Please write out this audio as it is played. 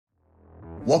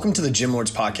Welcome to the Gym Lords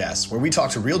Podcast, where we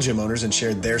talk to real gym owners and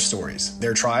share their stories,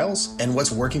 their trials, and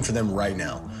what's working for them right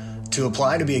now. To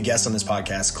apply to be a guest on this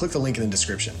podcast, click the link in the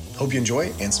description. Hope you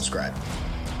enjoy and subscribe.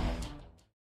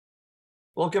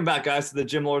 Welcome back, guys, to the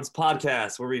Gym Lords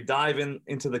Podcast, where we dive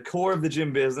into the core of the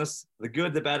gym business, the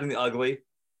good, the bad, and the ugly.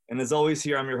 And as always,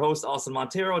 here I'm your host, Austin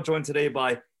Maturo, joined today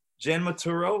by Jen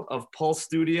Maturo of Pulse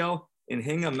Studio in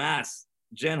Hingham, Mass.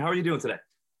 Jen, how are you doing today?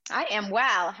 I am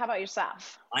well. How about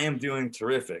yourself? I am doing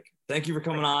terrific. Thank you for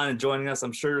coming on and joining us.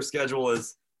 I'm sure your schedule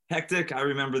is hectic. I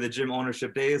remember the gym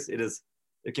ownership days.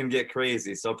 It can get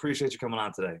crazy. So appreciate you coming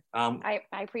on today. I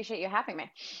appreciate you having me.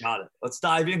 Got it. Let's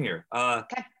dive in here.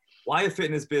 Okay. Why a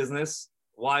fitness business?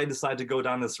 Why decide to go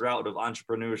down this route of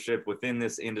entrepreneurship within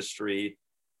this industry?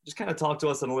 Just kind of talk to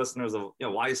us and the listeners of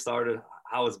why you started,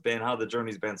 how it's been, how the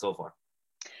journey's been so far.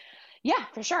 Yeah,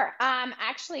 for sure.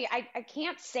 Actually, I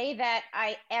can't say that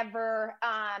I ever,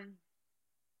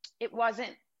 it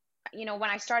wasn't, when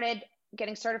I started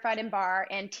getting certified in bar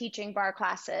and teaching bar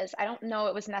classes, I don't know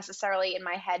it was necessarily in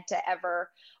my head to ever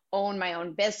own my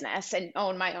own business and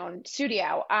own my own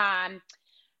studio. I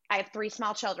have 3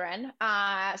 small children,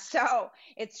 so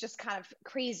it's just kind of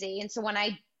crazy. And so when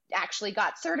I actually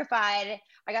got certified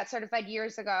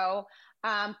years ago,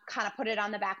 kind of put it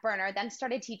on the back burner, then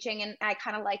started teaching. And I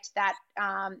kind of liked that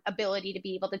ability to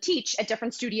be able to teach at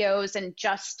different studios and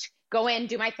just go in,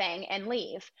 do my thing and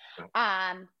leave.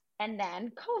 And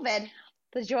then COVID,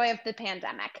 the joy of the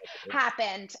pandemic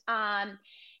happened.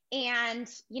 And,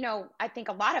 I think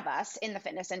a lot of us in the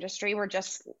fitness industry were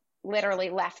just literally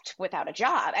left without a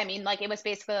job. I mean, it was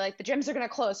basically like the gyms are going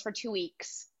to close for 2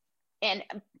 weeks. And,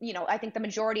 I think the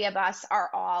majority of us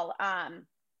are all,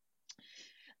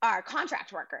 are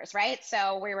contract workers, right?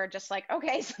 So we were just like,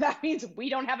 okay, so that means we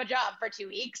don't have a job for 2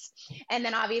 weeks. And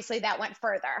then obviously that went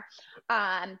further.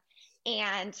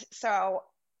 And so,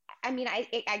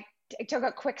 I took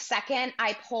a quick second.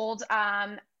 I pulled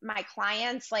my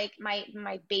clients, like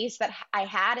my base that I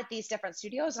had at these different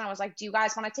studios. And I was like, do you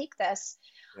guys want to take this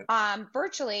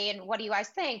virtually? And what do you guys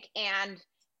think? And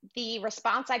the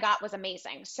response I got was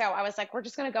amazing. So I was like, we're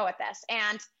just going to go with this.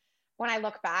 And when I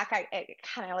look back, I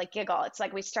kind of giggle. It's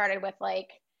like we started with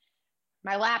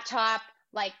my laptop,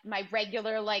 my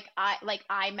regular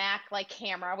iMac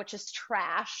camera, which is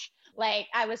trash.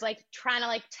 I was trying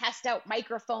to test out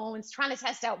microphones, trying to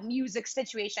test out music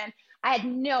situation. I had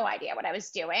no idea what I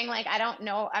was doing. I don't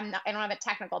know. I don't have a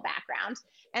technical background,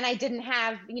 and I didn't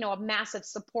have a massive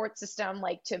support system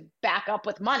to back up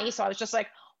with money. So I was just like,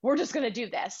 we're just going to do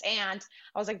this. And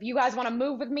I was like, if you guys want to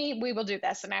move with me, we will do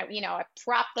this. And I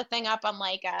propped the thing up on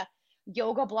a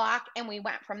yoga block, and we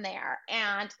went from there.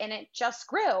 And it just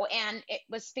grew, and it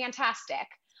was fantastic.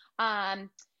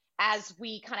 As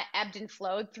we kind of ebbed and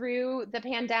flowed through the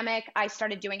pandemic, I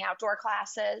started doing outdoor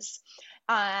classes.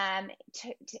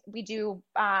 We do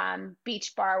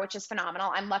beach bar, which is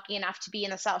phenomenal. I'm lucky enough to be in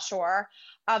the South Shore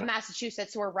of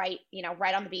Massachusetts. We're right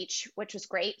on the beach, which was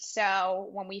great. So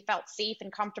when we felt safe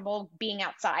and comfortable being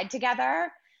outside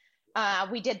together,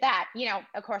 we did that.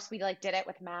 Of course, we did it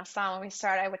with masks on when we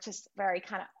started, which is very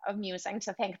kind of amusing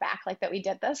to think back that we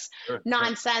did this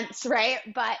nonsense, right?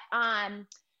 But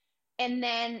and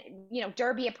then,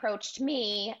 Derby approached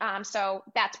me. So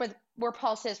that's where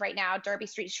Pulse is right now, Derby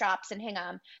Street Shops in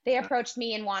Hingham. They approached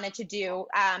me and wanted to do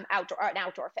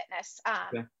outdoor fitness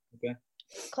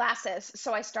classes.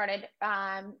 So I started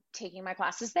taking my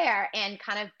classes there and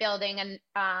kind of building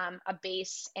a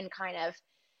base, and kind of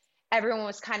everyone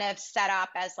was kind of set up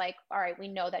as all right, we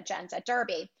know that Jen's at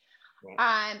Derby.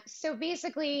 So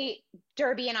basically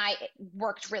Derby and I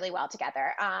worked really well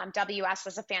together. WS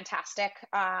is a fantastic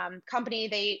company.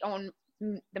 They own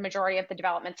the majority of the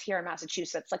developments here in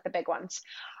Massachusetts, the big ones.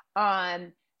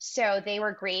 So they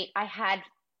were great. I had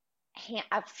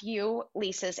a few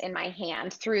leases in my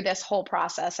hand through this whole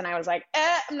process. And I was like,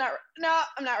 I'm not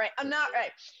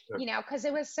right. Sure. Cause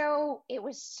it was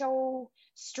so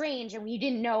strange, and we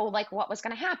didn't know what was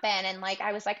going to happen. And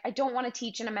I was like, I don't want to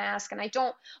teach in a mask, and I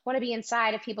don't want to be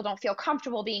inside if people don't feel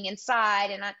comfortable being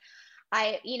inside. And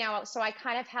so I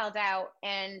kind of held out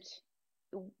and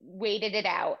waited it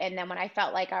out. And then when I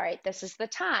felt all right, this is the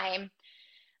time,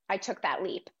 I took that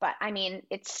leap. But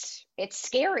it's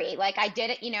scary. I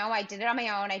did it, I did it on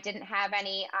my own. I didn't have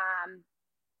any,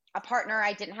 a partner.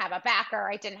 I didn't have a backer.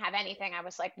 I didn't have anything. I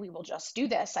was like, we will just do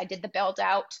this. I did the build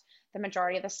out, the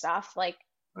majority of the stuff,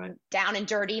 down and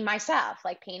dirty myself,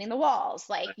 painting the walls,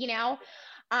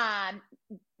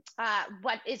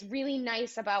 what is really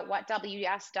nice about what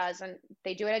WS does, and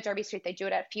they do it at Derby Street, they do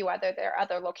it at a few their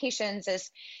other locations, is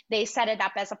they set it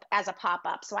up as a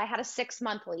pop-up. So I had a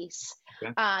 6-month lease.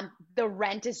 Okay. The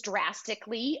rent is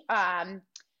drastically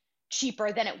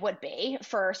cheaper than it would be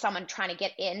for someone trying to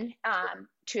get in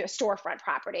to a storefront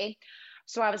property.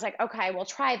 So I was like, okay, we'll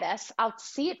try this. I'll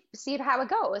see how it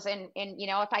goes. And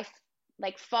if I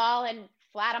like fall and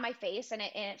flat on my face and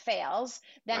it fails,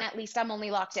 then right. At least I'm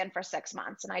only locked in for 6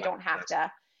 months and I don't have to,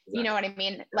 exactly. You know what I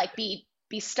mean? Like be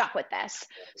stuck with this.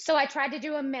 So I tried to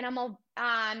do a minimal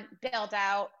build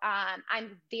out.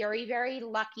 I'm very, very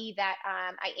lucky that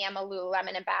I am a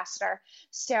Lululemon ambassador.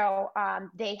 So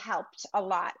they helped a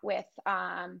lot with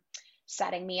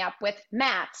setting me up with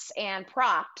mats and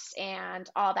props and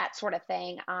all that sort of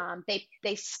thing.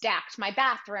 They stacked my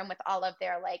bathroom with all of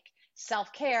their like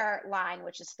self-care line,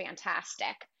 which is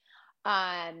fantastic.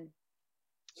 And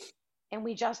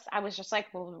I was just like,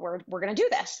 well, we're going to do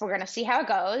this. We're going to see how it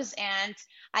goes. And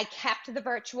I kept the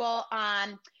virtual,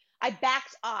 I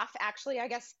backed off, actually, I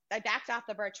guess I backed off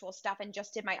the virtual stuff and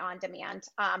just did my on-demand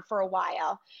for a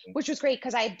while, which was great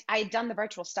because I had done the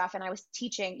virtual stuff and I was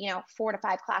teaching, 4 to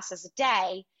 5 classes a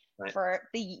day right. for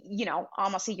the,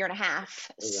 almost a year and a half.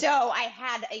 Yeah. So I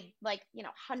had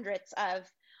hundreds of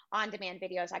on-demand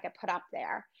videos I could put up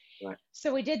there. Right.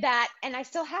 So we did that. And I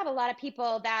still have a lot of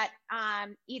people that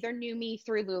either knew me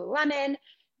through Lululemon,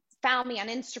 found me on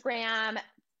Instagram,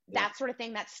 that sort of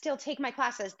thing, that still take my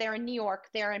classes. They're in New York,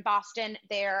 they're in Boston,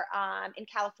 they're in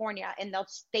California, and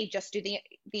they just do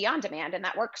the on-demand, and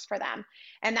that works for them.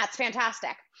 And that's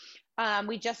fantastic.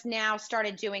 We just now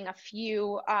started doing a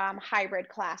few hybrid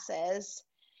classes.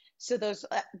 So those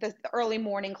the early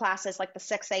morning classes, like the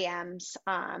 6 a.m.s,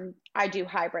 I do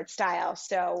hybrid style.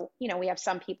 So, we have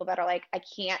some people that are like, I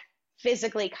can't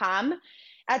physically come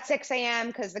at 6 a.m.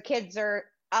 because the kids are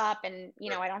up and,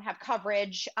 I don't have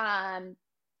coverage.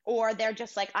 Or they're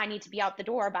just like, I need to be out the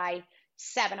door by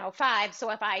 7:05. So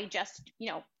if I just,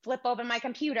 flip open my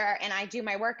computer and I do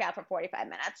my workout for 45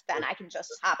 minutes, then I can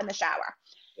just hop in the shower.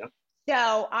 Yep.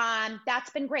 So that's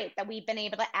been great that we've been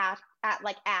able to add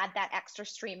that extra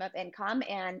stream of income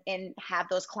and have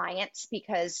those clients,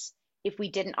 because if we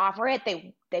didn't offer it,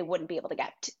 they wouldn't be able to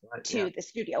get to the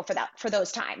studio for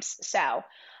those times. So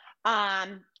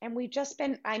and we've just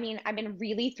been, I've been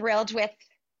really thrilled with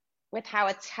how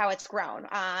it's grown.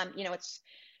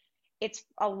 It's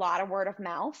a lot of word of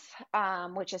mouth,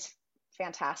 which is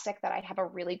fantastic that I have a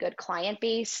really good client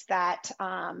base that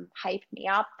hype me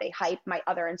up. They hype my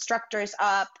other instructors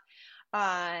up.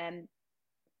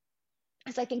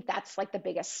 Because I think that's like the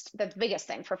biggest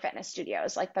thing for fitness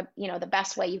studios. Like the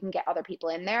best way you can get other people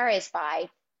in there is by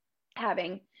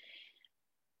having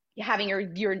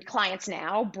your clients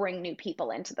now bring new people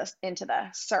into the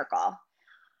circle.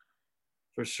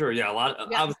 For sure. Yeah.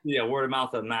 Obviously, word of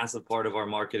mouth, a massive part of our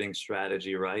marketing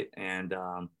strategy. Right. And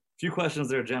a few questions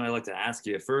there, Jen, I'd like to ask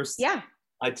you. First,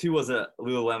 I too was a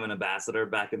Lululemon ambassador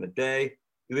back in the day.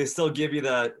 Do they still give you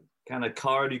the kind of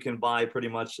card you can buy pretty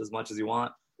much as you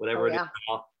want, whatever it is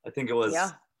now? I think it was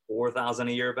 $4,000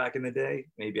 a year back in the day.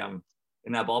 Maybe I'm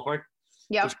in that ballpark.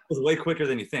 Yeah. Which was way quicker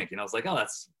than you think. It's like,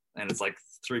 and it's like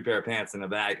 3 pair of pants in a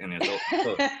bag. And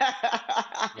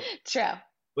True.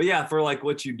 But yeah, for like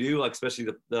what you do, like especially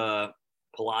the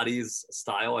Pilates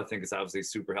style, I think it's obviously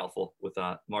super helpful with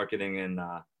marketing, and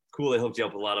cool. They hooked you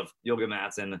up with a lot of yoga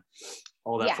mats and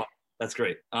all that fun. That's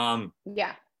great. If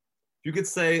you could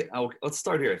say, let's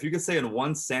start here. If you could say in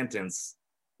one sentence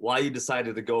why you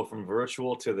decided to go from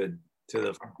virtual to the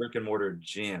brick and mortar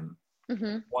gym,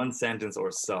 one sentence or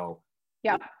so.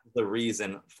 Yeah. The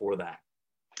reason for that.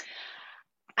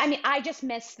 I just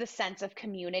miss the sense of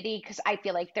community, because I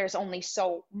feel like there's only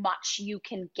so much you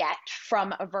can get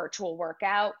from a virtual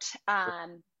workout.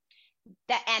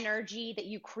 The energy that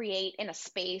you create in a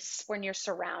space when you're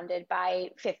surrounded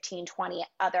by 15, 20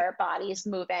 other bodies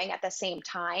moving at the same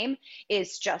time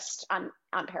is just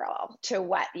unparalleled to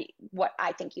what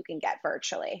I think you can get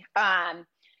virtually.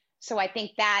 So I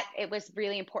think that it was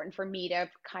really important for me to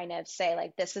kind of say,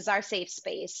 like, this is our safe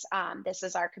space. This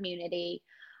is our community.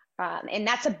 And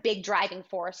that's a big driving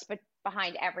force, but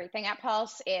behind everything at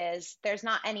Pulse is there's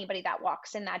not anybody that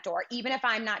walks in that door. Even if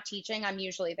I'm not teaching, I'm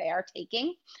usually there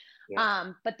taking.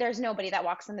 Yeah. But there's nobody that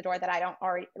walks in the door that I don't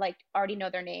already know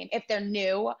their name. If they're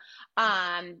new,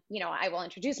 I will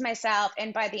introduce myself.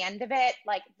 And by the end of it,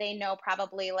 like, they know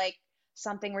probably like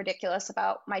something ridiculous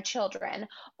about my children,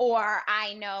 or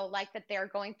I know like that they're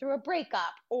going through a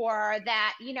breakup, or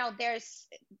that,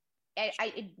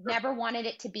 I never wanted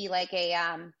it to be like a,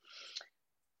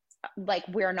 like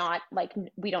we're not, like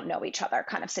we don't know each other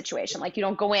kind of situation. Like, you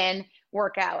don't go in,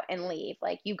 work out and leave.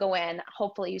 Like you go in,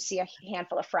 hopefully you see a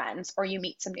handful of friends or you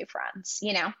meet some new friends,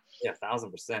 you know? Yeah,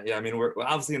 1,000%. Yeah, I mean, we're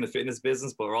obviously in the fitness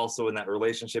business, but we're also in that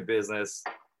relationship business,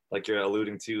 like you're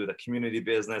alluding to, the community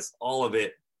business, all of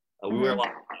it. We wear a lot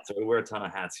of hats, or we wear a ton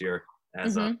of hats here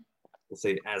as, we'll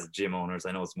say, as gym owners.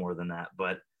 I know it's more than that,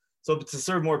 but so to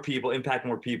serve more people, impact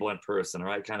more people in person,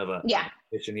 right? Kind of a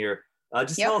mission here.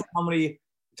 Just tell us how many, you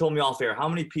told me off air, how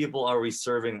many people are we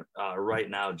serving right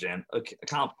now, Jen?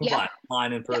 Combined,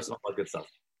 online, in person, all that good stuff.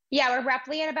 Yeah, we're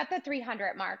roughly at about the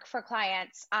 300 mark for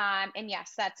clients. And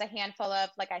yes, that's a handful of,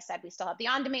 like I said, we still have the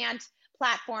on-demand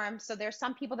platform. So there's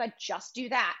some people that just do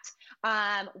that.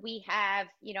 We have,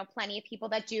 you know, plenty of people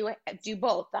that do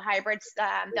both the hybrids.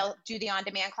 They'll do the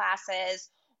on-demand classes,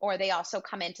 or they also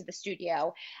come into the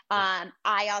studio.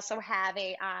 I also have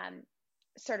a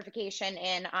certification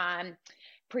in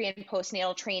pre and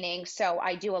postnatal training. So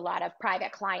I do a lot of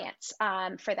private clients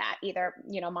for that, either,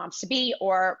 you know, moms to be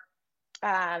or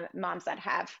moms that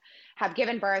have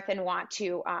given birth and want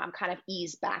to kind of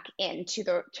ease back into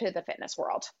the fitness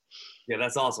world. Yeah,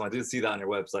 that's awesome. I do see that on your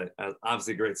website.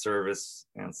 Obviously, great service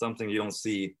and something you don't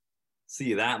see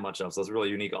that much of. So it's a really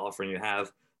unique offering you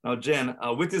have. Now, Jen,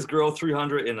 with this growth,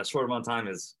 300 in a short amount of time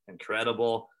is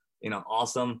incredible. You know,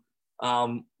 awesome.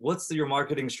 What's your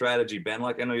marketing strategy been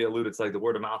like? I know you alluded to like the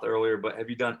word of mouth earlier, but have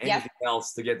you done anything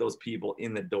else to get those people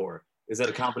in the door? Is that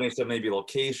a combination of maybe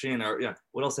location or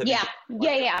what else have you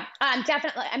done?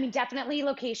 Definitely. I mean, definitely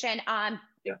location.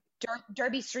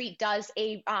 Derby Street does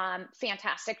a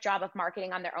fantastic job of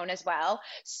marketing on their own as well.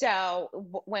 So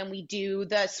when we do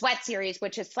the sweat series,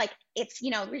 which is like, it's, you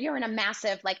know, you're in a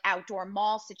massive like outdoor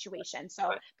mall situation.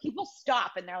 So people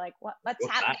stop and they're like, what's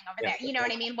happening over there? You know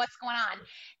what I mean? What's going on?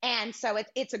 And so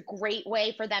it's a great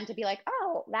way for them to be like,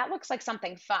 oh, that looks like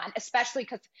something fun, especially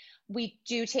because we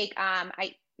do take,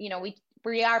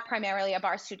 we are primarily a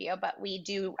bar studio, but we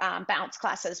do bounce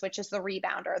classes, which is the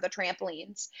rebounder, the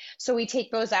trampolines. So we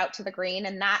take those out to the green,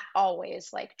 and that always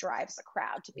like drives the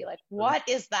crowd to be like, what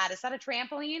is that? Is that a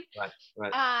trampoline?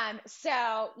 Right.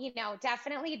 So, you know,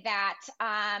 definitely that.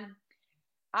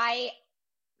 I,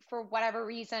 for whatever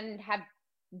reason, have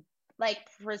like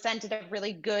presented a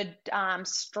really good,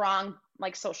 strong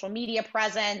like social media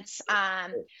presence.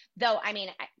 Though, I mean,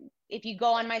 if you go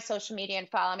on my social media and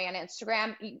follow me on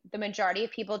Instagram, the majority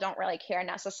of people don't really care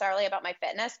necessarily about my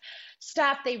fitness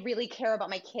stuff. They really care about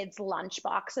my kids' lunch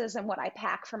boxes and what I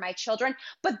pack for my children,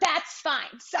 but that's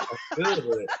fine. So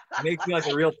it makes you like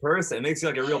a real person. It makes you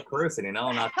like a real person, you know?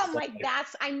 I'm like,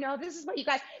 I know this is what you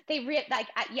guys,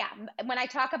 when I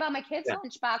talk about my kids'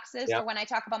 lunch boxes or when I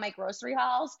talk about my grocery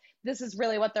hauls, this is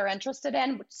really what they're interested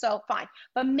in. So fine.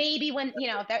 But maybe when, you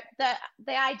know,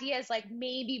 the idea is like,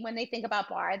 maybe when they think about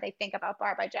bar, they think about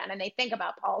Bar by Jen and they think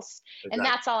about Pulse. Exactly. And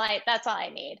that's all I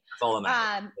need. That's all that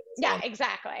matters.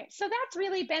 Exactly. So that's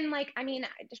really been like, I mean,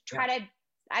 I just try to,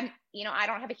 I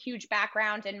don't have a huge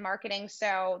background in marketing.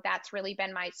 So that's really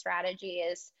been my strategy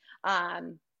is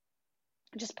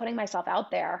just putting myself out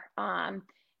there and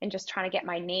just trying to get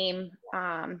my name,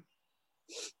 and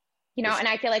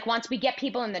I feel like once we get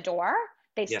people in the door,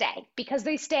 they stay because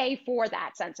they stay for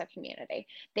that sense of community.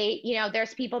 They,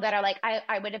 there's people that are like,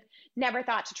 I would have never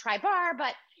thought to try bar,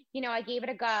 but I gave it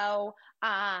a go.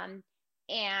 And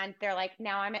they're like,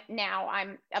 now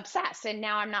I'm obsessed and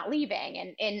now I'm not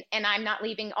leaving. And I'm not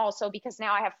leaving also because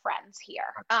now I have friends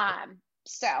here. I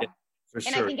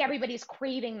think everybody's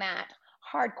craving that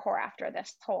hardcore after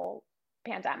this whole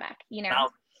pandemic, 1,000%,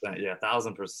 yeah,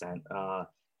 1,000%.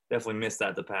 Definitely missed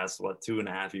that the past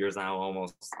 2.5 years now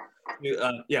almost.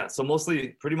 So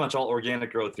mostly pretty much all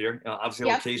organic growth here.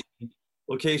 Obviously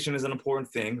location is an important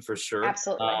thing for sure.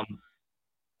 Absolutely.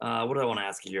 What do I want to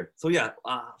ask you here? So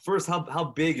first,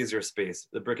 how big is your space,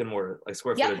 the brick and mortar, like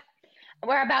square footage?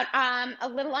 We're about a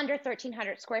little under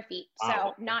 1,300 square feet,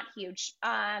 so not huge.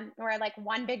 We're like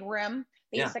one big room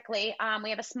basically. We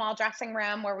have a small dressing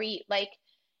room where we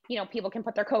people can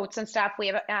put their coats and stuff. We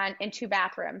have in 2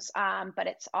 bathrooms, but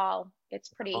it's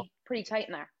pretty tight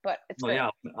in there. But it's good. Yeah,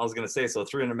 I was gonna say, so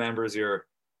 300 members,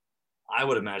 I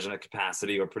would imagine a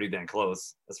capacity or pretty dang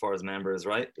close as far as members,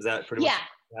 right? Is that pretty much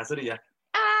capacity? Yeah.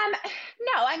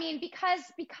 No, I mean because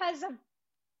of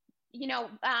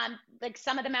like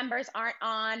some of the members aren't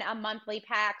on a monthly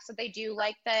pack, so they do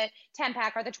like the 10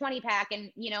 pack or the 20 pack,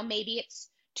 and maybe it's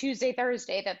Tuesday,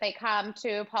 Thursday that they come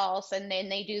to Pulse, and then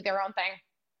they do their own thing.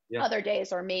 Other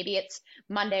days, or maybe it's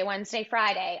Monday, Wednesday,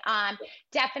 Friday.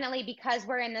 Definitely because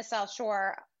we're in the South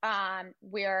Shore,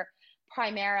 we're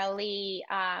primarily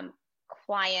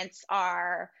clients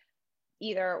are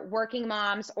either working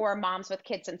moms or moms with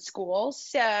kids in school.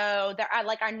 So there are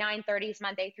like our 9:30s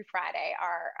Monday through Friday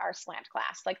are our slant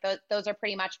class. Like those are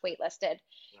pretty much waitlisted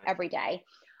every day.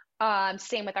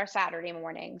 Same with our Saturday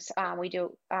mornings. We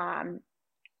do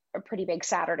a pretty big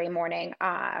Saturday morning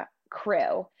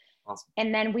crew. Awesome.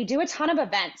 And then we do a ton of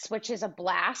events, which is a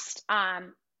blast.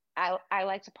 I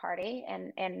like to party,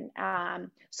 and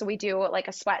so we do like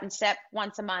a sweat and sip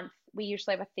once a month. We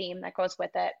usually have a theme that goes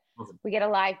with it. Awesome. We get a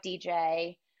live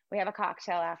DJ. We have a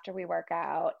cocktail after we work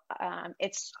out.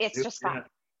 It's just fun. Yeah.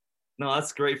 No,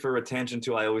 that's great for retention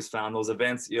too. I always found those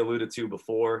events you alluded to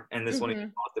before, and this one you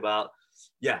talked about.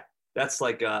 Yeah, that's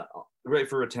like great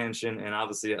for retention, and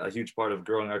obviously a huge part of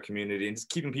growing our community and just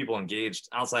keeping people engaged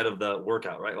outside of the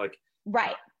workout, right? Like,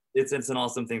 right. It's an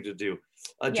awesome thing to do.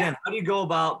 Jen, how do you go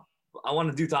about? I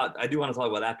do want to talk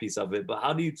about that piece of it, but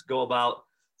how do you go about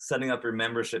setting up your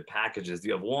membership packages? Do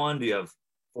you have one? Do you have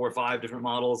 4 or 5 different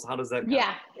models? How does that go?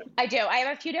 Yeah, I do. I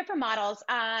have a few different models.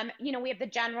 We have the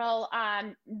general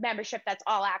membership that's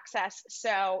all access.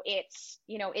 So it's,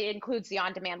 it includes the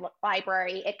on-demand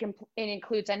library. It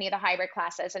includes any of the hybrid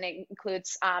classes, and it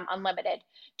includes unlimited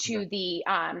to the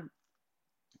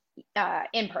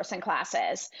in-person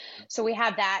classes. So we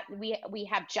have that. We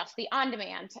have just the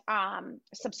on-demand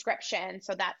subscription.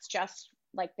 So that's just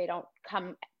like they don't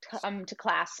come to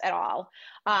class at all.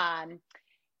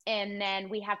 And then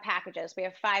we have packages. We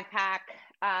have 5-pack,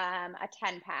 a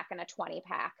 10-pack, and a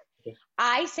 20-pack. Okay.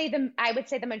 I would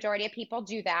say the majority of people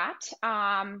do that.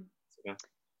 I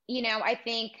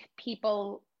think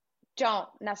people don't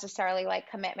necessarily like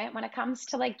commitment when it comes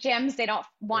to like gyms. They don't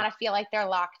want to feel like they're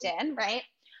locked in, right?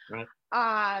 Right.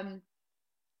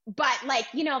 But like,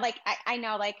 I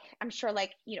know, like, I'm sure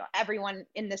like, everyone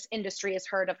in this industry has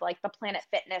heard of like the Planet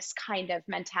Fitness kind of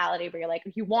mentality where you're like,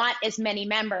 if you want as many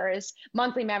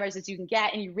monthly members as you can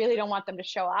get, and you really don't want them to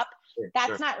show up,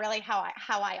 that's not really how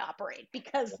I operate,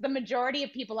 because the majority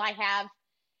of people I have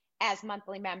as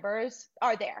monthly members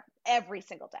are there every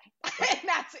single day.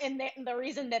 And the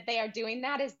reason that they are doing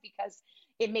that is because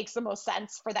it makes the most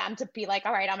sense for them to be like,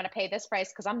 all right, I'm going to pay this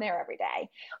price because I'm there every day,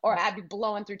 or I'd be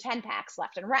blowing through 10 packs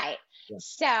left and right. Yeah.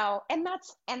 So, and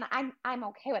I'm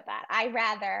okay with that. I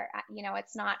rather,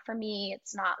 it's not for me,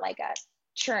 it's not like a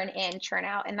churn in, churn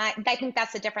out. And I think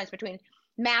that's the difference between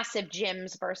massive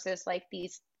gyms versus like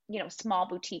these, small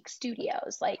boutique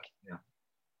studios. Like,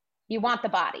 you want the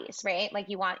bodies, right? Like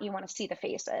you want to see the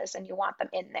faces, and you want them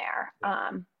in there.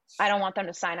 I don't want them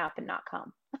to sign up and not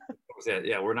come.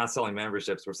 Yeah, we're not selling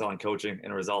memberships. We're selling coaching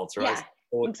and results, right? Yeah,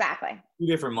 so exactly. 2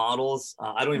 different models.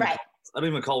 I don't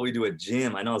even call we do a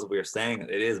gym. I know that's what we were saying.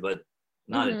 It is, but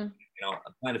not.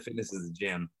 Planet Fitness is a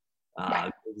gym.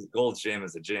 Gold's Gym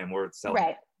is a gym. We're selling.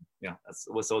 Right. Yeah,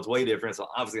 so it's way different. So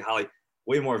obviously,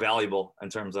 way more valuable in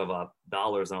terms of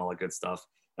dollars and all that good stuff.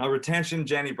 Now, retention,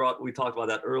 Jenny we talked about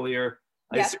that earlier.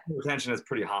 I assume retention is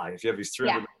pretty high. If you have these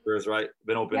 300 members, right?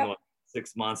 Been open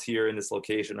 6 months here in this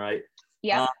location, right?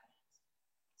 Yeah.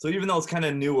 So even though it's kind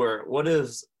of newer, what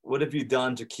have you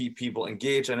done to keep people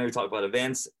engaged? I know you talked about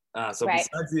events.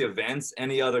 Besides the events,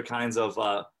 any other kinds of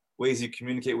ways you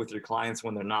communicate with your clients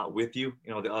when they're not with you?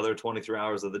 The other 23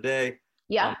 hours of the day.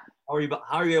 Yeah. How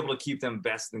are you able to keep them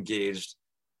best engaged,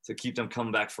 to keep them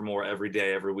coming back for more every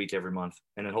day, every week, every month,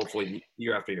 and then hopefully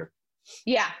year after year?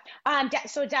 Yeah.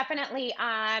 So definitely,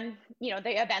 the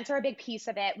events are a big piece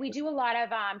of it. We do a lot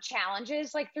of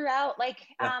challenges like throughout, like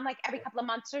every couple of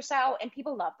months or so, and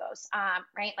people love those.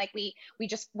 Right. Like we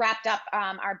just wrapped up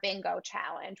our bingo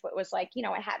challenge. What was like,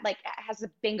 it has a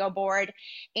bingo board,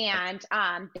 and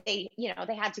they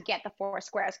had to get the 4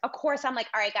 squares. Of course, I'm like,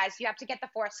 all right, guys, you have to get the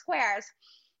 4 squares.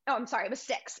 Oh, I'm sorry. It was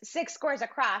 6 squares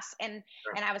across. And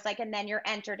I was like, and then you're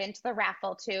entered into the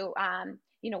raffle to,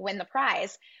 win the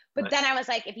prize. But then I was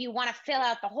like, if you want to fill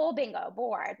out the whole bingo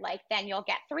board, like, then you'll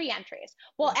get 3 entries.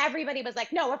 Well, everybody was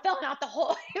like, no, we're filling out the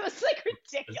whole. It was like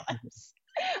ridiculous.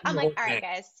 I'm like, all right,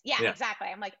 guys. Yeah, exactly.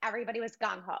 I'm like, everybody was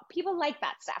gung ho. People like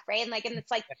that stuff, right? And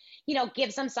it's like,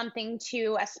 gives them something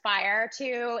to aspire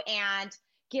to, and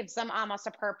gives them almost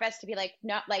a purpose to be like,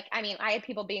 no, like, I mean, I had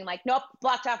people being like, nope,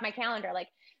 blocked off my calendar. Like,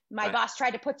 my boss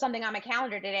tried to put something on my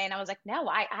calendar today, and I was like, no,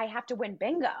 I have to win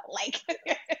bingo. Like,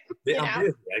 I'm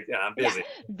busy. I'm busy. Yeah,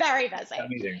 very busy.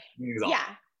 Meetings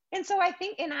yeah. And so I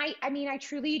think, and I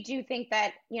truly do think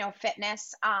that,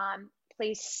 fitness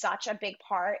plays such a big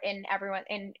part in everyone,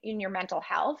 in your mental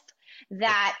health,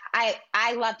 that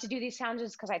I love to do these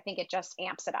challenges because I think it just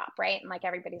amps it up. Right. And like,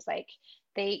 everybody's like,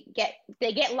 they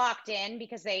get locked in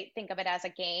because they think of it as a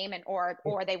game, or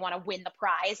they want to win the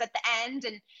prize at the end.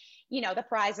 And, the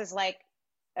prize is like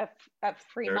a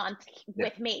free Sure. month Yeah.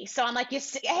 with me. So I'm like,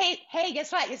 hey,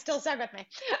 guess what? You're still stuck with me.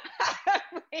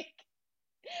 Like,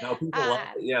 No, people love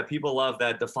it. Yeah, people love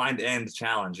that defined end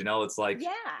challenge. You know, it's like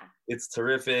yeah. it's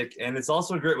terrific, and it's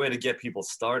also a great way to get people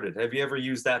started. Have you ever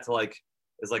used that to like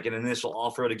as like an initial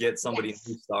offer to get somebody Yes.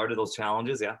 new started? Those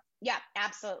challenges, yeah. Yeah,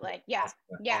 absolutely. Yeah. Awesome.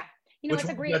 Yeah. You know, Which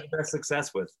it's a one have you great, had the best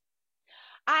success with?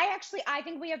 I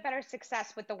think we have better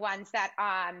success with the ones that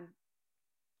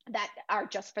are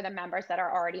just for the members that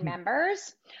are already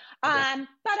members. Okay.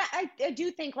 But I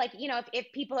do think, like, you know,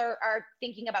 if people are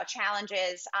thinking about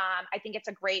challenges, I think it's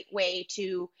a great way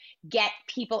to get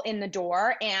people in the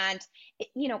door. And,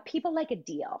 you know, people like a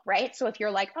deal, right? So if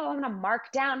you're like, oh, I'm going to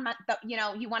mark down, you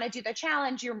know, you want to do the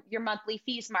challenge, your monthly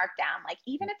fees marked down, like,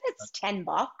 even if it's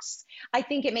 $10, I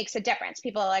think it makes a difference.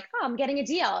 People are like, oh, I'm getting a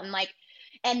deal. And like,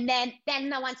 and then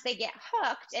once they get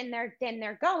hooked and they're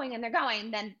going,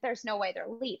 then there's no way they're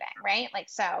leaving, right? Like,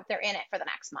 so they're in it for the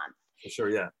next month. For sure,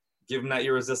 yeah. Give them that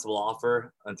irresistible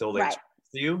offer until they Right. trust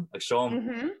you. Like show them,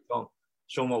 Mm-hmm.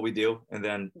 show them what we do, and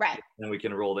then Right. we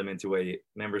can roll them into a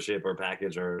membership or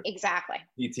package or Exactly.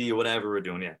 PT, whatever we're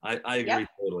doing. Yeah, I agree Yep.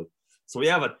 totally. So we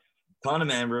have a ton of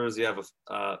members. You have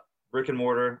a brick and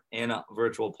mortar and a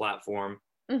virtual platform.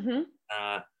 Mm-hmm.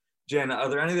 Jen, are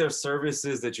there any other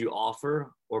services that you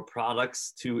offer or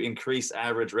products to increase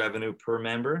average revenue per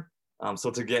member?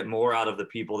 So to get more out of the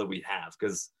people that we have,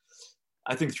 because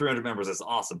I think 300 members is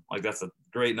awesome. Like that's a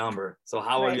great number. So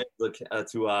how are you able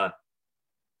to,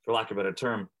 for lack of a better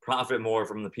term, profit more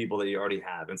from the people that you already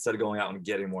have instead of going out and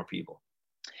getting more people?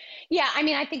 Yeah, I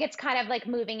mean, I think it's kind of like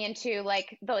moving into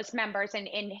like those members and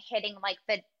hitting like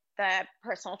the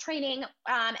personal training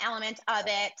element of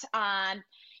it.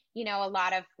 You know, a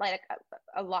lot of I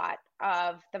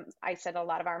said a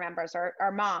lot of our members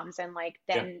are moms, and like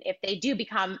then if they do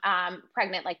become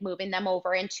pregnant, like moving them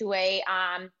over into a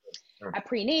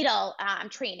prenatal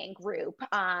training group.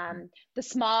 The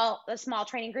small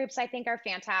training groups I think are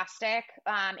fantastic,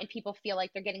 and people feel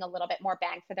like they're getting a little bit more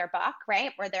bang for their buck,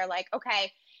 right? Where they're like,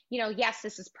 okay, you know, yes,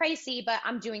 this is pricey, but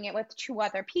I'm doing it with 2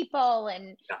 other people,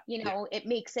 and you know, it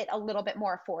makes it a little bit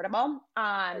more affordable.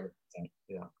 Yeah.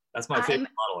 That's my favorite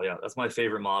model. Yeah, that's my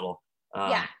favorite model.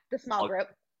 Yeah, the small group.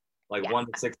 Like 1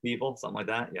 to 6 people, something like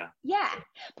that. Yeah. Yeah.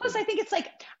 Plus, I think it's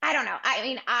like, I don't know. I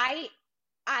mean,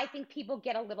 I think people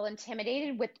get a little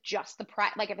intimidated with just the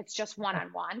price, like if it's just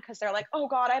one-on-one, because they're like, oh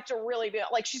God, I have to really be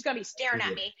like, she's gonna be staring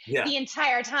at me the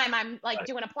entire time I'm like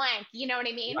doing a plank. You know what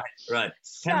I mean? Right.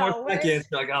 So 10 more seconds,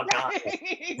 like, oh God.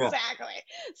 Exactly.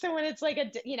 So when it's like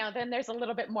then there's a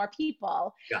little bit more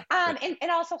people. Yeah. And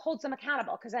it also holds them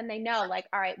accountable, because then they know, like,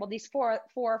 all right, well, these four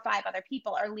or five other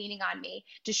people are leaning on me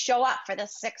to show up for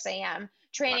this 6 a.m.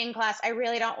 training class. I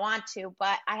really don't want to,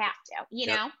 but I have to, you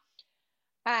know?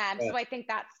 So I think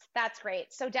that's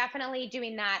great. So definitely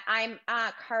doing that. I'm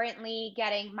currently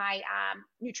getting my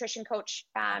nutrition coach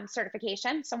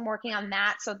certification. So I'm working on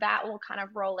that. So that will kind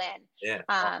of roll in. Yeah.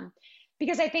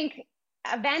 Because I think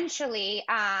eventually,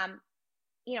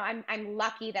 you know, I'm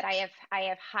lucky that I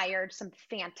have hired some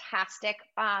fantastic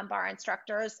bar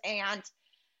instructors, and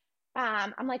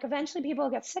I'm like, eventually people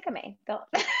will get sick of me.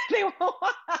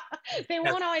 They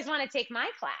won't always want to take my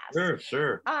class.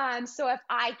 Sure. So if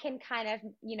I can kind of,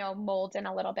 you know, mold in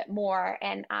a little bit more,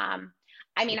 and I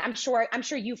mean, I'm sure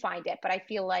you find it, but I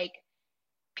feel like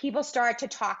people start to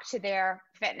talk to their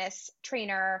fitness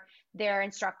trainer, their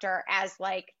instructor, as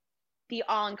like the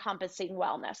all-encompassing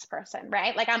wellness person,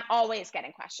 right? Like I'm always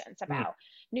getting questions about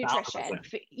nutrition.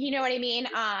 100%. You know what I mean?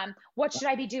 What should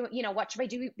I be doing? You know, what should I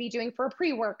be doing for a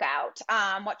pre-workout?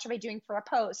 What should I be doing for a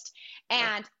post?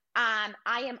 And I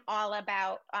am all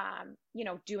about, you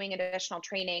know, doing additional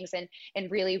trainings and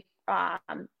really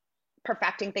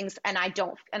perfecting things. And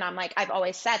I'm like, I've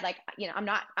always said, like, you know, I'm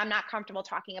not comfortable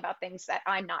talking about things that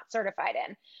I'm not certified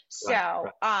in. So,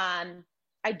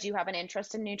 I do have an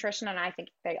interest in nutrition, and I think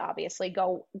they obviously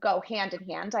go hand in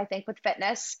hand, I think, with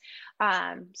fitness.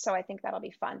 So I think that'll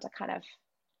be fun to kind of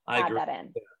add that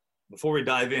in. Before we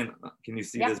dive in, can you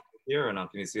see this here or no?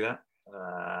 Can you see that?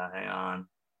 Hang on.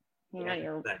 You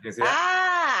know, can you see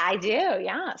that? I do.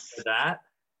 Yes. That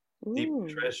deep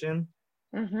nutrition.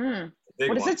 Mm-hmm.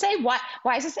 What does it say? Why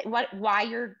does it say why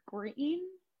you're green?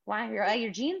 Why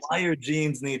your jeans? Why your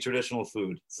jeans need traditional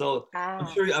food. So I'm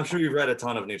sure you've read a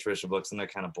ton of nutrition books, and they're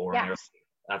kind of boring. Yes.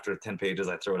 After 10 pages,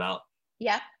 I throw it out.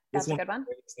 Yeah, that's a good one. The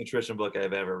greatest nutrition book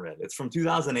I've ever read. It's from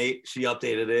 2008. She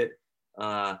updated it.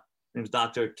 Name's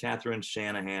Dr. Catherine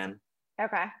Shanahan.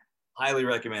 Okay. Highly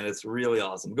recommend it. It's really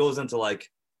awesome. It goes into like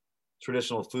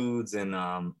traditional foods and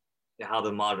how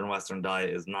the modern Western diet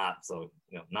is not so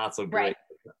great. Right.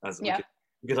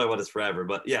 We could talk about this forever,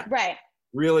 but yeah. Right.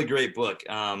 Really great book.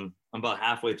 I'm about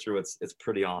halfway through. It's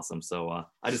pretty awesome. So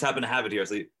I just happen to have it here.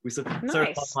 So we started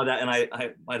talking about that, and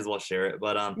I might as well share it.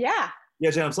 But yeah,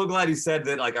 Jen, I'm so glad you said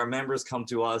that. Like, our members come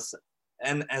to us,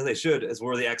 and as they should, as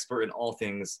we're the expert in all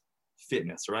things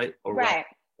fitness, right? Or right.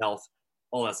 health,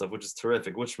 all that stuff, which is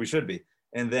terrific, which we should be.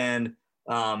 And then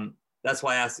that's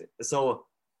why I asked. So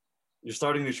you're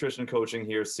starting nutrition coaching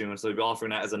here soon, so you'll be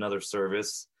offering that as another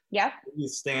service. Yeah. You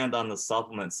stand on the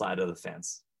supplement side of the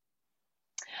fence.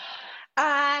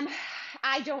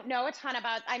 I don't know a ton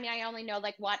about, I mean, I only know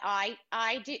like what I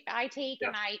take,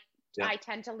 and I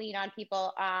tend to lean on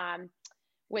people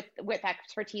with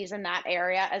expertise in that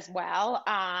area as well.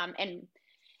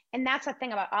 And that's the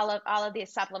thing about all of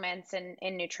these supplements and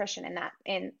nutrition,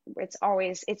 and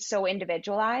it's so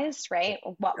individualized, right?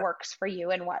 What works for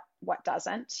you and what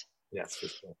doesn't. Yes, for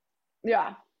sure.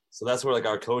 Yeah. So that's where like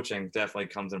our coaching definitely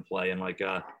comes in play. And like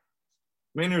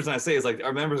main reason I say is like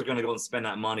our members are going to go and spend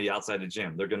that money outside the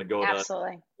gym. They're going to go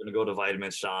to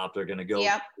Vitamin Shop. They're going to go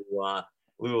to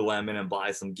Lululemon and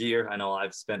buy some gear. I know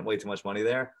I've spent way too much money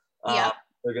there.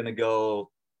 They're going to go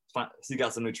seek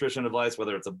out some nutrition advice,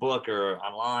 whether it's a book or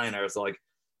online, or so. Like,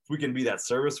 if we can be that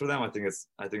service for them, I think it's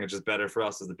just better for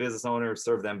us as the business owner,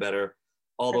 serve them better.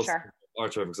 All those are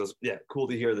terrific. So yeah, cool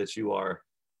to hear that you are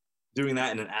doing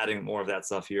that and then adding more of that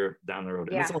stuff here down the road.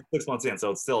 And it's only 6 months in,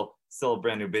 so it's still a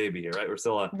brand new baby here, right? We're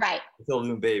still a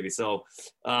new baby. So,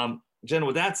 Jen,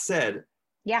 with that said,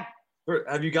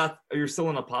 are you still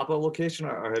in a pop-up location,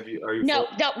 or are you? No.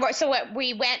 So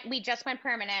we just went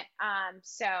permanent.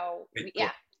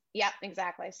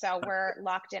 Exactly. So we're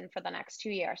locked in for the next 2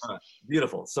 years. Right.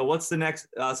 Beautiful. So what's the next?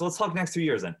 So let's talk next 2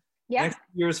 years then. Yeah. Next 2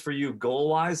 years for you,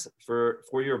 goal-wise, for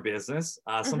your business,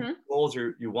 some goals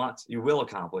you will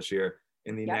accomplish here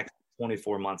in the next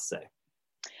 24 months, say.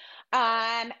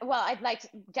 Well, I'd like to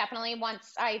definitely,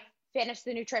 once I finish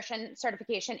the nutrition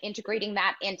certification, integrating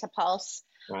that into Pulse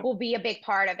will be a big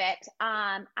part of it.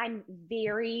 I'm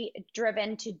very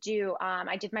driven to do,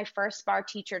 I did my first bar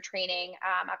teacher training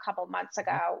a couple months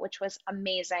ago, which was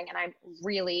amazing. And I'm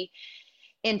really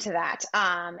into that.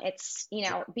 It's,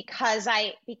 because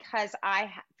I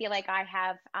feel like I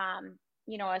have,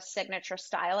 a signature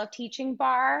style of teaching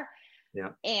bar,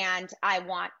 and I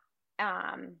want,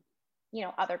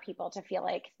 other people to feel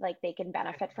like they can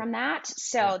benefit from that.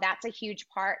 So that's a huge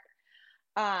part.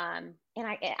 And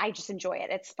I just enjoy it.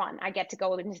 It's fun. I get to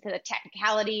go into the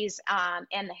technicalities,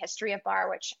 and the history of bar,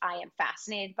 which I am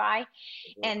fascinated by.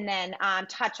 And then,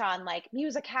 touch on like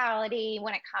musicality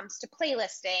when it comes to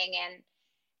playlisting, and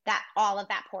that all of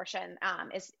that portion,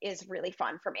 is really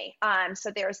fun for me.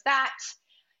 So there's that.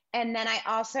 And then I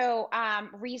also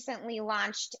recently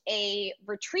launched a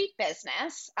retreat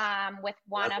business with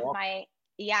one of my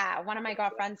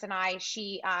girlfriends and I.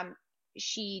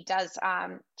 She does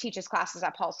teaches classes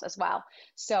at Pulse as well.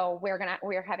 So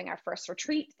we're having our first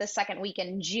retreat the second week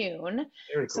in June.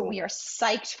 Very cool. So we are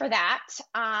psyched for that.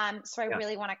 So I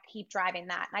really want to keep driving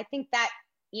that. And I think that,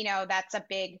 that's a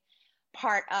big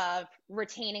part of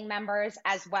retaining members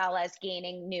as well as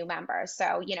gaining new members.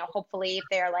 So, hopefully if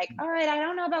they're like, all right, I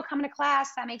don't know about coming to class,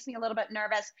 that makes me a little bit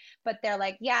nervous, but they're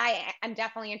like, I'm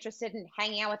definitely interested in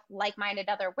hanging out with like-minded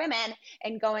other women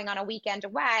and going on a weekend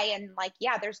away. And like,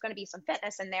 there's going to be some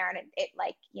fitness in there. And it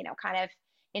like, kind of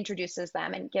introduces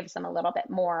them and gives them a little bit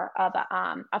more of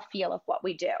a feel of what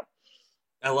we do.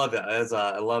 I love that.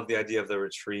 I love the idea of the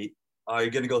retreat. Are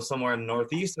you going to go somewhere in the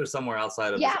Northeast or somewhere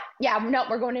outside of? No,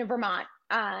 we're going to Vermont.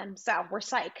 So we're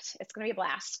psyched. It's going to be a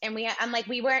blast. And we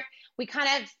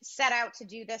kind of set out to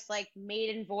do this like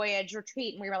maiden voyage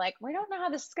retreat, and we were like, we don't know how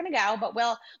this is going to go, but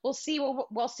we'll see.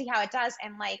 We'll see how it does.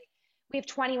 And like, we have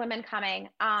 20 women coming.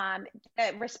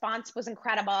 The response was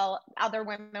incredible. Other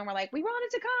women were like, we wanted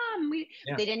to come.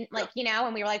 They didn't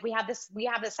and we were like, we have this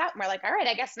out. And we're like, all right,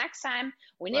 I guess next time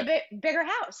we need a bigger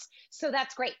house. So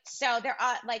that's great. So they're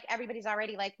like, everybody's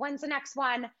already like, when's the next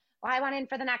one? Well, I want in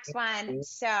for the next one.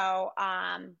 So,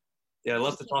 I'd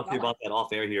love to talk to you about that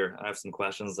off air here. I have some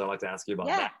questions I'd like to ask you about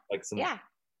that, like some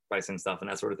pricing stuff and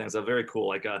that sort of thing. So very cool.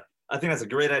 Like, I think that's a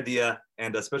great idea.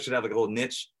 And especially to have like a little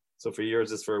niche. So for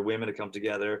yours, it's for women to come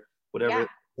together, whatever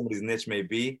somebody's niche may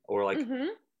be, or like, and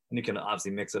you can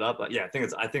obviously mix it up. But I think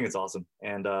it's awesome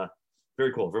and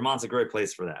very cool. Vermont's a great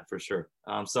place for that, for sure.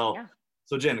 So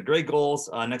Jen, great goals.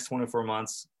 Next 24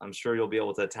 months, I'm sure you'll be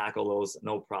able to tackle those,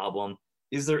 no problem.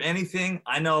 Is there anything?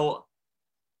 I know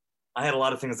I had a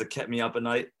lot of things that kept me up at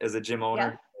night as a gym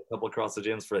owner. A couple across the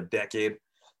gyms for a decade,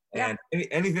 and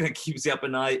anything that keeps you up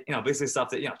at night, basically stuff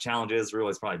that challenges.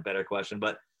 Really, is probably a better question,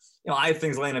 but I have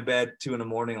things laying in bed 2 a.m,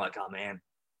 like, oh man,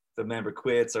 the member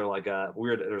quits or like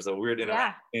there's a weird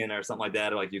interaction or something like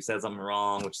that, or like you said something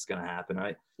wrong, which is going to happen,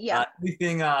 right? Yeah.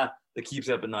 Anything that keeps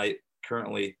you up at night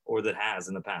currently, or that has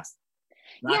in the past?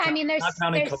 Not counting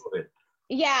COVID.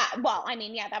 Yeah, well, I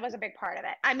mean, that was a big part of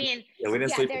it. I mean, we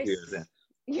didn't sleep for years.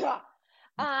 Yeah.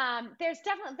 There's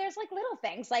like little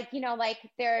things, like, like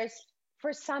there's,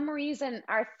 for some reason,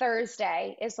 our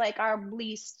Thursday is like our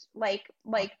least like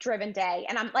driven day.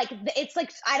 And I'm like, it's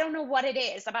like, I don't know what it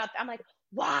is about. I'm like,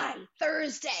 why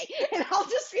Thursday? And I'll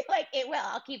just be like,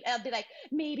 I'll be like,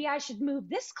 maybe I should move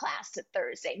this class to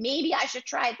Thursday. Maybe I should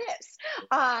try this.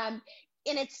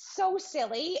 And it's so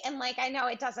silly. And like, I know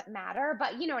it doesn't matter,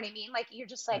 but you know what I mean? Like, you're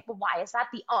just like, well, why is that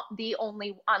the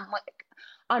only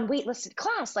on waitlisted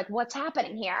class? Like, what's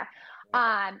happening here?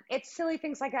 It's silly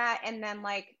things like that. And then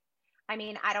like, I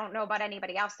mean, I don't know about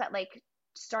anybody else that like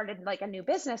started like a new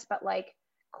business, but like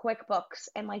QuickBooks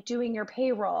and like doing your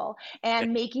payroll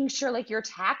and making sure like your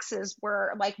taxes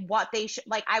were like what they should,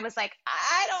 like, I was like,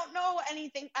 I don't know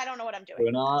anything. I don't know what I'm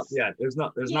doing.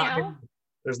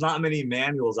 There's not many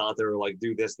manuals out there like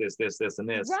do this, and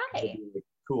this. Right. Like,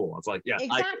 cool. It's like,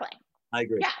 exactly. I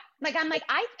agree. Yeah. Like, I'm like,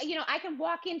 I can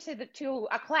walk into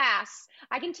a class.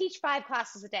 I can teach 5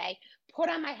 classes a day, put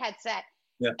on my headset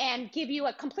and give you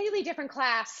a completely different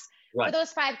class for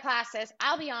those 5 classes.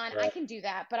 I'll be on, I can do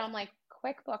that. But I'm like,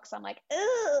 QuickBooks, I'm like,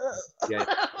 ugh. Yeah.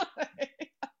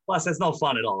 Plus, it's no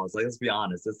fun at all. It's like, let's be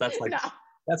honest.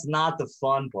 That's not the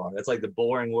fun part. It's like the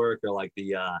boring work or like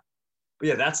the, but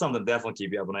yeah, that's something that definitely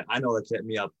keep you up. And I know that kept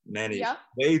me up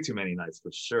way too many nights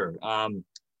for sure.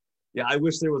 Yeah, I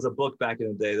wish there was a book back in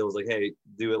the day that was like, hey,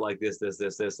 do it like this,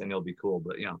 and it'll be cool.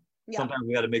 But sometimes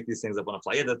we got to make these things up on a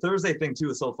fly. Yeah, the Thursday thing too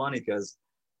is so funny because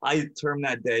I term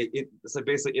that day, it's like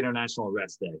basically International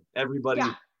Rest Day. Everybody.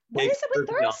 Yeah. What is it with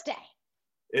Thursday?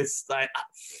 It's like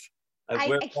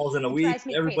where it falls in a week.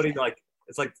 Everybody crazy.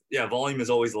 It's like volume is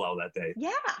always low that day. Yeah.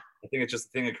 I think it's just a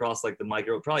thing across like the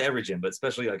micro, probably every gym, but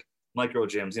especially like micro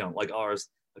gyms, like ours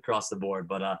across the board.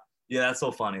 But that's so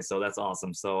funny. So that's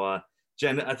awesome. So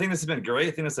Jen, I think this has been great.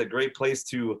 I think it's a great place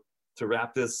to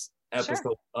wrap this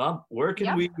episode up. Where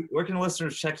can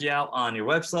listeners check you out on your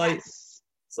website,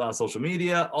 social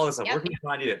media, all this stuff? Where can we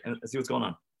find you and see what's going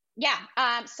on? Yeah.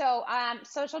 So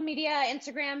social media,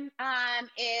 Instagram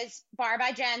is Bar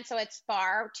by Jen. So it's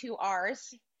Bar, 2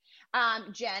 R's,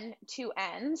 Jen, 2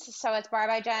 N's. So it's Bar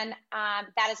by Jen.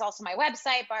 That is also my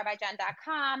website,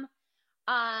 barbyjen.com.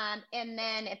 And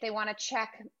then if they want to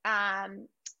check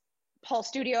Pulse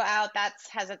Studio out, that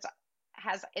has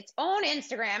its own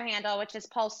Instagram handle, which is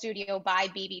Pulse Studio by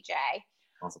BBJ.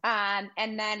 Awesome.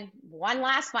 And then one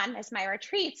last one is my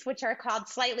retreats, which are called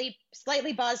Slightly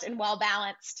Buzzed and Well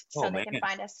Balanced. So they can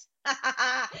find us.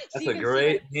 That's a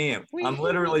great name. I'm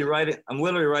literally writing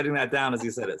that down as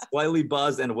you said it. Slightly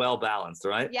Buzzed and Well Balanced,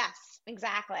 right? Yes,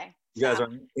 exactly. You guys are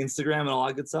on Instagram and all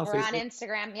that good stuff? We're on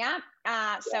Instagram,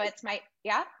 so it's my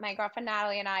girlfriend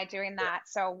Natalie and I doing that.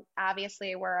 So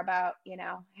obviously we're about,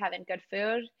 having good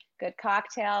food, good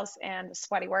cocktails, and a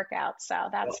sweaty workout. So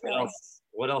that's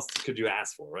what else could you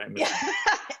ask for, right?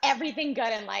 Everything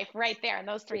good in life right there in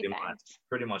those 3 things.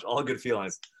 Pretty much all good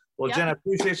feelings. Well, Jen, I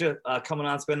appreciate you coming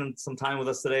on, spending some time with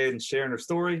us today and sharing your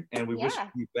story. And we wish you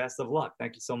the best of luck.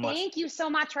 Thank you so much. Thank you so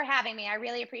much for having me. I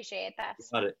really appreciate this.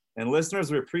 Got it. And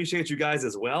listeners, we appreciate you guys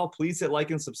as well. Please hit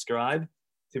like and subscribe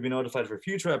to be notified for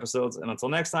future episodes. And until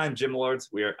next time, Gym Lords,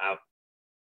 we are out.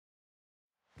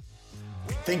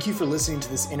 Thank you for listening to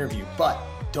this interview, but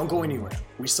don't go anywhere.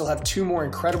 We still have 2 more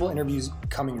incredible interviews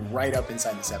coming right up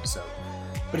inside this episode.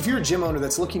 But if you're a gym owner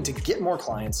that's looking to get more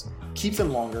clients, keep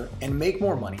them longer, and make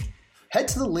more money, head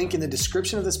to the link in the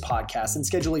description of this podcast and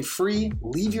schedule a free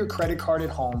leave your credit card at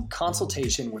home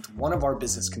consultation with one of our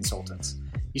business consultants.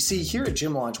 You see, here at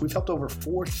Gym Launch, we've helped over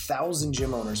 4,000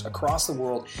 gym owners across the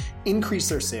world increase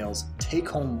their sales, take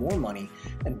home more money,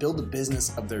 and build the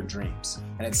business of their dreams.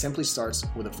 And it simply starts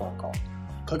with a phone call.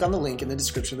 Click on the link in the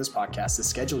description of this podcast to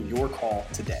schedule your call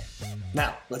today.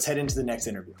 Now, let's head into the next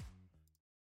interview.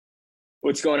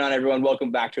 What's going on, everyone?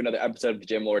 Welcome back to another episode of the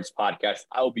Gym Lords podcast.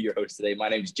 I will be your host today. My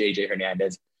name is JJ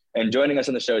Hernandez, and joining us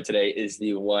on the show today is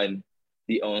the one,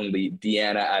 the only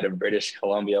Deanna out of British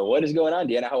Columbia. What is going on,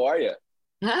 Deanna? How are you?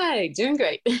 Hi, doing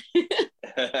great.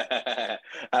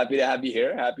 Happy to have you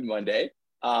here. Happy Monday.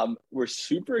 We're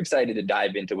super excited to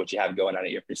dive into what you have going on at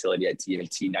your facility at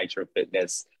TNT Nitro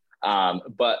Fitness.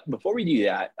 But before we do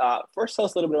that, first tell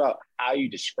us a little bit about how you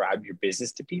describe your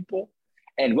business to people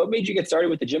and what made you get started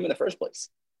with the gym in the first place.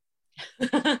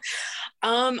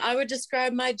 I would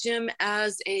describe my gym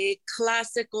as a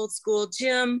classic old school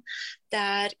gym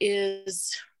that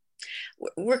is,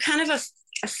 we're kind of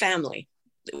a family.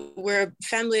 we're a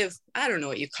family of, I don't know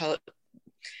what you call it,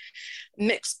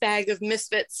 mixed bag of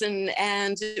misfits,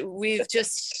 and we've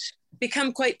just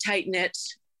become quite tight knit.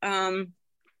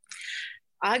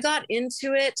 I got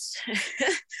into it.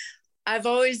 I've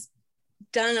always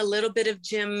done a little bit of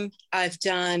gym. I've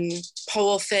done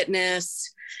pole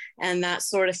fitness and that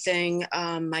sort of thing.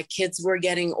 My kids were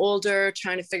getting older,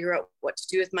 trying to figure out what to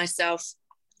do with myself.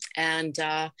 And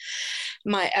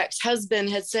my ex-husband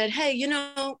had said, hey, you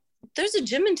know, there's a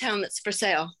gym in town that's for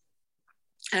sale.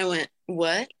 I went,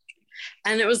 what?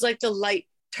 And it was like the light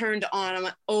turned on. I'm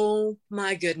like, oh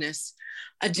my goodness,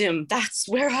 a gym, that's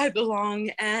where I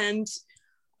belong. And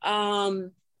I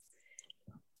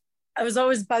was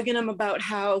always bugging him about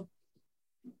how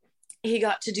he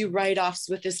got to do write-offs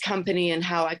with his company and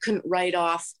how I couldn't write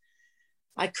off.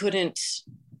 I couldn't,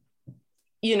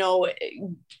 you know,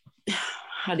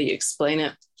 how do you explain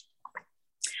it?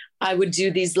 I would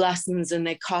do these lessons and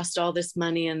they cost all this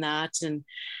money and that.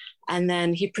 And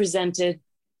then he presented,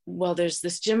 well, there's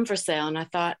this gym for sale. And I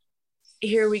thought,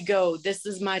 here we go. This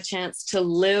is my chance to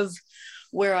live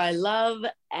where I love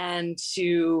and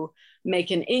to make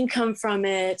an income from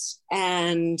it.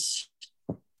 And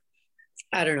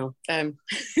I don't know. I'm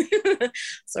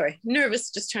sorry,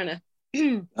 nervous, just trying to.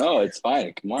 Oh, it's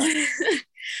fine. Come on.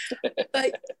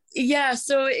 But yeah,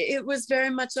 so it was very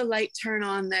much a light turn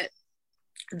on that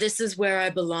this is where I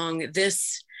belong.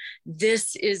 This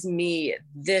is me.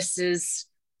 This is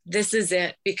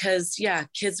it. Because yeah,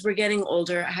 kids were getting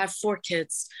older. I have 4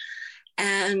 kids.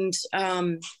 And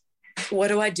what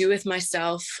do I do with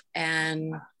myself?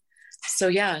 And so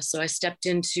yeah, so I stepped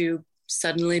into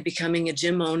suddenly becoming a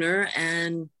gym owner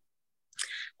and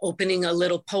opening a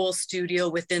little pole studio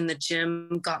within the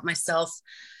gym, got myself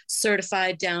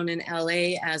certified down in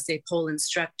LA as a pole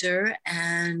instructor,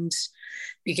 and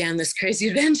began this crazy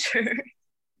adventure.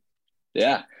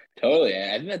 Yeah, totally.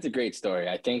 I think that's a great story.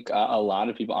 I think a lot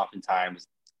of people oftentimes,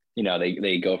 you know,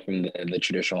 they go from the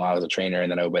traditional, I was a trainer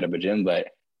and then I opened up a gym, but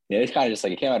you know, it's kind of just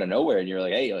like it came out of nowhere and you're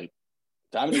like, hey, like,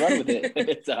 time to run with it.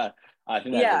 It's I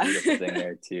think that's a beautiful thing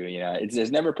there too. You know,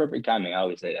 there's never perfect timing. I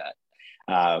always say that.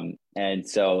 And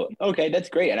so, okay, that's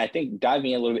great. And I think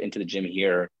diving a little bit into the gym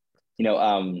here, you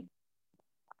know,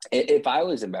 if I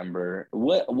was a member,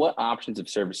 what options of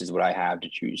services would I have to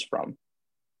choose from?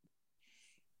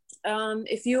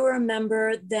 If you were a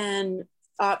member, then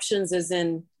options is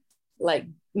in like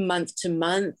month to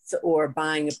month or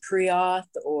buying a pre-auth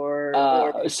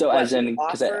or so as in,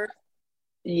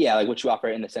 yeah, like what you offer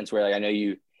in the sense where like I know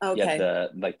you get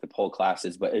the pole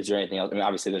classes, but is there anything else? I mean,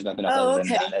 obviously there's nothing else other than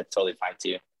that. That's totally fine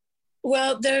too.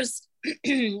 Well, there's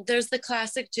the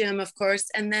classic gym, of course,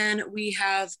 and then we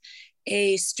have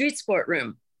a street sport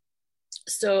room.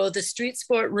 So the street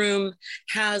sport room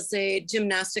has a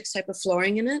gymnastics type of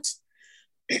flooring in it.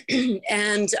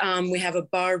 And we have a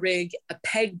bar rig, a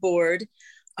pegboard,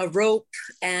 a rope,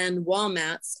 and wall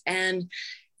mats. And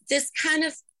this kind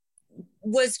of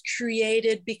was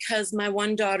created because my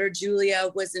one daughter,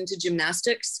 Julia, was into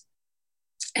gymnastics.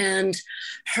 And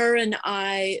her and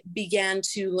I began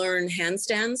to learn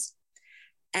handstands.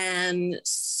 And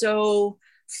so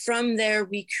from there,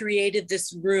 we created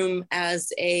this room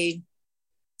as a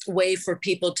way for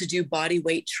people to do body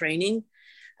weight training,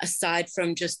 aside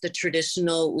from just the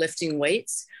traditional lifting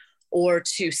weights, or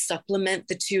to supplement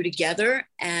the two together.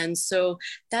 And so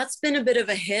that's been a bit of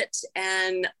a hit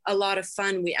and a lot of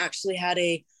fun. We actually had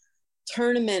a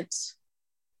tournament,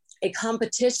 a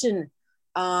competition,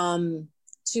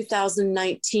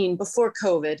 2019 before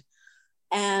COVID.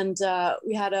 And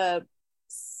we had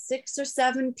 6 or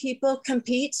 7 people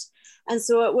compete. And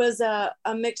so it was a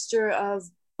mixture of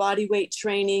body weight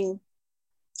training.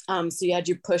 So you had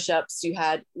your push-ups, we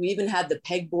even had the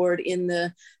pegboard in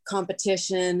the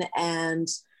competition. And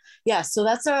yeah, so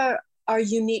that's our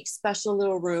unique special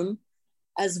little room,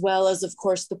 as well as, of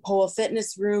course, the pole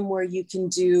fitness room where you can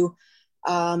do,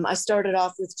 I started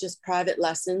off with just private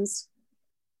lessons,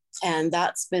 and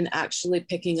that's been actually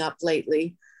picking up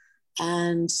lately.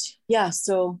 And yeah,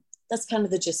 so that's kind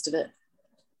of the gist of it.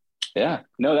 Yeah,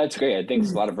 no, that's great. I think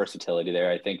there's a lot of versatility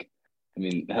there. I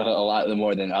mean, a lot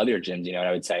more than other gyms, you know what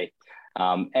I would say.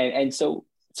 And so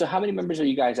how many members are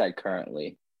you guys at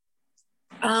currently?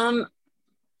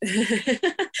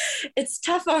 It's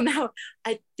tough on that.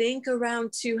 I think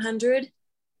around 200.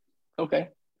 Okay.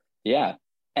 Yeah.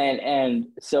 And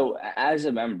so as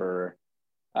a member,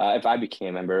 if I became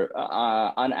a member,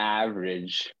 on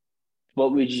average,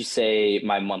 what would you say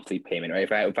my monthly payment, right?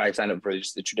 If I signed up for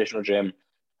just the traditional gym,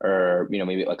 or, you know,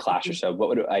 maybe a class or so, what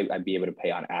would I be able to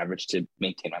pay on average to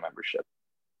maintain my membership?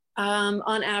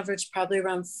 On average, probably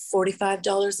around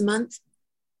 $45 a month.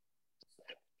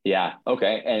 Yeah.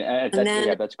 Okay. And And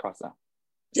then that's across that.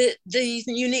 the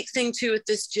unique thing too with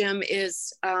this gym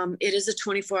is it is a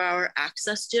 24-hour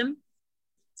access gym.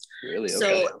 Really?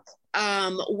 Okay. So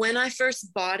when I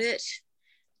first bought it,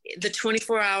 the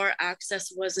 24-hour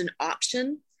access was an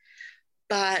option,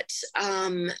 but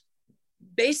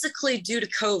basically due to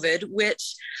COVID,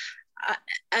 which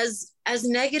as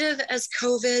negative as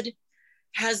COVID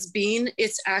has been,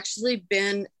 it's actually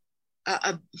been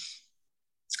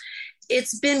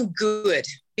it's been good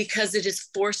because it has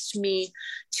forced me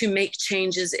to make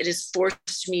changes. It has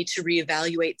forced me to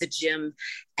reevaluate the gym,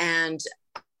 and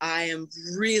I am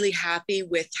really happy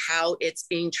with how it's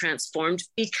being transformed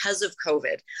because of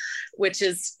COVID, which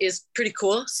is pretty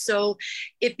cool. So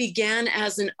it began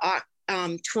as an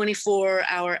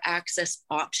 24-hour access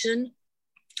option.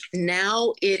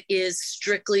 Now it is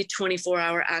strictly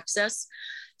 24-hour access.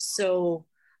 So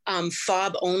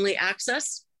fob only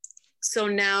access. So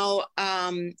now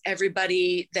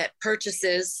everybody that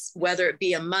purchases, whether it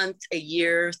be a month, a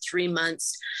year, 3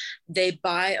 months, they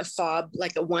buy a fob,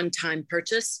 like a one-time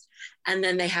purchase, and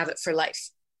then they have it for life.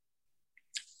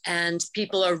 And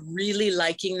people are really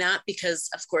liking that because,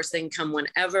 of course, they can come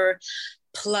whenever.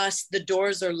 Plus, the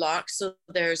doors are locked, so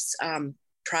there's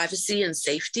privacy and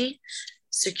safety,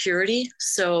 security.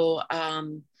 So,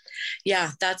 yeah,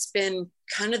 that's been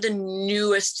kind of the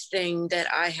newest thing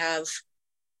that I have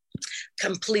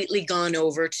completely gone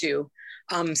over to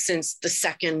since the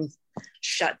second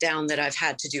shutdown that I've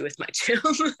had to do with my gym.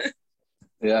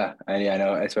 Yeah, I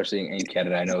know, especially in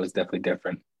Canada, I know it's definitely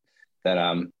different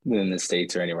than in the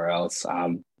States or anywhere else.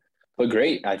 But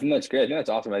great, I think that's great. I think that's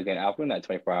awesome. Again, offering that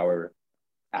 24-hour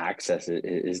access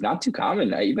is not too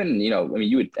common. Even,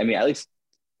 at least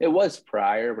it was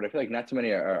prior, but I feel like not too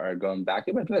many are going back.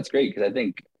 But I think that's great because I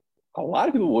think a lot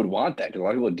of people would want that because a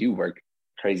lot of people do work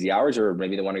crazy hours, or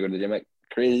maybe they want to go to the gym at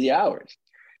crazy hours.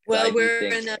 Well,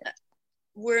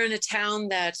 we're in a town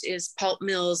that is pulp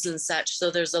mills and such,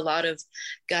 so there's a lot of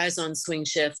guys on swing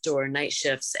shift or night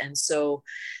shifts, and so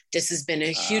this has been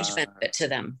a huge benefit to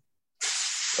them.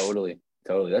 Totally.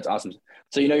 That's awesome.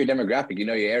 So you know your demographic, you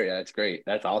know your area. That's great.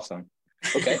 That's awesome.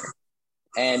 Okay.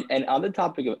 And on the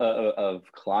topic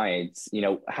of clients,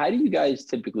 how do you guys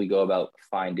typically go about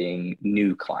finding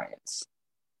new clients?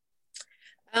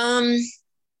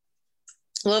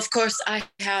 Well, of course, I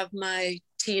have my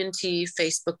TNT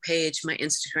Facebook page, my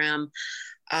Instagram.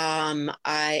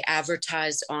 I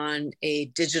advertise on a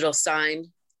digital sign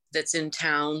that's in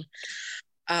town.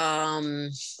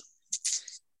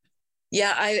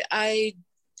 Yeah, I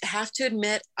have to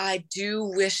admit, I do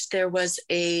wish there was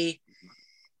I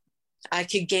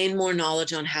could gain more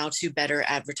knowledge on how to better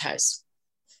advertise.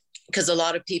 Because a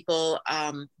lot of people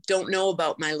don't know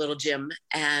about my little gym,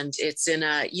 and it's in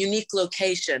a unique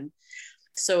location.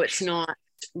 So it's not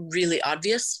really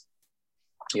obvious.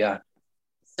 Yeah.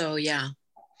 So, yeah.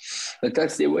 But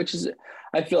which is,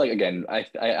 I feel like, again, I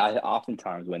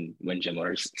oftentimes when gym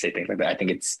owners say things like that, I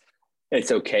think it's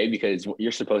okay because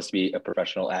you're supposed to be a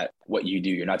professional at what you do.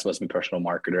 You're not supposed to be a professional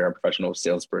marketer, a professional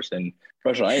salesperson,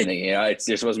 professional anything. You're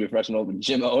supposed to be a professional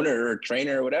gym owner or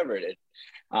trainer or whatever it is.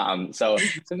 So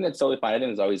something that's totally fine. I think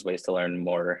there's always ways to learn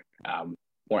more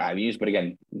avenues. But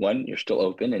again, one, you're still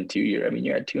open, and two, you're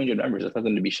at 200 members. That's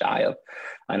nothing to be shy of.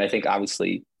 And I think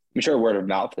obviously, I'm sure word of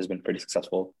mouth has been pretty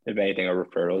successful. If anything, or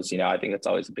referrals, I think that's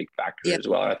always a big factor as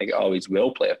well. And I think it always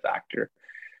will play a factor.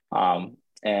 Well,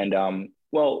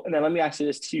 and then let me ask you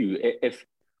this too. If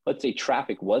let's say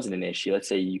traffic wasn't an issue, let's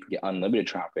say you could get unlimited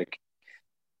traffic,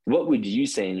 what would you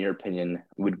say, in your opinion,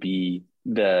 would be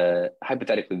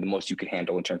hypothetically the most you could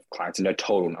handle in terms of clients in a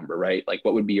total number, right? Like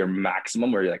what would be your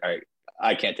maximum where you're like, all right,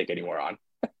 I can't take any more on?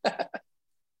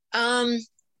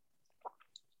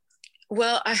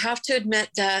 Well, I have to admit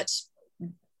that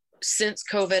since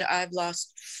COVID, I've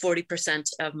lost 40%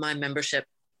 of my membership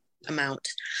amount.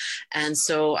 And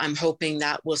so I'm hoping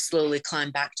that will slowly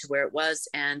climb back to where it was,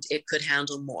 and it could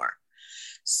handle more.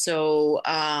 So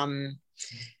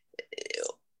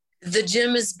the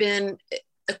gym has been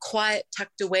a quiet,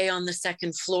 tucked away on the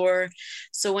second floor.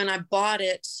 So when I bought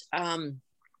it,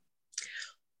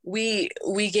 we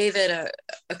gave it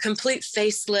a complete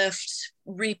facelift,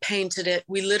 repainted it.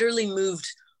 We literally moved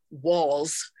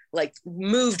walls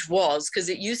because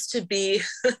it used to be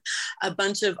a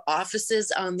bunch of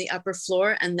offices on the upper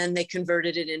floor, and then they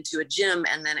converted it into a gym,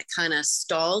 and then it kind of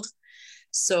stalled.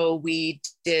 So we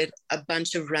did a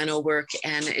bunch of reno work,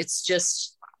 and it's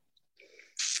just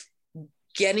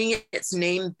getting its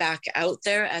name back out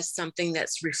there as something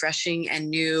that's refreshing and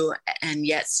new, and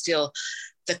yet still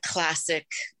the classic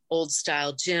old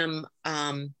style gym.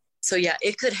 So yeah,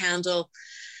 it could handle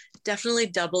definitely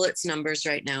double its numbers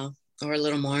right now. or a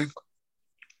little more.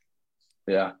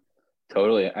 Yeah,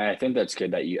 totally. And I think that's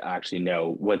good that you actually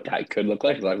know what that could look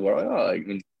like. Like, well, oh, I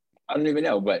mean, I don't even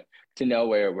know, but to know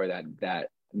where that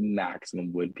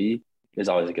maximum would be is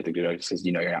always a good thing to do, just because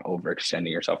you know you're not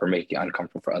overextending yourself or making it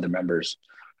uncomfortable for other members.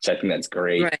 So I think that's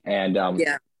great. Right. And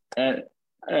Yeah.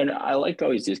 and I like to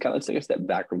always do is kind of let's take a step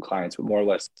back from clients, but more or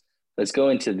less let's go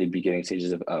into the beginning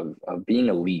stages of being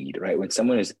a lead, right? When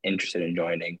someone is interested in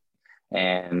joining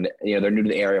and you know they're new to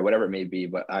the area, whatever it may be,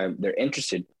 but they're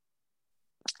interested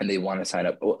and they want to sign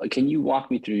up. Can you walk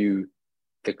me through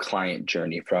the client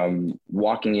journey from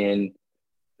walking in,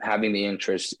 having the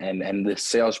interest and the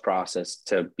sales process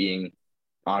to being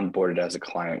onboarded as a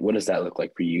client? What does that look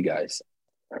like for you guys?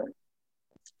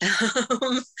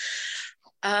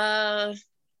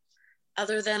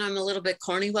 Other than I'm a little bit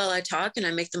corny while I talk and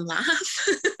I make them laugh.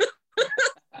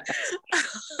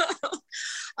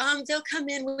 They'll come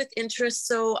in with interest.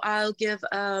 So I'll give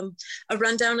a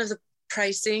rundown of the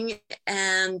pricing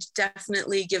and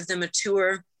definitely give them a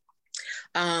tour,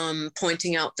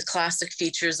 pointing out the classic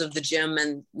features of the gym.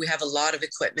 And we have a lot of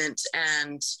equipment,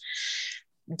 and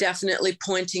definitely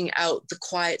pointing out the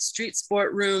quiet street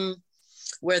sport room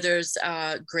where there's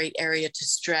a great area to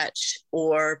stretch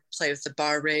or play with the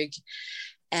bar rig.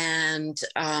 And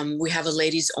we have a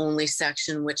ladies only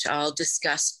section, which I'll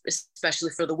discuss,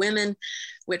 especially for the women,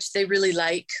 which they really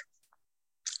like.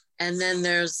 And then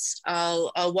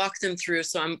I'll walk them through.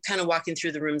 So I'm kind of walking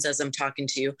through the rooms as I'm talking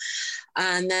to you.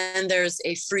 And then there's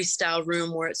a freestyle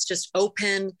room where it's just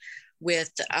open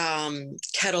with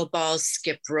kettlebells,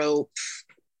 skip rope,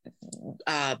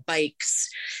 bikes,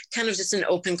 kind of just an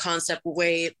open concept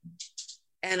way.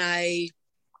 And I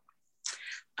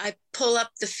pull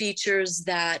up the features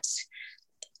that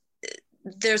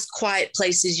there's quiet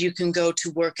places you can go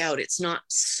to work out. It's not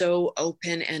so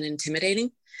open and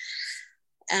intimidating.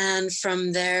 And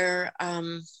from there,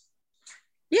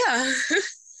 yeah,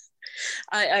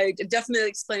 I definitely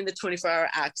explained the 24-hour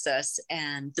access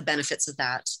and the benefits of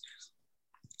that.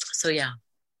 So, yeah.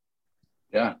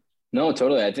 Yeah. No,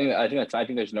 totally. I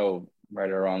think there's no right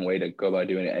or wrong way to go about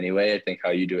doing it anyway. I think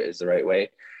how you do it is the right way.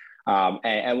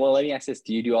 And well, let me ask this: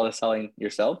 do you do all the selling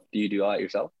yourself? Do you do all that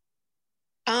yourself?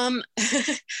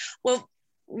 Well,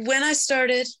 when I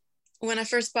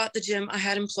first bought the gym, I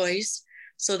had employees.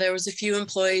 So there was a few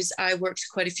employees. I worked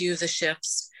quite a few of the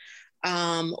shifts.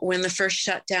 When the first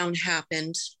shutdown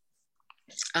happened,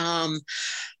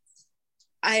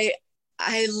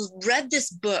 I read this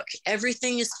book,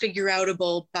 Everything is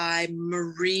Figureoutable by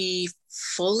Marie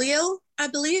Folio, I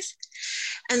believe.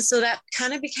 And so that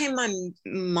kind of became my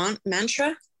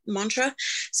mantra.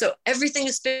 So everything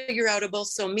is figureoutable.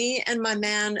 So me and my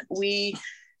man, we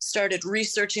started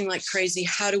researching like crazy.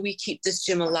 How do we keep this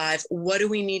gym alive? What do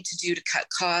we need to do to cut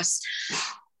costs?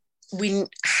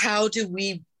 How do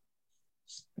we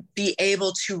be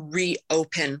able to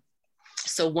reopen?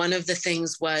 So one of the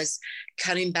things was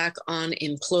cutting back on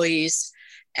employees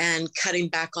and cutting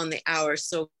back on the hours.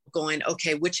 So going,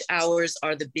 okay, which hours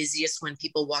are the busiest when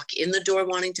people walk in the door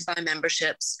wanting to buy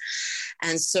memberships?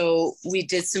 And so we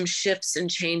did some shifts and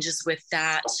changes with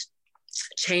that,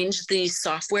 changed the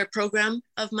software program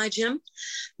of my gym,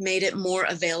 made it more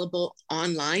available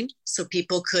online. So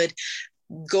people could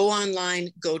go online,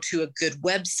 go to a good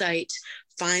website,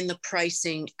 find the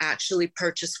pricing, actually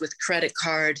purchase with credit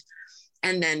card,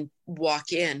 and then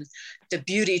walk in. The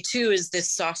beauty too is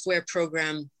this software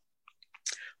program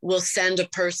will send a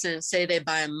person, say they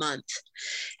buy a month.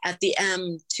 At the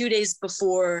 2 days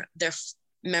before their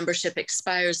membership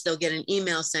expires, they'll get an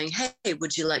email saying, hey,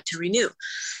 would you like to renew?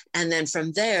 And then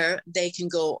from there, they can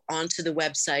go onto the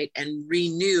website and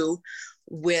renew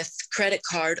with credit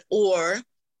card, or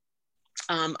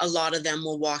a lot of them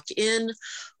will walk in,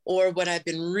 or what I've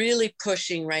been really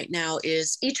pushing right now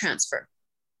is e-transfer.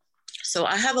 So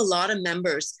I have a lot of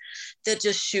members that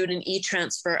just shoot an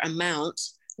e-transfer amount,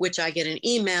 which I get an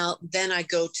email. Then I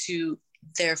go to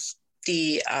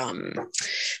the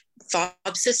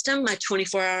fob system, my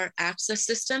 24-hour access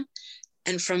system.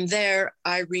 And from there,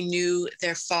 I renew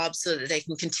their fob so that they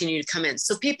can continue to come in.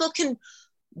 So people can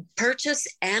purchase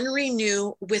and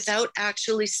renew without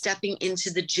actually stepping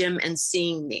into the gym and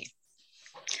seeing me.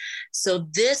 So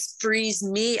this frees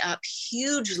me up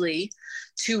hugely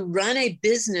to run a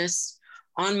business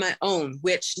on my own,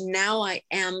 which now I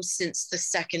am since the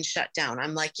second shutdown.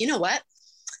 I'm like, you know what?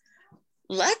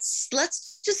 Let's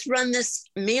just run this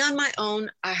me on my own.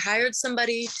 I hired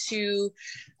somebody to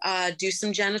do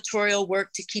some janitorial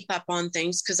work to keep up on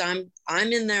things, because I'm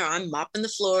in there, I'm mopping the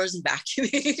floors and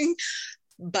vacuuming.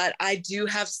 But I do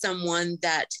have someone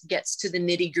that gets to the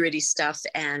nitty gritty stuff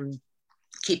and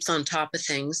keeps on top of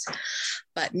things.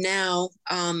 But now,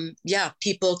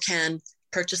 people can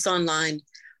purchase online.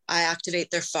 I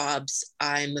activate their fobs.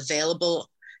 I'm available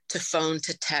to phone,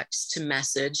 to text, to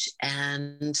message.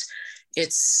 And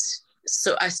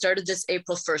so I started this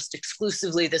April 1st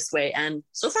exclusively this way. And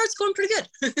so far it's going pretty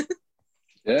good.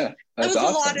 Yeah, that's that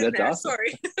was awesome. a lot in That's there. awesome.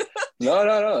 Sorry.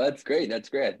 No. That's great. That's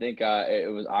great. I think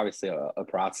it was obviously a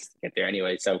process to get there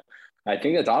anyway. So I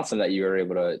think that's awesome that you were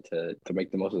able to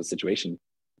make the most of the situation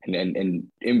and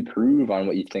improve on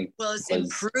what you think. Well, it's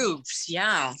improved.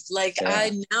 Yeah.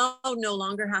 I now no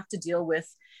longer have to deal with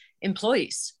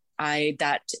employees.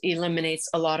 That eliminates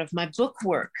a lot of my book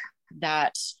work.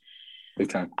 That big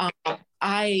time.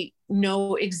 I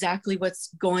know exactly what's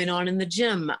going on in the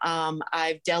gym.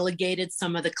 I've delegated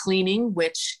some of the cleaning,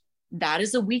 which that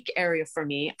is a weak area for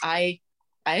me. I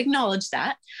acknowledge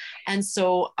that. And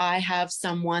so I have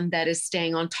someone that is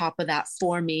staying on top of that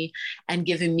for me and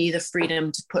giving me the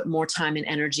freedom to put more time and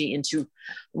energy into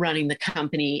running the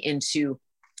company, into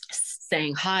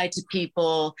saying hi to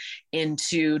people,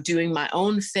 into doing my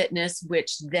own fitness,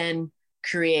 which then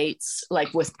creates,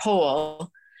 like with pole,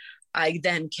 I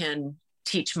then can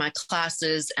teach my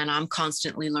classes, and I'm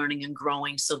constantly learning and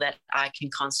growing so that I can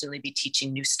constantly be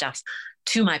teaching new stuff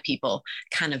to my people,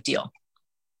 kind of deal.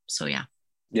 So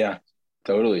yeah,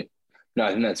 totally. No,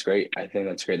 I think that's great. I think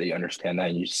that's great that you understand that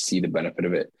and you see the benefit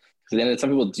of it. Because then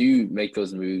some people do make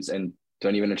those moves and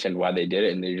don't even understand why they did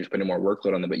it, and they're just putting more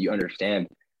workload on them. But you understand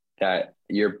that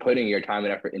you're putting your time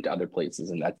and effort into other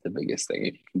places, and that's the biggest thing.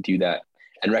 If you can do that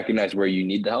and recognize where you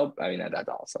need the help, I mean, that's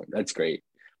awesome. That's great.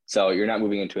 So you're not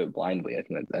moving into it blindly. I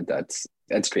think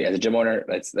that's great. As a gym owner,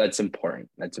 that's important.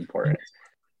 That's important.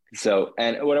 So,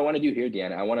 and what I want to do here,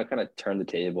 Deanna, I want to kind of turn the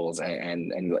tables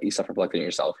and let you self-reflect on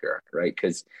yourself here, right?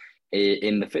 Because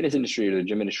in the fitness industry or the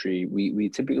gym industry, we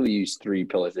typically use 3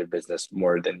 pillars of business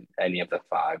more than any of the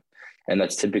 5. And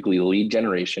that's typically lead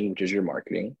generation, which is your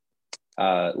marketing,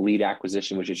 lead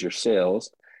acquisition, which is your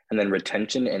sales, and then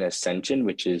retention and ascension,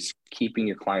 which is keeping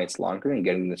your clients longer and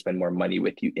getting them to spend more money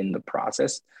with you in the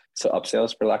process. So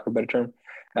upsales, for lack of a better term.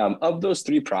 Of those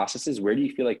 3 processes, where do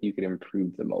you feel like you could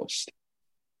improve the most?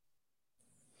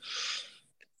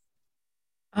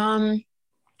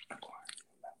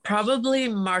 Probably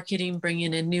marketing,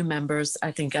 bringing in new members.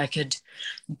 I think I could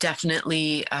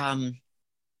definitely,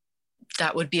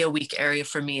 that would be a weak area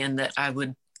for me, and that I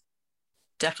would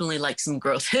definitely like some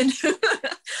growth in.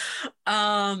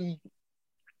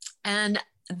 And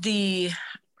the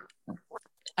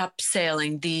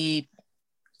upselling,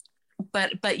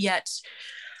 but yet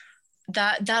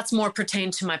that's more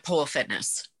pertained to my pole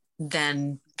fitness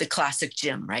than the classic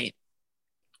gym, right?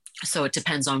 So it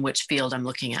depends on which field I'm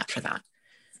looking at for that.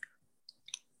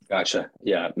 Gotcha.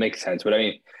 Yeah, makes sense. But I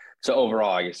mean, so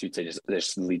overall, I guess you'd say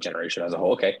just lead generation as a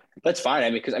whole. Okay, that's fine. I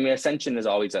mean, because ascension is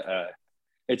always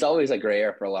it's always a gray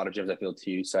area for a lot of gyms, I feel,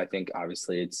 too. So I think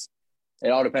obviously it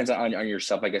all depends on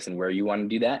yourself, I guess, and where you want to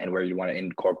do that and where you want to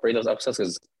incorporate those upsells.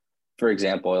 Because, for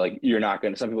example, like you're not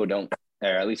going to, some people don't, or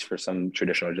at least for some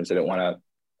traditional gyms, they don't want to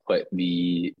put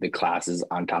the classes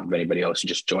on top of anybody else. You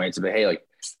just join and say, hey, like,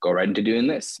 go right into doing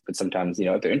this. But sometimes,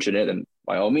 if they're interested, then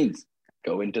by all means,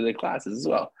 go into the classes as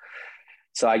well.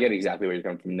 So I get exactly where you're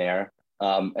coming from there.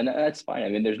 And that's fine. I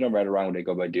mean, there's no right or wrong way to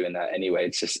go about doing that anyway.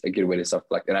 It's just a good way to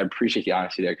self-reflect. And I appreciate the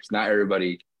honesty there, because not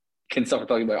everybody can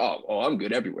self-reflect like, oh, I'm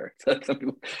good everywhere. Some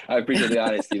people, I appreciate the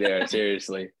honesty there,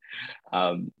 seriously.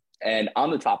 And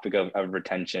on the topic of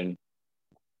retention,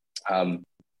 I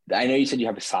know you said you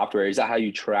have a software. Is that how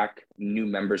you track new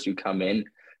members who come in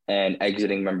and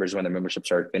exiting members when their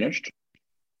memberships are finished?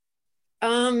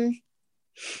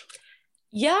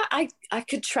 Yeah, I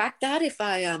could track that if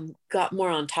I got more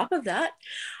on top of that.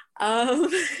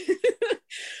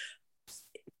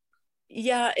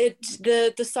 Yeah,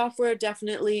 the software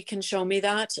definitely can show me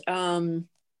that. I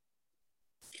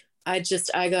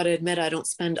got to admit, I don't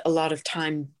spend a lot of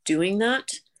time doing that,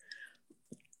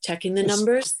 checking the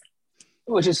numbers.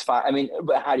 Which is fine. I mean,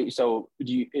 but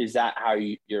is that how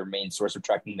your main source of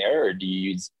tracking there, or do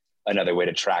you use another way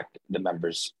to track the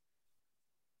members?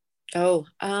 Oh,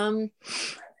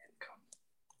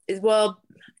 well,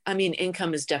 I mean,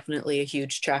 income is definitely a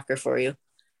huge tracker for you.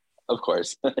 Of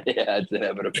course. Yeah, it's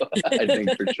inevitable. I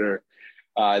think for sure.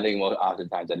 I think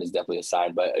oftentimes that is definitely a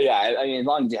sign. But yeah, I mean, as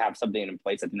long as you have something in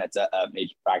place, I think that's a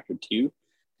major factor too,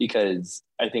 because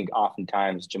I think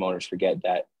oftentimes gym owners forget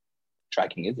that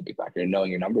tracking is a big factor, and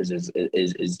knowing your numbers is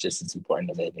just as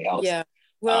important as anything else. Yeah.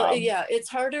 Well, yeah, it's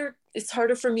harder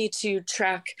for me to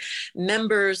track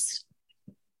members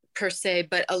per se,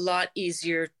 but a lot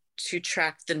easier to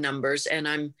track the numbers. And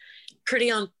I'm pretty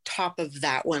on top of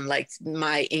that one, like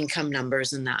my income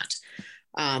numbers and that.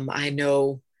 I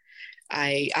know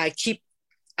I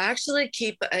actually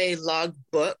keep a log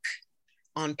book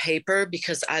on paper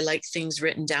because I like things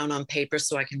written down on paper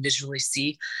so I can visually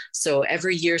see. So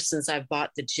every year since I've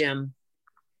bought the gym,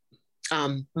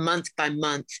 month by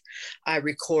month, I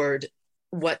record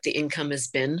what the income has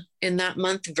been in that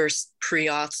month versus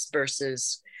pre-auths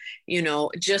versus,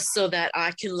 just so that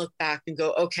I can look back and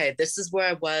go, okay, this is where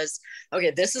I was.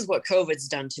 Okay, this is what COVID's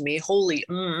done to me. Holy,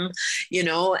 and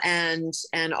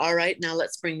all right, now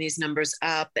let's bring these numbers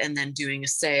up, and then doing a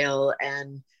sale,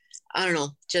 and I don't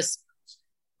know, just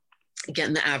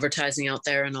getting the advertising out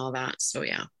there and all that. So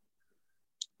yeah.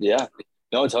 Yeah,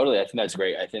 no, totally. I think that's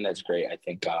great. I think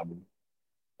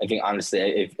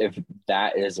honestly, if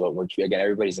that is what works for you, again,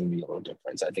 everybody's gonna be a little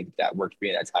different. So I think if that works for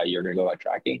you, that's how you're gonna go about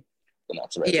tracking, then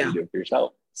that's the right way to do it for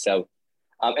yourself. So,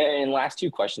 and last two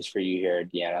questions for you here,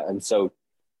 Deanna. And so,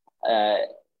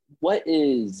 what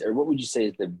would you say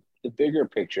is the bigger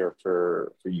picture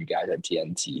for you guys at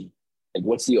TNT? Like,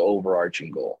 what's the overarching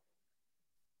goal?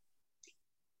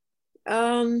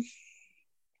 I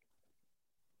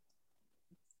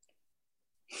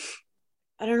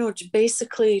don't know.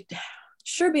 Basically,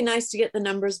 sure, be nice to get the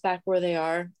numbers back where they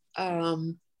are.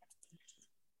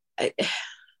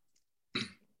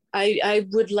 I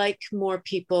would like more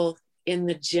people in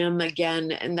the gym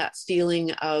again, and that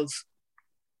feeling of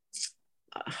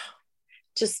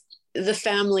just the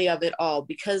family of it all.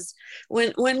 Because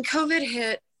when COVID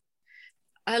hit,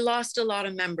 I lost a lot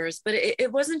of members, but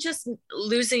it wasn't just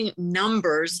losing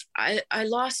numbers. I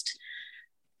lost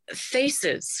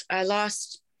faces. I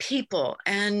lost people,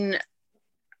 and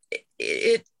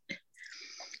I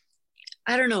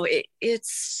don't know.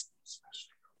 It's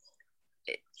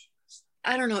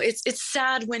I don't know. It's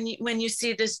sad when you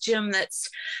see this gym that's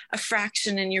a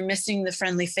fraction and you're missing the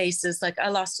friendly faces. Like, I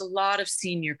lost a lot of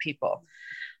senior people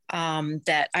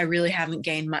that I really haven't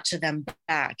gained much of them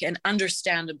back, and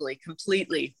understandably,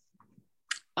 completely.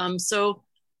 So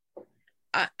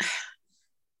I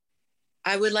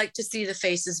would like to see the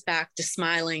faces back, the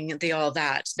smiling, the all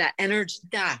that energy.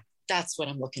 That's what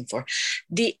I'm looking for.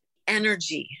 The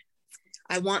energy.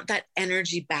 I want that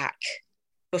energy back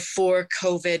before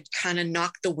COVID kind of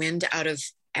knocked the wind out of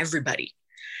everybody.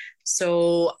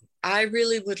 So I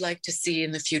really would like to see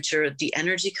in the future the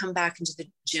energy come back into the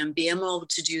gym, be able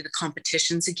to do the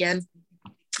competitions again.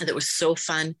 That was so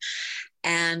fun.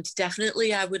 And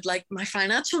definitely I would like my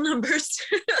financial numbers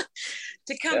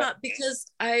to come up, because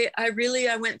I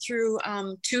went through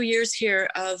 2 years here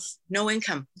of no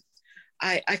income.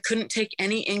 I couldn't take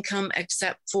any income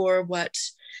except for what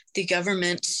the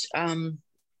government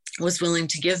was willing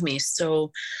to give me.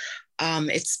 So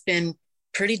it's been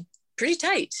pretty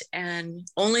tight. And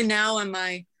only now am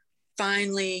I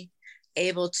finally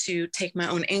able to take my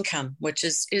own income, which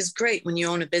is great when you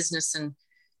own a business, and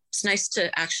it's nice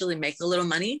to actually make a little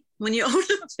money when you own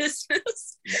a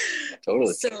business.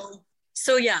 Totally.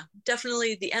 So yeah,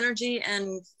 definitely the energy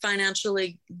and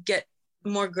financially get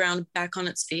more ground back on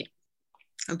its feet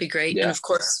would be great. Yeah. And of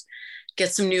course,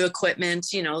 get some new equipment,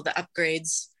 the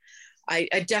upgrades. I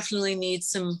definitely need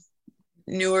some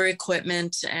newer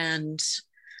equipment, and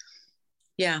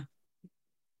yeah.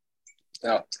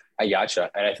 Oh, I gotcha.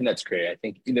 And I think that's great. I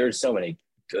think there's so many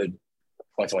good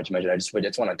points I want you mentioned. I just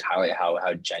want to highlight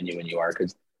how genuine you are,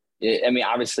 because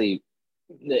obviously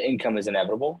the income is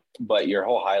inevitable, but your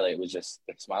whole highlight was just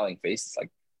the smiling face. It's like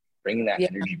bringing that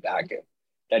energy back.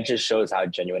 That just shows how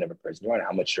genuine of a person you are and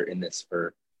how much you're in this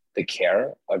for the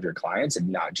care of your clients and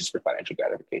not just for financial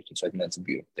gratification. So I think that's a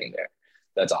beautiful thing there.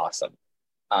 That's awesome.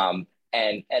 And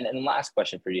last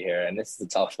question for you here, and this is a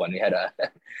tough one. We had a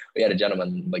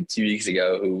gentleman like 2 weeks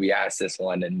ago who we asked this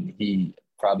one, and he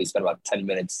probably spent about 10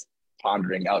 minutes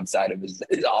pondering outside of his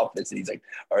office, and he's like,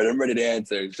 all right, I'm ready to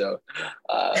answer. So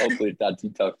hopefully it's not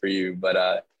too tough for you.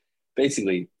 But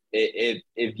basically,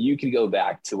 if you could go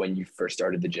back to when you first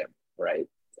started the gym, right,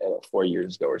 4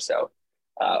 years ago or so,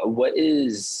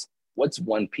 what's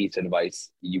one piece of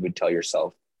advice you would tell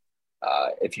yourself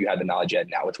if you had the knowledge yet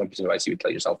now? What's one piece of advice you would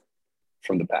tell yourself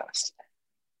from the past?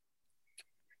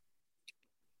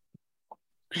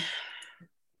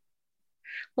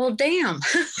 Well, damn.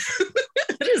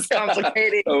 It is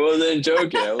complicated. I wasn't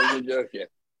joking.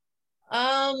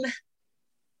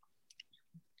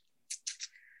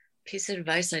 Piece of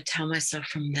advice I tell myself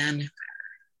from then.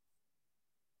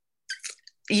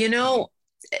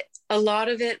 A lot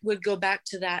of it would go back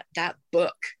to that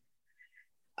book.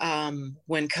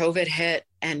 When COVID hit,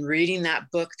 and reading that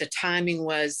book, the timing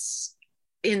was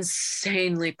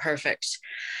insanely perfect.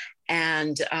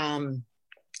 And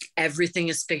everything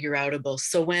is figure outable.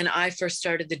 So when I first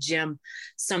started the gym,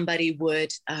 somebody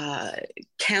would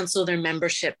cancel their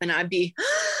membership and I'd be,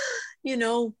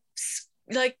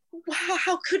 like, wow,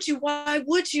 how could you? Why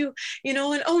would you?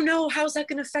 And oh no, how's that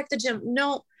going to affect the gym?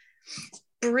 No,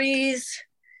 breathe.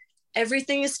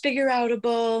 Everything is figure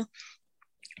outable.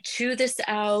 Chew this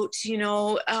out,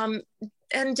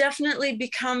 and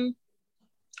definitely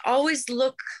always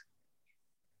look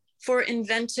for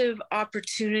inventive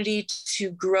opportunity to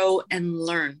grow and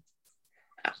learn.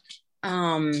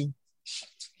 And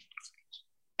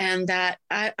that,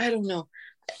 I don't know.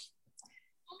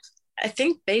 I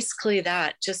think basically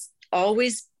that, just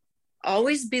always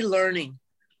be learning,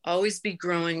 always be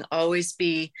growing, always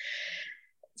be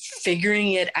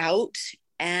figuring it out.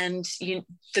 And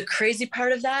the crazy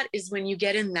part of that is when you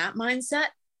get in that mindset,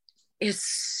 is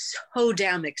so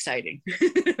damn exciting.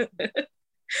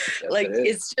 Like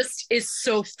it's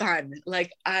so fun.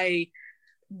 Like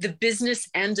the business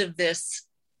end of this,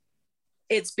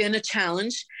 it's been a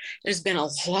challenge. There's been a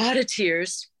lot of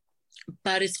tears,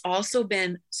 but it's also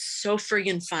been so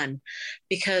friggin' fun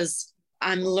because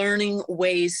I'm learning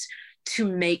ways to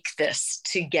make this,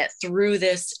 to get through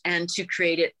this, and to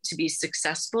create it to be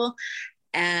successful.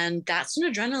 And that's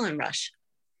an adrenaline rush.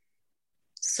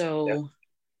 So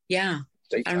yeah.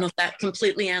 I don't know if that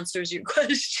completely answers your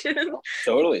question.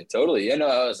 Totally. That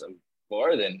was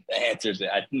more than the answers.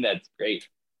 I think that's great.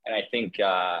 And I think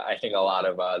a lot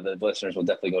of the listeners will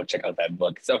definitely go check out that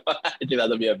book. So I think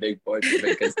that'll be a big point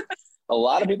because a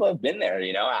lot of people have been there.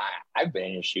 I've been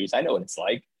in your shoes. I know what it's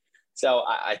like. So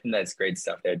I think that's great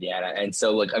stuff there, Deanna. And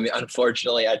so, look,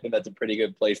 unfortunately, I think that's a pretty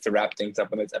good place to wrap things up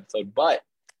on this episode. But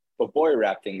before we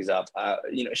wrap things up,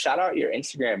 shout out your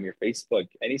Instagram, your Facebook,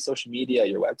 any social media,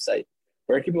 your website.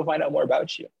 Where can people find out more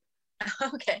about you?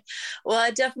 Okay. Well, I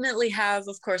definitely have,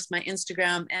 of course, my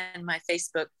Instagram and my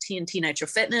Facebook, TNT Nitro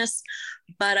Fitness.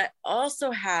 But I also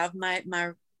have my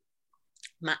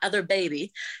other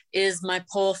baby is my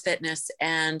pole fitness.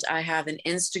 And I have an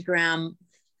Instagram,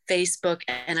 Facebook,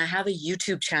 and I have a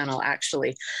YouTube channel,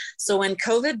 actually. So when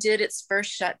COVID did its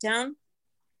first shutdown,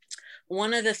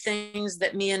 one of the things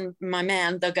that me and my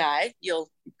man, the guy,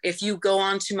 if you go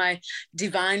on to my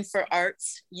Divine for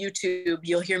Arts YouTube,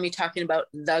 you'll hear me talking about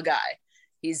the guy.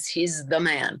 He's the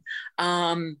man.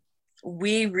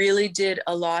 We really did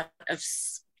a lot of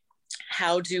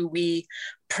how do we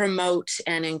promote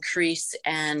and increase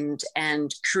and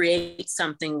create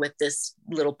something with this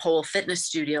little pole fitness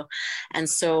studio. And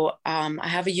so I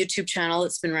have a YouTube channel.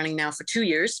 It's been running now for 2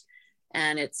 years,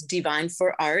 and it's Divine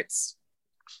for Arts.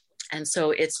 And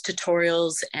so it's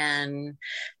tutorials and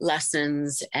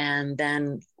lessons. And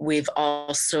then we've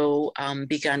also I've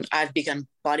begun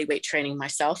body weight training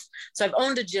myself. So I've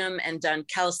owned a gym and done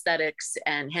calisthenics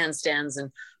and handstands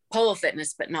and pole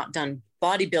fitness, but not done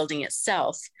bodybuilding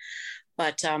itself.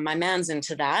 But my man's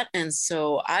into that. And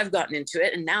so I've gotten into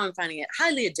it, and now I'm finding it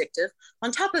highly addictive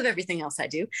on top of everything else I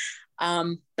do.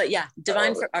 But yeah,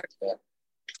 Divine for Art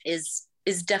is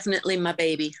definitely my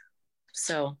baby.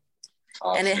 So,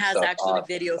 awesome. And it has actually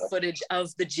video footage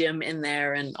of the gym in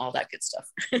there and all that good stuff.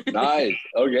 Nice.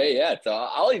 Okay. Yeah. So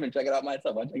I'll even check it out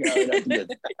myself. I'll check it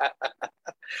out.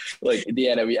 Look,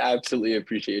 Deanna, we absolutely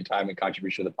appreciate your time and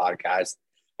contribution to the podcast.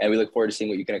 And we look forward to seeing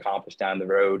what you can accomplish down the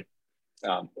road.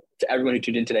 To everyone who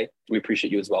tuned in today, we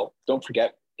appreciate you as well. Don't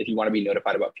forget, if you want to be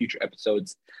notified about future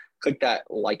episodes, click that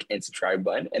like and subscribe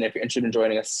button. And if you're interested in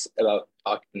joining us about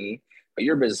talking about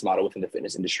your business model within the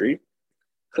fitness industry,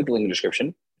 click the link in the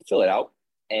description, fill it out,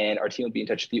 and our team will be in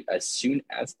touch with you as soon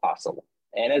as possible.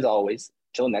 And as always,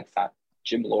 till next time,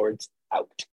 Gym Lords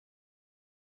out.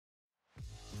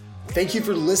 Thank you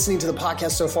for listening to the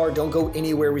podcast so far. Don't go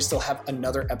anywhere. We still have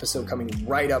another episode coming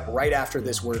right after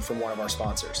this word from one of our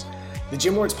sponsors. The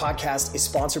Gym Lords podcast is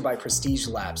sponsored by Prestige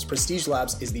Labs. Prestige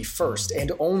Labs is the first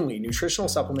and only nutritional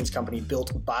supplements company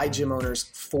built by gym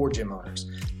owners for gym owners.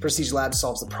 Prestige Labs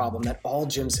solves the problem that all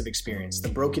gyms have experienced: the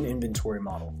broken inventory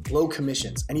model, low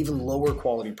commissions, and even lower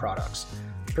quality products.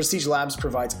 Prestige Labs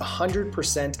provides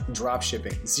 100% drop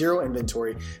shipping, zero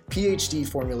inventory, PhD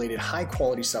formulated high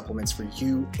quality supplements for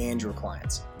you and your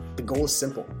clients. The goal is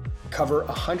simple: cover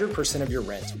 100% of your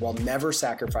rent while never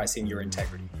sacrificing your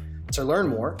integrity. To learn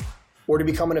more or to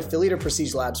become an affiliate of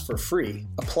Prestige Labs for free,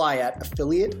 apply at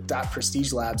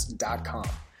affiliate.prestigelabs.com.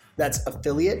 That's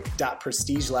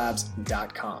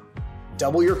affiliate.prestigelabs.com.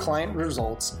 Double your client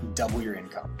results, double your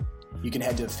income. You can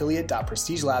head to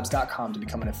affiliate.prestigelabs.com to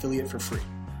become an affiliate for free.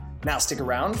 Now stick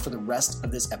around for the rest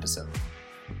of this episode.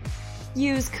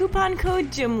 Use coupon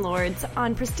code GYMLORDS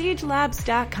on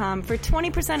prestigelabs.com for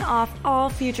 20% off all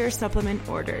future supplement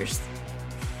orders.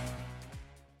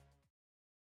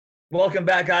 Welcome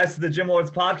back, guys, to the Gym Lords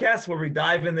podcast, where we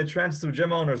dive in the trenches with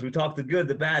gym owners. We talk the good,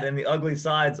 the bad, and the ugly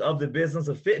sides of the business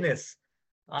of fitness.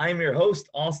 I'm your host,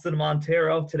 Austin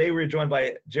Montero. Today, we're joined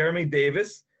by Jeremy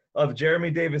Davis of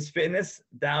Jeremy Davis Fitness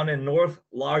down in North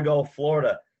Largo,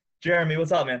 Florida. Jeremy,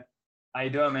 what's up, man? How you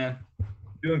doing, man?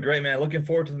 Doing great, man. Looking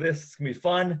forward to this. It's gonna be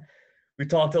fun. We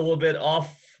talked a little bit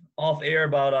off air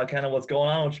about kind of what's going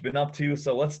on, what you've been up to.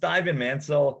 So let's dive in, man.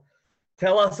 So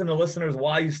tell us and the listeners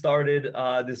why you started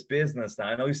this business. Now,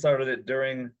 I know you started it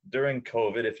during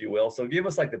COVID, if you will. So give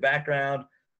us like the background,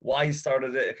 why you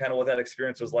started it, and kind of what that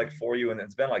experience was like for you and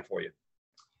it's been like for you.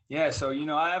 Yeah, so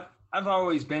I've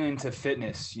always been into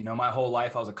fitness. My whole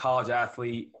life I was a college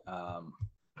athlete,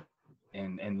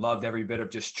 and loved every bit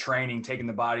of just training, taking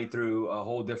the body through a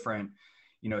whole different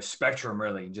spectrum,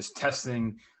 really, just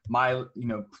testing myself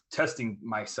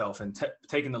and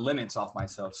taking the limits off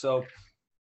myself. So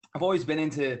I've always been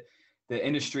into the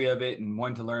industry of it and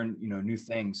wanted to learn, new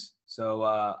things. So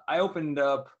I opened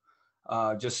up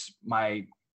just my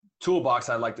toolbox,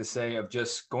 I'd like to say, of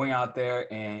just going out there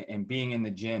and being in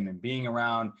the gym and being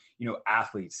around,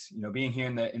 athletes, being here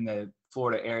in the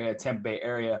Florida area, Tampa Bay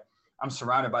area. I'm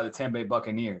surrounded by the Tampa Bay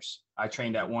Buccaneers. I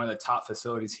trained at one of the top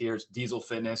facilities here, it's Diesel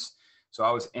Fitness. So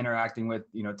I was interacting with,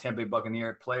 Tampa Bay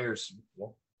Buccaneer players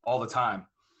all the time.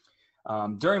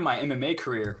 During my MMA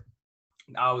career,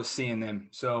 I was seeing them.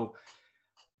 So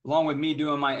along with me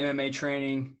doing my MMA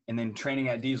training and then training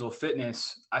at Diesel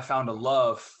Fitness, I found a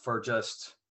love for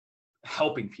just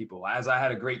helping people. As I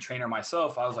had a great trainer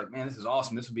myself, I was like, man, this is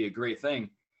awesome. This would be a great thing.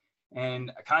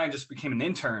 And I kind of just became an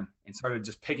intern and started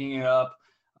just picking it up,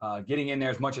 getting in there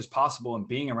as much as possible and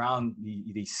being around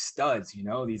these studs,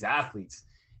 these athletes,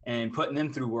 and putting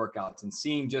them through workouts and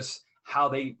seeing just how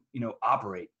they,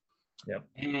 operate. Yep.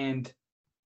 And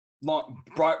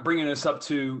bringing us up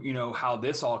to, how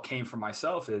this all came for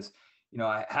myself is,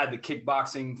 I had the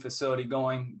kickboxing facility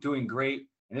going, doing great.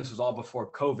 And this was all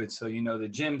before COVID. So, the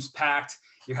gym's packed,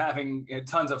 you're having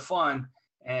tons of fun,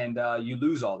 and you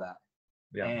lose all that.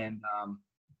 Yeah. And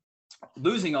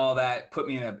losing all that put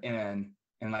me in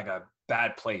like a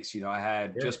bad place. I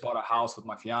had just bought a house with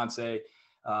my fiance,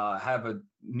 have a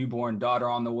newborn daughter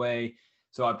on the way.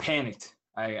 So I panicked.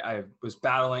 I was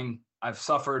battling. I've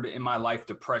suffered in my life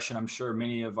depression. I'm sure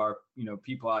many of our,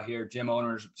 people out here, gym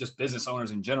owners, just business owners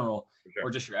in general,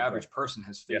 or just your average person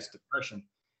has faced depression.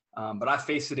 But I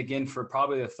faced it again for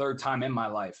probably the third time in my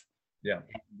life. Yeah.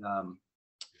 And,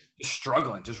 just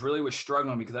struggling, just really was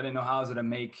struggling because I didn't know how I was going to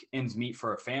make ends meet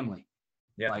for a family.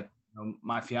 Yeah. Like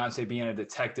my fiance being a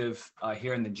detective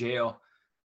here in the jail,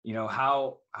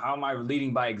 how am I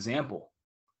leading by example?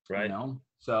 Right.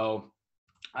 So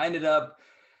I ended up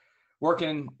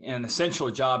working in an essential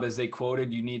job, as they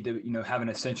quoted. You need to, have an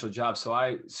essential job. So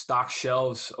I stocked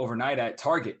shelves overnight at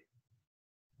Target.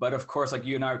 But of course, like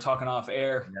you and I were talking off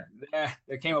air,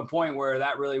 there came a point where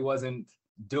that really wasn't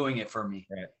doing it for me.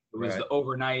 Right. It was the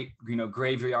overnight,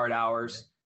 graveyard hours.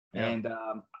 Yeah. And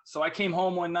so I came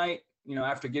home one night,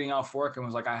 after getting off work, and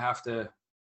was like, I have to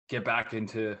get back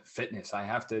into fitness. I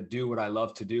have to do what I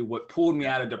love to do, what pulled me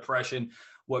out of depression,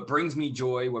 what brings me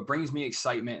joy, what brings me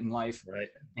excitement in life. Right.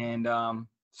 And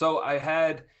so I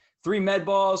had 3 med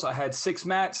balls, I had 6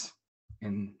 mats,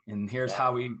 and here's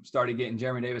how we started getting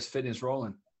Jeremy Davis Fitness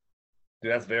rolling.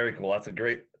 Dude, that's very cool. That's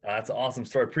an awesome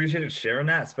story. Appreciate you sharing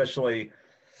that, especially,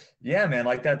 yeah, man,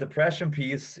 like that depression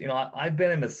piece. I've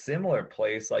been in a similar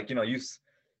place. Like,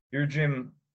 your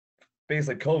gym,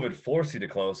 basically COVID forced you to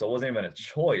close, so it wasn't even a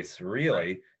choice,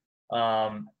 really.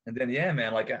 And then, yeah,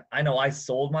 man, like I know I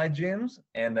sold my gyms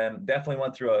and then definitely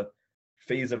went through a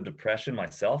phase of depression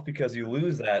myself because you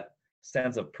lose that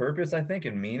sense of purpose, I think,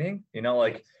 and meaning.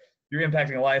 Like you're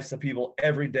impacting the lives of people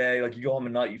every day. Like you go home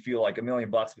at night, you feel like $1 million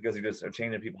because you just are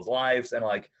changing people's lives. And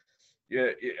like,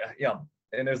 yeah.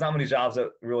 And there's not many jobs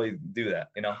that really do that,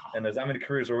 and there's not many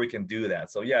careers where we can do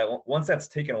that. So yeah, once that's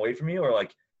taken away from you or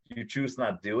like you choose to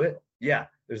not do it, yeah,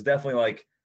 there's definitely like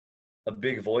a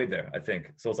big void there, I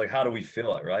think. So it's like, how do we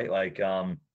fill it? Right. Like,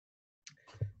 I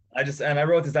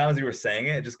wrote this down as you were saying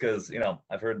it, just because,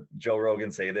 I've heard Joe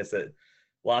Rogan say this, that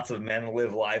lots of men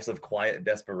live lives of quiet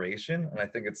desperation. And I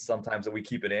think it's sometimes that we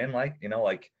keep it in, like,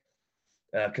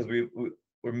 because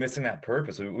we're missing that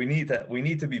purpose. We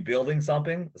need to be building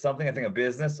something, I think a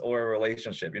business or a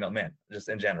relationship, man, just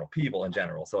in general, people in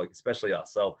general. So like, especially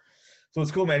us. So it's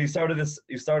cool, man. You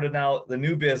started now the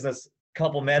new business,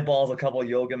 couple med balls, a couple of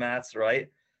yoga mats, right?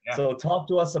 Yeah. So talk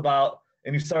to us about,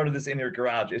 and you started this in your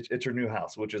garage. It's your new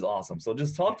house, which is awesome. So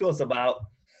just talk to us about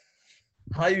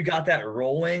how you got that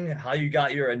rolling, how you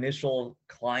got your initial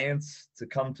clients to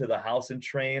come to the house and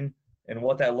train, and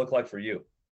what that looked like for you.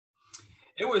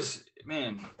 It was,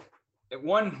 man,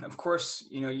 one, of course,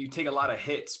 you take a lot of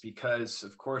hits because,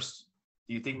 of course,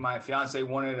 do you think my fiance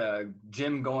wanted a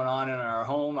gym going on in our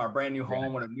home, our brand new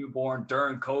home with a newborn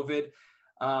during COVID?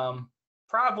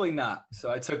 Probably not. So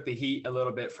I took the heat a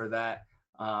little bit for that.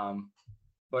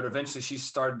 But eventually she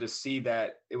started to see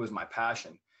that it was my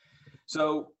passion.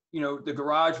 So, the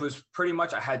garage was pretty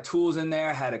much, I had tools in there,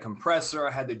 I had a compressor,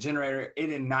 I had the generator. It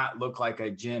did not look like a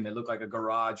gym. It looked like a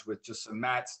garage with just some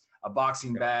mats, a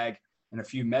boxing bag, and a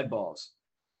few med balls.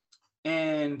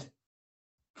 And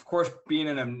of course, being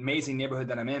in an amazing neighborhood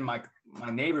that I'm in, my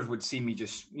neighbors would see me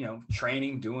just,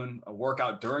 training, doing a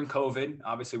workout during COVID.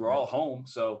 Obviously, we're all home.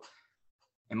 So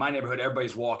in my neighborhood,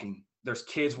 everybody's walking. There's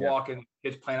kids walking,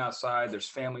 kids playing outside. There's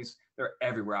families. They're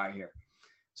everywhere out here.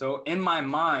 So in my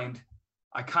mind,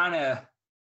 I kind of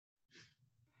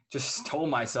just told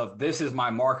myself, this is my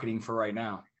marketing for right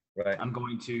now. Right. I'm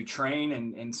going to train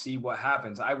and see what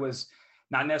happens. I was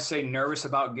not necessarily nervous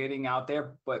about getting out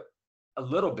there, but a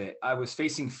little bit. I was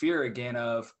facing fear again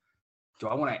of, do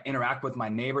I want to interact with my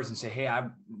neighbors and say, hey, I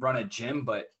run a gym,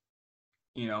 but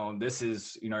this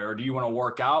is, or do you want to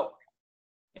work out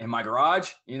in my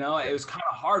garage? It was kind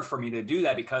of hard for me to do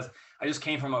that because I just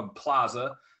came from a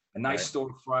plaza, a nice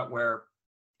storefront where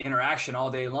interaction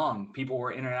all day long. People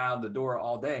were in and out of the door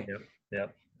all day.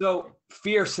 Yep. So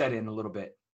fear set in a little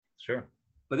bit. Sure.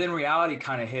 But then reality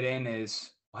kind of hit in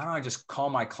is, why don't I just call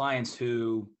my clients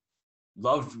who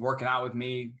loved working out with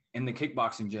me in the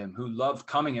kickboxing gym, who loved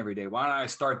coming every day? Why don't I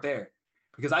start there?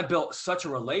 Because I built such a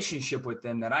relationship with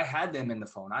them that I had them in the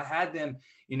phone. I had them,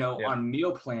 on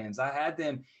meal plans. I had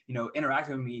them,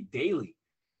 interacting with me daily.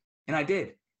 And I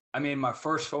did. I made my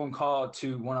first phone call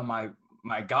to one of my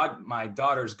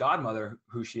daughter's godmother,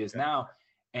 who she is now.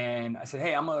 And I said,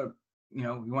 hey, you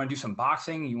want to do some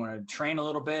boxing? You want to train a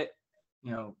little bit?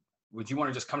 Would you want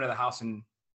to just come to the house and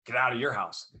get out of your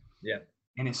house? Yeah.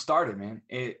 And it started, man.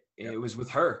 It was with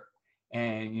her.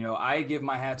 And, I give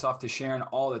my hats off to Sharon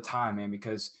all the time, man,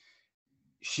 because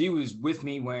she was with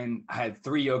me when I had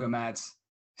 3 yoga mats,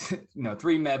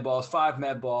 3 med balls, 5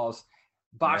 med balls,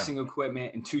 boxing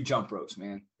equipment, and 2 jump ropes,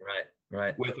 man.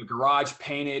 Right. With a garage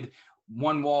painted,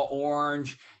 1 wall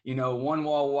orange, 1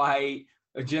 wall white,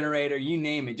 a generator, you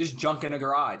name it, just junk in a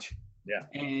garage. Yeah.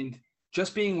 And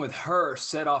just being with her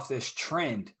set off this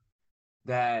trend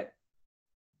that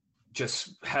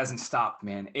just hasn't stopped,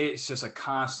 man. It's just a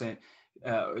constant,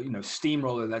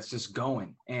 steamroller that's just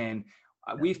going. And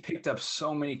we've picked up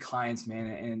so many clients, man.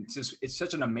 And it's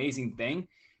such an amazing thing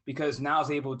because now I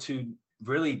was able to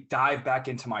really dive back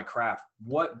into my craft.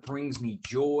 What brings me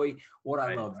joy, what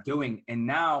I love doing. And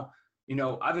now,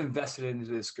 I've invested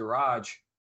into this garage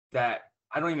that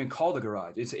I don't even call the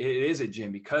garage. It is a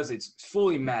gym because it's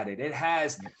fully matted. It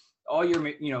has all your,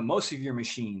 most of your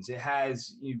machines. It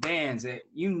has bands,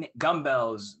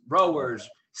 dumbbells, rowers,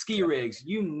 ski rigs,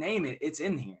 you name it, it's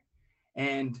in here.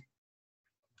 And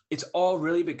it's all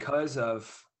really because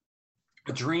of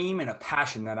a dream and a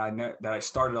passion that I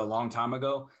started a long time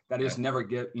ago that I just never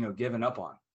given up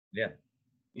on. Yeah.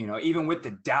 Even with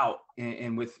the doubt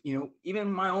and with,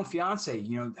 even my own fiance,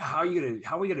 how are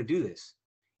we going to do this?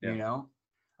 Yeah.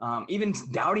 Even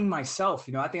doubting myself,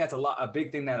 I think that's a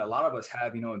big thing that a lot of us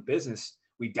have, in business.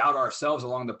 We doubt ourselves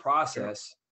along the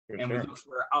process we look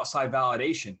for outside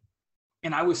validation.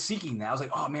 And I was seeking that. I was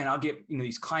like, oh man, I'll get,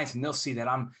 these clients and they'll see that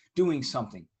I'm doing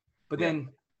something. But then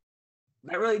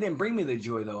that really didn't bring me the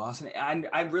joy though, Austin.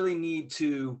 I really need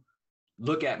to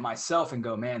look at myself and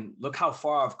go, man, look how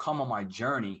far I've come on my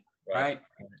journey, right?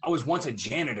 I was once a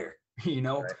janitor, When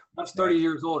I was 30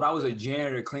 years old, I was a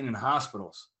janitor cleaning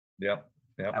hospitals.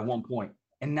 At one point.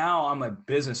 And now I'm a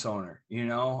business owner,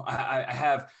 I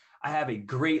have a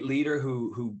great leader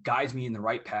who guides me in the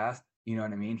right path. You know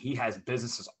what I mean? He has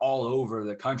businesses all over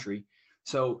the country.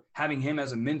 So having him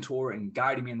as a mentor and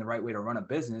guiding me in the right way to run a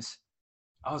business,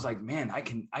 I was like, man, I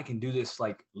can do this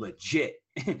like legit.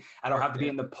 I don't have to be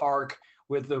in the park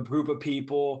with a group of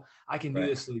people. I can do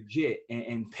this legit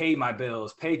and pay my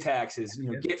bills, pay taxes,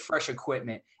 get fresh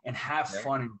equipment and have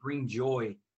fun and bring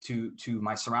joy to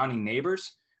my surrounding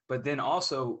neighbors, but then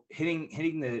also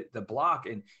hitting the block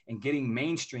and getting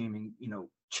mainstream and,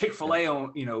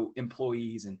 Chick-fil-A,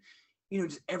 employees and,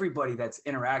 just everybody that's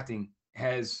interacting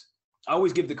I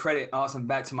always give the credit awesome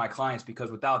back to my clients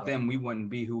because without them, we wouldn't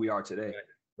be who we are today.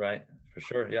 Right. For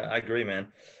sure. Yeah, I agree, man.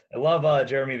 I love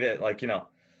Jeremy that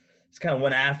just kind of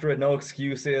went after it. No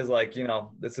excuses.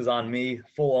 This is on me,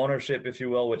 full ownership, if you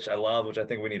will, which I love, which I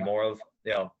think we need more of,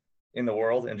 in the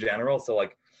world in general. So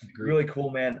really cool,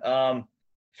 man. A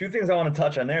few things I want to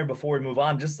touch on there before we move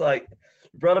on. Just you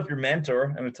brought up your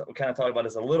mentor, and we kind of talked about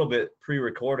this a little bit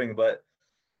pre-recording, but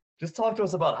just talk to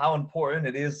us about how important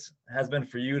it has been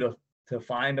for you to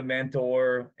find a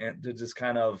mentor and to just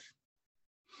kind of,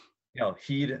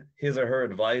 heed his or her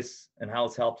advice, and how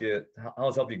it's helped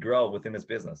you grow within this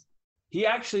business. He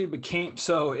actually became,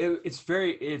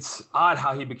 it's odd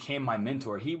how he became my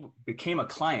mentor. He became a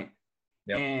client.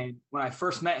 Yep. And when I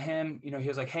first met him, he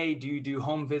was like, hey, do you do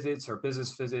home visits or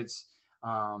business visits?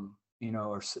 Or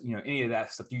any of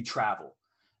that stuff? Do you travel?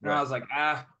 And right. I was like,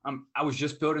 I was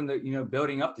just building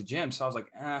up the gym. So I was like,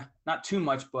 not too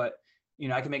much, but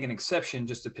I can make an exception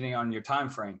just depending on your time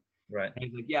frame. Right. And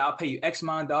he's like, yeah, I'll pay you X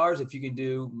amount of dollars if you can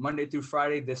do Monday through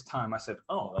Friday this time. I said,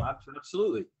 oh,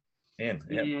 absolutely. And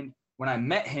when I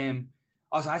met him,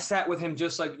 I sat with him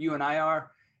just like you and I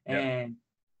are. And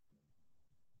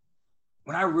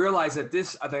when I realized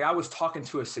that I was talking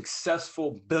to a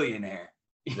successful billionaire.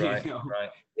 Right, right.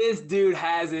 This dude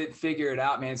has it figured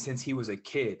out, man, since he was a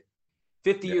kid,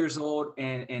 50 years old,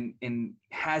 and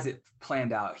has it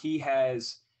planned out. He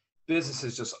has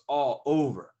businesses just all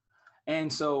over.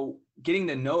 And so getting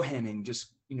to know him and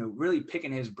just, really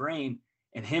picking his brain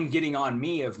and him getting on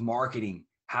me of marketing,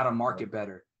 how to market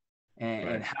better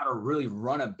and how to really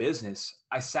run a business.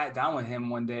 I sat down with him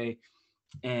one day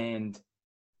and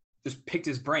just picked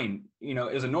his brain.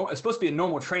 It's supposed to be a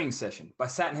normal training session, but I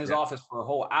sat in his office for a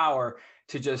whole hour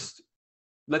to just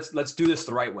let's do this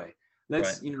the right way.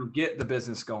 Let's get the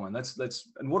business going.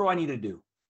 And what do I need to do?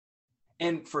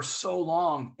 And for so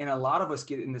long, and a lot of us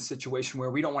get in this situation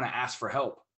where we don't want to ask for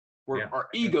help, where our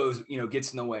egos,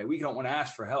 gets in the way. We don't want to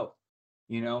ask for help.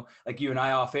 Like you and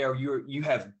I off air, you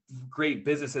have great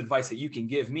business advice that you can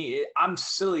give me. I'm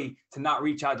silly to not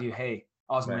reach out to you. Hey,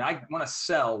 Osman, I want to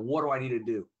sell. What do I need to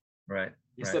do? Right.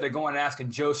 Instead of going and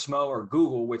asking Joe Smo or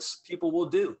Google, which people will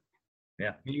do.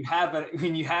 Yeah. When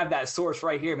you have that source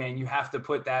right here, man, you have to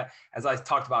put that, as I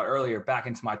talked about earlier, back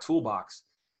into my toolbox.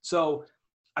 So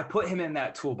I put him in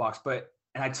that toolbox, and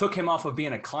I took him off of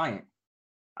being a client.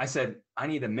 I said, I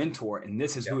need a mentor, and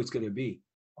this is who it's going to be.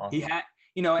 Awesome. He had,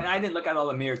 and I didn't look at all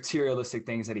the materialistic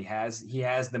things that he has. He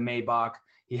has the Maybach.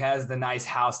 He has the nice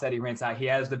house that he rents out. He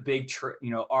has the big,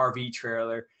 RV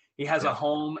trailer. He has a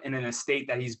home and an estate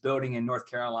that he's building in North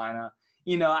Carolina.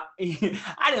 I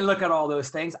didn't look at all those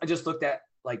things. I just looked at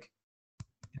like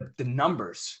the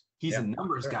numbers. He's a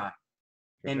numbers guy.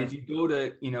 And if you go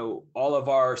to, all of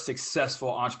our successful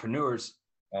entrepreneurs,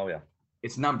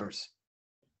 it's numbers.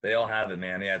 They all have it,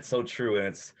 man. Yeah, it's so true. And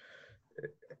it's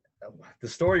the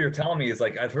story you're telling me is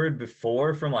like, I've heard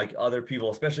before from like other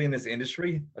people, especially in this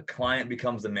industry, a client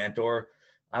becomes a mentor.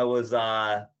 I was,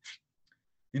 I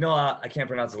can't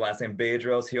pronounce his last name,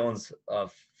 Bedros. He owns, I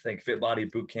think, Fit Body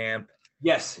Boot Camp.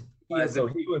 Yes. So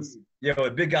he was, a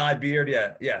big guy, beard.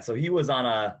 Yeah. So he was on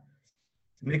a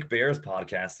Nick Bear's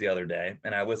podcast the other day,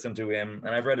 and I listened to him,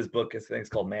 and I've read his book. I think it's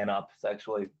called Man Up. It's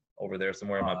actually over there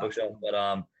somewhere in my bookshelf.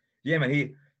 But man,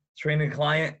 he trained a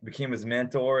client, became his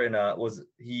mentor, and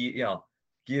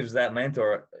gives that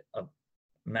mentor a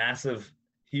massive.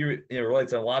 He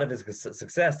relates a lot of his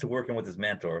success to working with his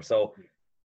mentor. So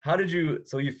how did you?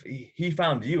 So he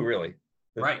found you really,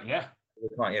 right? Yeah.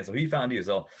 Yeah. So he found you.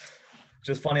 So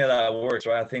just funny how that works,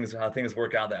 right? How things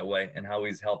work out that way, and how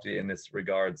he's helped you in this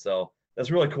regard. So that's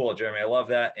really cool, Jeremy. I love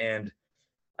that. And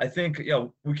I think,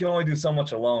 we can only do so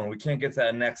much alone. We can't get to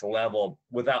that next level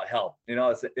without help.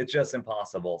 It's just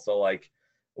impossible. So like,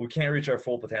 we can't reach our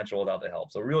full potential without the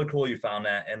help. So really cool you found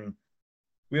that. And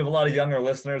we have a lot of younger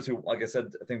listeners who, like I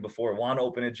said, I think before, want to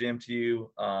open a gym to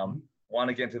you, want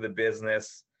to get into the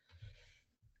business.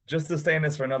 Just to stay in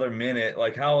this for another minute,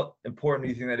 like how important do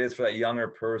you think that is for that younger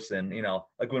person?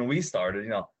 Like when we started,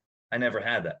 I never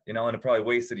had that, and it probably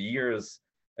wasted years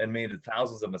and made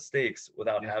thousands of mistakes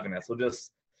without having that. So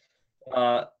just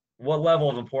what level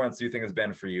of importance do you think has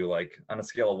been for you, like on a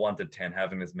scale of 1 to 10,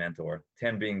 having this mentor,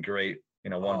 10 being great,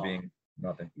 1 being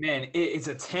nothing? Man, it's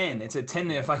a 10. It's a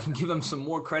 10. If I can give them some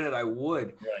more credit, I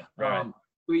would. Right.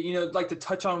 Like to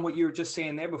touch on what you were just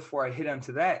saying there before I hit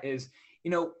onto that is,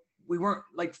 we weren't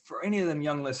like, for any of them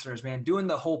young listeners, man, doing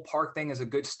the whole park thing is a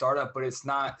good startup, but it's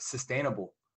not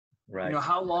sustainable. Right.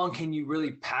 How long can you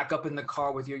really pack up in the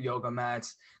car with your yoga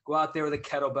mats, go out there with a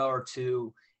kettlebell or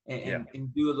two and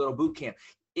do a little boot camp?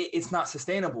 It's not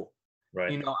sustainable.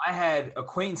 Right. I had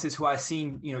acquaintances who I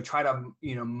seen, try to,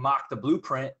 mock the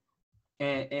blueprint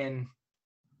and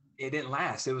it didn't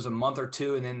last. It was a month or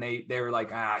two. And then they were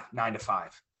like, 9 to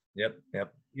 5. Yep.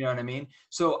 You know what I mean?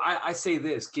 So I say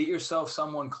this, get yourself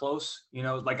someone close,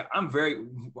 like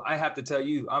I have to tell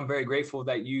you, I'm very grateful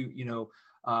that you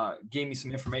gave me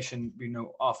some information,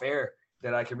 off air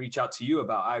that I can reach out to you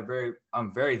about.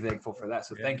 I'm very thankful for that.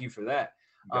 So thank you for that.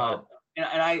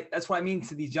 And that's what I mean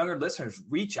to these younger listeners.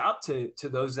 Reach out to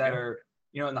those that are,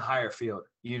 in the higher field,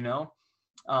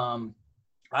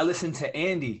 I listen to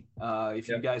Andy, if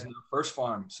you guys know First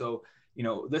Farm. So,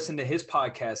 listen to his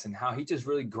podcast and how he just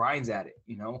really grinds at it,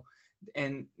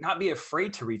 and not be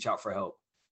afraid to reach out for help.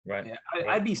 Right. Yeah,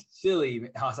 I'd be silly.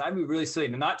 I'd be really silly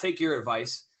to not take your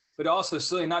advice, but also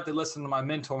silly not to listen to my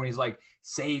mentor when he's like,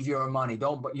 save your money. You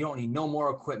don't need no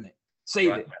more equipment.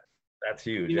 Save it. That's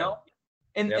huge.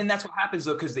 And that's what happens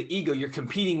though, because the ego, you're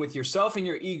competing with yourself and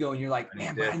your ego, and you're like,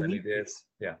 man, I need this.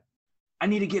 Yeah. I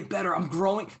need to get better. I'm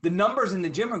growing. The numbers in the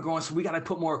gym are growing, so we got to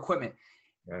put more equipment.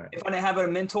 Right. If I didn't have a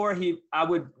mentor, I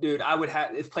would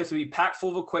have, this place would be packed full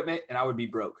of equipment, and I would be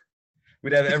broke.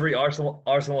 We'd have every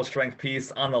arsenal strength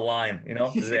piece on the line,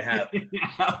 that they have.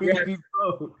 We'd be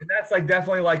broke. And that's like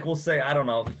definitely like, we'll say, I don't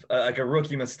know, like a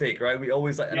rookie mistake, right? We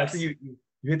always, and I think you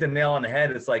hit the nail on the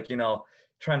head. It's like,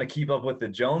 trying to keep up with the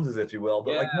Joneses, if you will.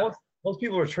 But like most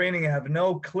people are training and have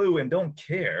no clue and don't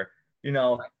care,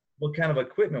 what kind of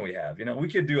equipment we have. We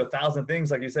could do 1,000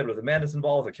 things, like you said, with a medicine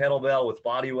ball, with a kettlebell, with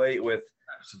body weight, with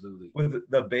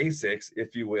the basics,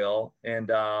 if you will. And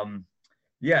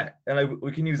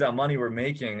we can use that money we're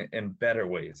making in better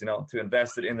ways, to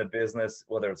invest it in the business,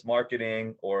 whether it's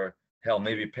marketing or hell,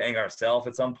 maybe paying ourselves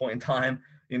at some point in time,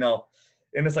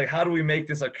 and it's like, how do we make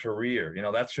this a career?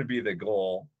 That should be the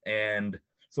goal. And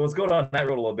so let's go down that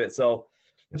road a little bit. So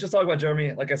let's just talk about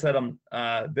Jeremy. Like I said, I'm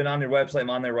been on your website. I'm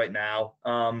on there right now.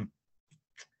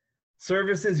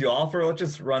 Services you offer. Let's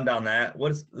just run down that.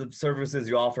 What's the services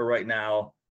you offer right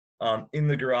now in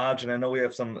the garage? And I know we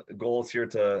have some goals here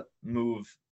to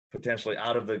move potentially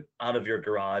out of your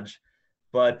garage,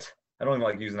 but I don't even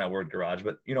like using that word garage,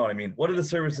 but you know what I mean. What are the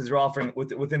services you're offering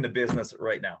within the business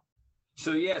right now?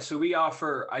 So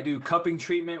I do cupping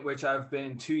treatment, which I've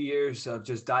been 2 years of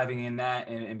just diving in that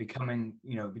and becoming,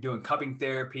 doing cupping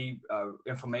therapy,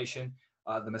 inflammation,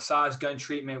 the massage gun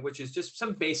treatment, which is just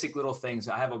some basic little things.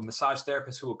 I have a massage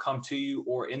therapist who will come to you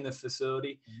or in the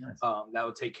facility. Nice. That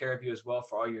will take care of you as well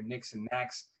for all your nicks and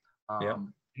knacks.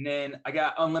 And then I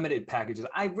got unlimited packages.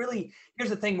 Here's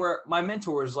the thing where my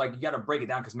mentor was like, you got to break it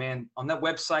down. Cause man, on that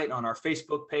website, on our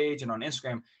Facebook page and on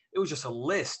Instagram, it was just a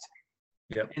list.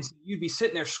 Yep. And so you'd be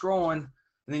sitting there scrolling, and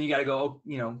then you got to go,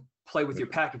 play with your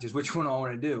packages. Which one I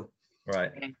want to do?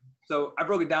 Right. And so I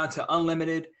broke it down to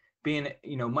unlimited, being,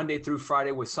 Monday through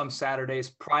Friday with some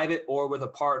Saturdays, private or with a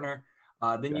partner.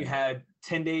 Then you had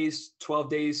 10 days, 12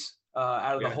 days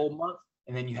out of the whole month,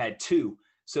 and then you had 2.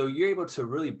 So you're able to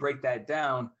really break that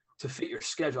down to fit your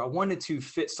schedule. I wanted to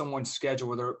fit someone's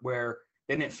schedule where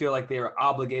they didn't feel like they were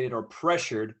obligated or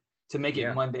pressured to make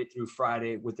it Monday through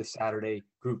Friday with the Saturday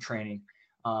group training.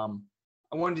 I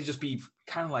wanted to just be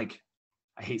kind of like,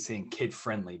 I hate saying kid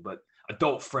friendly, but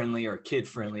adult friendly or kid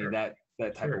friendly, that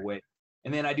type of way.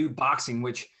 And then I do boxing,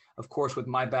 which of course with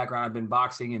my background, I've been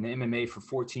boxing in the MMA for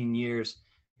 14 years.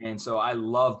 And so I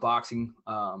love boxing.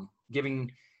 I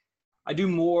do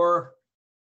more,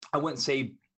 I wouldn't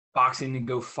say boxing to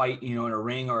go fight, in a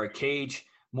ring or a cage,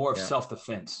 more of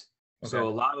self-defense. Okay. So a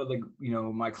lot of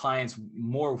my clients,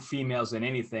 more females than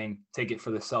anything, take it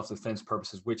for the self-defense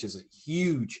purposes, which is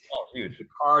huge. Oh, huge. The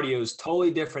cardio is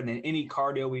totally different than any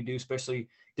cardio we do, especially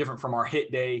different from our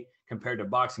hit day compared to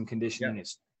boxing conditioning.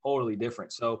 It's totally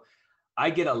different. So I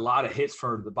get a lot of hits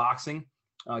for the boxing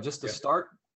just to start.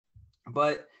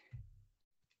 But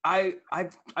I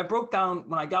broke down,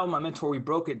 when I got with my mentor, we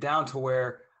broke it down to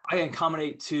where I can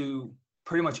accommodate to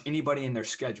pretty much anybody in their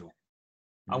schedule.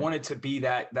 I wanted to be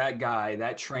that guy,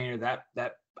 that trainer,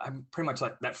 that I'm pretty much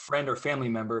like that friend or family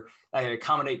member that can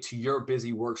accommodate to your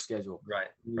busy work schedule.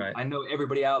 Right. I know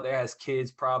everybody out there has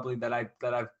kids probably that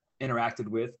I've interacted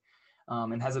with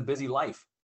and has a busy life.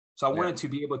 So I wanted to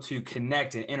be able to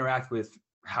connect and interact with,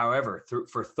 however,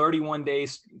 for 31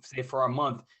 days, say for a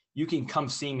month, you can come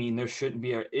see me and there shouldn't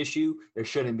be an issue. There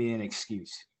shouldn't be an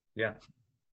excuse. Yeah.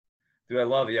 Dude, I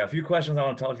love it. Yeah. A few questions I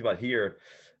want to talk to you about here.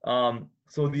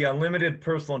 So the unlimited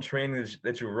personal training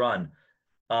that you run,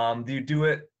 do you do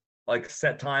it like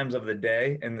set times of the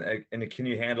day and can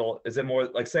you handle, is it more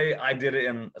like, say I did it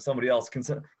and somebody else,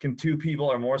 can 2 people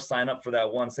or more sign up for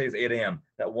that one, say it's 8 a.m.,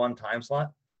 that one time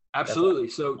slot? Absolutely.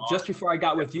 So just before I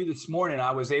got with you this morning,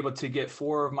 I was able to get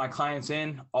 4 of my clients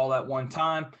in all at one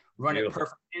time, run it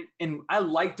perfect. And I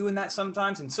like doing that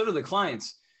sometimes. And so do the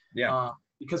clients.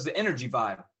 Because the energy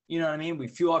vibe, you know what I mean? We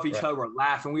fuel off each other, we're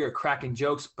laughing, we are cracking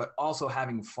jokes, but also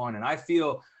having fun. And I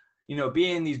feel,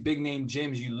 being in these big name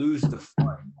gyms, you lose the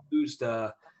fun, you lose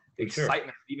the excitement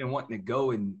of even wanting to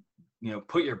go and,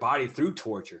 put your body through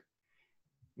torture,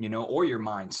 or your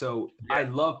mind. So I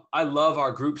love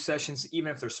our group sessions,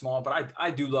 even if they're small, but I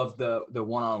do love the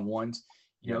one-on-ones.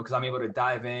 you know, because I'm able to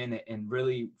dive in and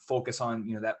really focus on,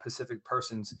 you know, that specific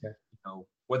person's, you know,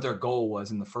 what their goal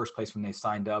was in the first place when they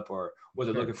signed up, or what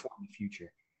they're looking for in the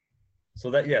future. So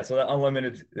that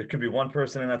unlimited, it could be one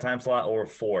person in that time slot or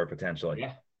 4 potentially.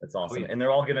 Yeah. That's awesome. Oh, yeah. And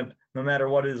they're all gonna, no matter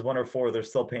what it is, 1 or 4, they're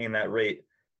still paying that rate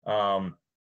that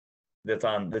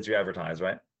you advertise,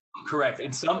 right? Correct.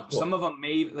 And some of them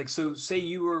may, like, so say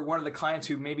you were one of the clients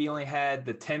who maybe only had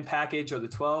the 10 package or the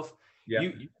 12,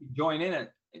 you can join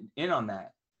in on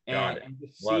that and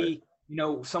just see, you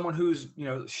know, someone who's, you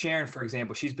know, Sharon, for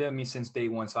example, she's been with me since day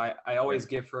one. So I always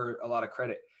give her a lot of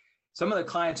credit. Some of the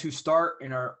clients who start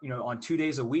and are, you know, on 2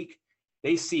 days a week,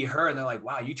 they see her and they're like,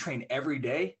 wow, you train every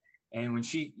day. And when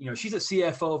she, you know, she's a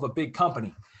CFO of a big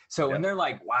company. So when they're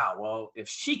like, wow, well, if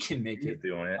she can make it,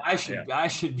 I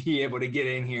should be able to get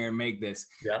in here and make this.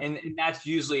 Yeah. And that's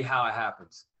usually how it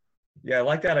happens. Yeah, I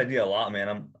like that idea a lot,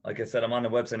 man. Like I said, I'm on the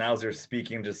website now as you're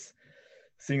speaking, just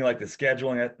seeing like the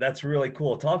scheduling. That's really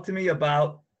cool. Talk to me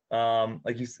about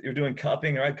like you're doing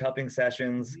cupping, right? Cupping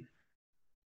sessions.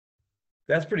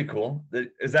 That's pretty cool. Do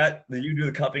you do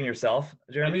the cupping yourself,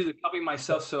 Jeremy? I do the cupping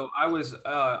myself. So I was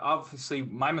obviously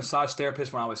my massage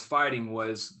therapist when I was fighting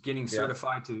was getting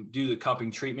certified to do the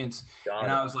cupping treatments.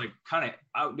 I was like,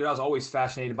 I was always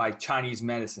fascinated by Chinese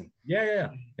medicine. Yeah.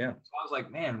 So I was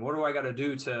like, man, what do I got to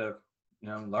do to, you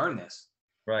know, learn this?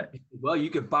 Right. Well, you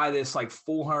could buy this like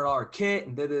 $400 kit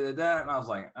and And I was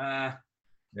like, I'm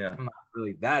not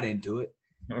really that into it.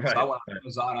 Right. So I went on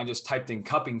Amazon. I just typed in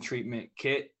cupping treatment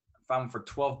kit. Found them for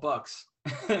 $12.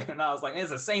 And I was like, it's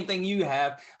the same thing you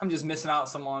have. I'm just missing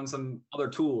out on some other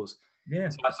tools. Yeah.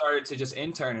 So I started to just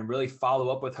intern and really follow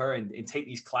up with her and take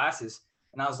these classes.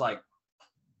 And I was like,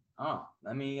 oh,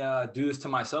 let me do this to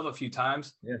myself a few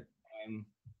times. Yeah. And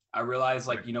I realized,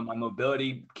 like, you know, my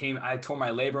mobility I tore my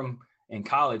labrum in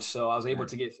college. So I was able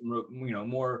to get some, you know,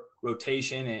 more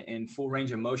rotation and full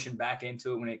range of motion back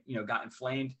into it when it, you know, got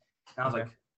inflamed. And I was like,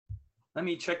 let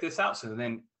me check this out. So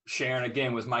then Sharon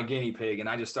again was my guinea pig, and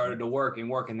I just started to work,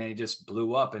 and then it just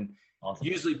blew up. And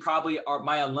usually probably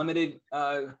my unlimited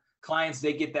clients,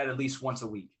 they get that at least once a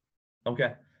week.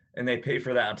 Okay. And they pay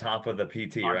for that on top of the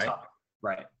PT, right?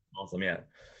 Right. Awesome. Yeah.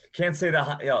 Can't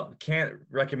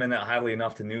recommend that highly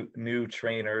enough to new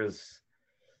trainers.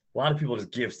 A lot of people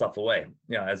just give stuff away.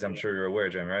 Yeah. As I'm sure you're aware,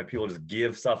 Jeremy, right? People just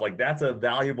give stuff. Like, that's a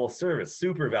valuable service,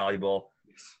 super valuable.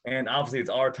 And obviously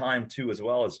it's our time too, as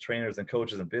well as trainers and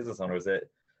coaches and business owners, that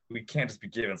we can't just be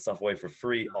giving stuff away for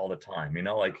free all the time, you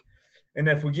know, like, and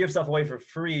if we give stuff away for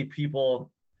free,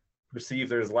 people perceive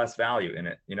there's less value in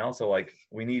it, you know? So like,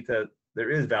 there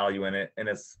is value in it. And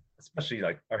it's especially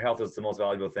like our health is the most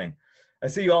valuable thing. I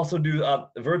see you also do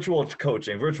virtual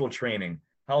coaching, virtual training.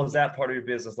 How is that part of your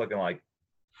business looking like?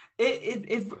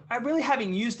 I really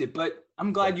haven't used it, but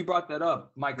I'm glad you brought that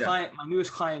up. My client, my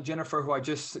newest client, Jennifer, who I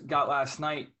just got last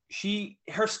night,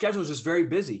 her schedule is just very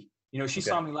busy. You know, she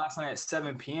saw me last night at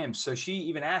 7 p.m. So she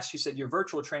even asked, she said, your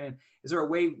virtual training, is there a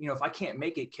way, you know, if I can't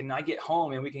make it, can I get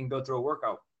home and we can go through a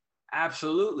workout?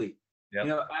 Absolutely. Yep.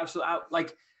 You know, absolutely.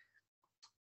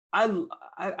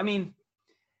 I mean,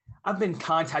 I've been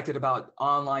contacted about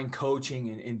online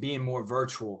coaching and being more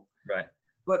virtual. Right.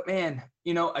 But man,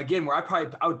 you know, again, where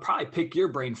I would probably pick your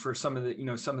brain for some of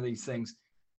these things.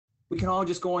 We can all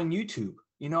just go on YouTube.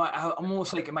 You know, I'm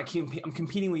almost like, I'm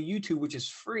competing with YouTube, which is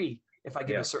free. If I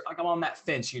get like, I'm on that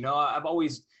fence, you know, I've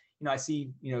always, you know, I see,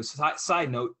 you know,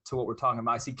 side note to what we're talking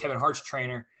about. I see Kevin Hart's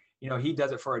trainer, you know, he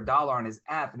does it for $1 on his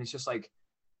app. And it's just like,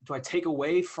 do I take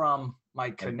away from my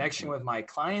connection with my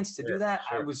clients to do that?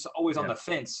 Sure. I was always on the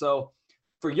fence. So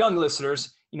for young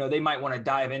listeners, you know, they might want to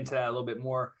dive into that a little bit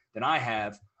more than I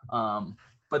have.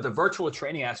 But the virtual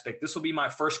training aspect, this will be my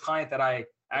first client that I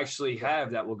actually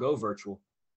have that will go virtual.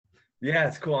 Yeah,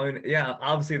 it's cool. I mean, yeah,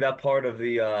 obviously that part of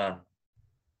the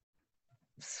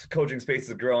coaching space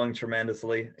is growing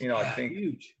tremendously. You know, I think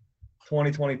huge.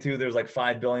 2022, there's like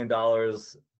 $5 billion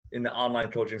in the online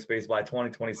coaching space. By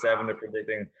 2027, they're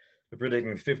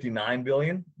predicting 59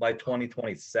 billion by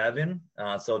 2027.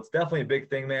 So it's definitely a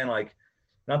big thing, man. Like,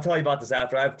 and I'll tell you about this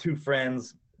after. I have 2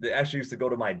 friends that actually used to go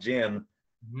to my gym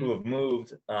who have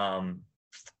moved, and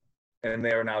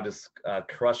they are now just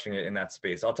crushing it in that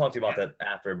space. I'll talk to you about that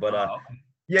after. But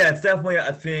yeah, it's definitely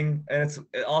a thing, and it's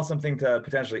an awesome thing to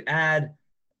potentially add,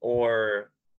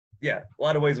 or a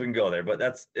lot of ways we can go there. But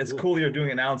it's cool you're doing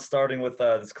it now and starting with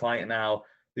this client now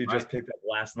that you just picked up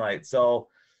last night. So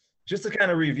just to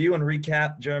kind of review and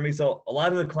recap, Jeremy, so a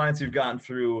lot of the clients you've gotten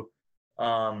through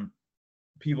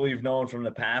people you've known from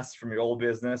the past, from your old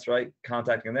business, right?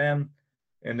 Contacting them,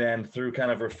 and then through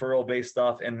kind of referral based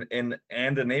stuff and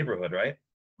the neighborhood, right?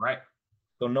 Right.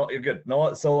 So no, you're good.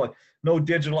 No, so like no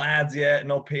digital ads yet,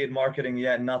 no paid marketing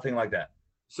yet, nothing like that.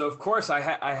 So of course I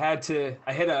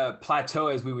hit a plateau,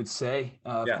 as we would say.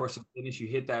 Of Yeah. course, if you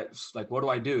hit that, like, what do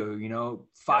I do? You know,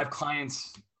 5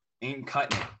 clients ain't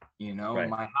cutting it. You know, Right.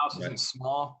 my house isn't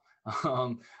small.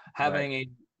 Having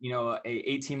a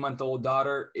 18-month-old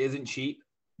daughter isn't cheap.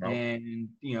 Nope. And,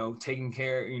 you know, taking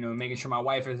care, you know, making sure my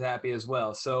wife is happy as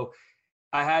well. So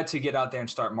I had to get out there and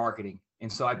start marketing.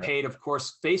 And so I paid, of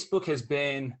course, Facebook has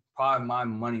been probably my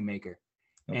moneymaker.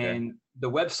 Okay. And the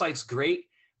website's great,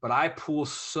 but I pull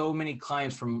so many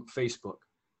clients from Facebook.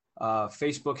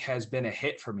 Facebook has been a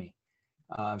hit for me.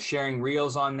 Sharing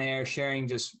reels on there, sharing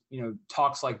just, you know,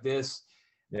 talks like this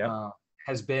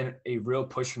has been a real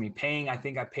push for me. I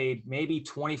think I paid maybe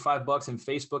 $25 in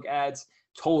Facebook ads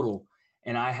total.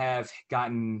 And I have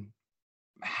gotten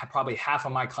probably half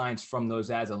of my clients from those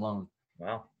ads alone.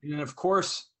 Wow. And then of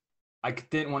course, I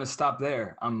didn't want to stop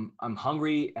there. I'm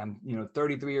hungry. I'm, you know,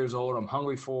 33 years old. I'm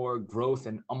hungry for growth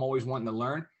and I'm always wanting to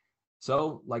learn.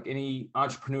 So like any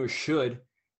entrepreneur should,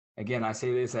 again, I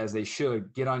say this as they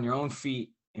should, get on your own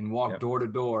feet and walk door to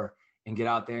door and get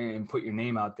out there and put your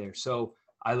name out there. So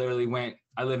I literally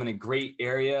I live in a great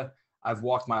area. I've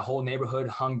walked my whole neighborhood,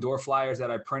 hung door flyers that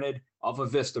I printed off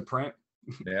of Vistaprint.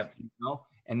 Yeah. You know,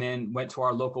 and then went to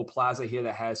our local plaza here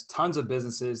that has tons of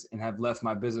businesses and have left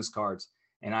my business cards.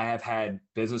 And I have had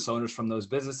business owners from those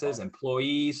businesses,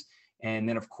 employees, and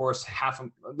then of course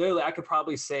literally I could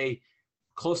probably say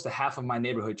close to half of my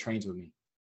neighborhood trains with me.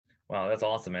 Wow, that's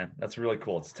awesome, man. That's really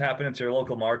cool. It's tapping into your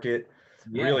local market,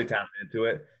 really tapping into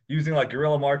it, using like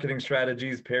guerrilla marketing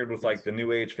strategies paired with like the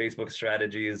new age Facebook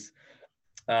strategies,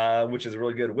 which is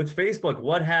really good. With Facebook,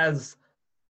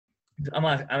 I'm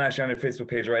actually on your Facebook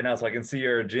page right now, so I can see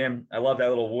your gym. I love that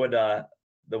little wood,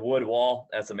 the wood wall.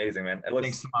 That's amazing, man.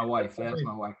 Thanks to my wife. That's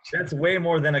my wife. That's way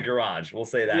more than a garage. We'll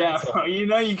say that. Yeah, so, you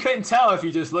know, you couldn't tell if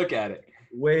you just look at it.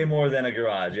 Way more than a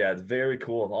garage. Yeah, it's very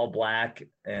cool. All black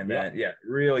and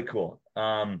really cool.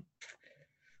 So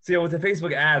yeah, with the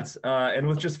Facebook ads and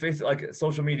with just Facebook, like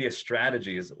social media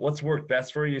strategies, what's worked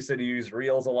best for you? You said you use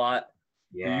Reels a lot.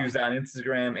 Yeah. You use that on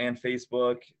Instagram and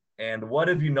Facebook. And what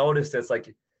have you noticed that's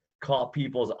like caught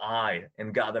people's eye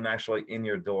and got them actually in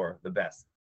your door the best?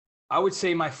 I would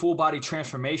say my full body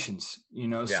transformations, you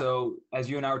know, so as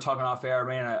you and I were talking off air, I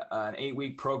ran an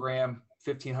 8-week program,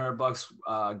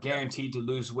 $1,500 guaranteed to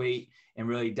lose weight and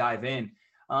really dive in.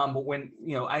 But when,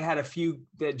 you know, I had a few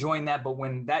that joined that, but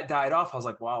when that died off, I was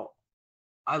like, wow,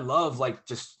 I love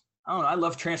I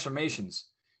love transformations.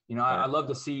 You know, I love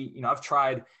to see, you know, I've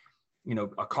tried, you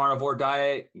know, a carnivore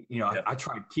diet, you know, I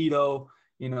tried keto,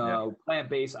 you know,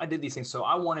 plant-based. I did these things. So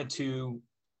I wanted to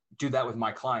do that with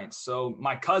my clients. So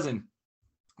my cousin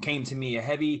came to me, a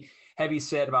heavy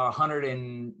set, about 100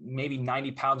 and maybe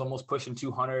 90 pounds, almost pushing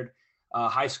 200,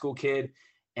 high school kid.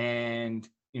 And,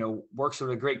 you know, works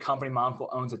with a great company. My uncle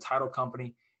owns a title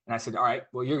company. And I said, all right,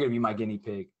 well, you're going to be my guinea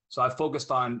pig. So I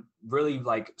focused on really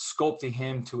like sculpting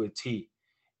him to a T.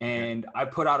 And I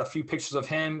put out a few pictures of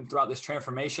him throughout this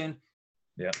transformation.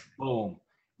 Yeah. Boom.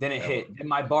 Then it hit. Then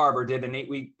my barber did an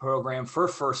 8-week program for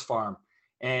First Farm,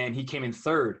 and he came in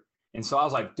 3rd. And so I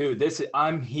was like, dude,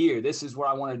 I'm here. This is what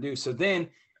I want to do. So then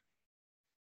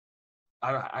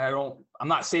I'm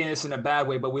not saying this in a bad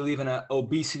way, but we live in an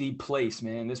obesity place,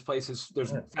 man. This place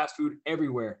there's fast food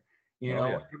everywhere, you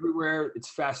know, everywhere it's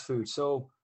fast food. So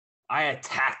I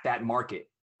attacked that market.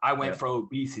 I went for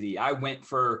obesity. I went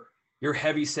for your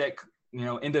heavy set, you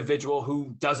know, individual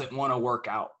who doesn't want to work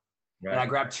out. Right. And I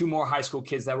grabbed 2 more high school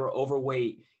kids that were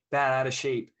overweight, bad out of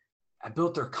shape. I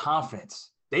built their confidence.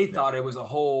 They thought it was a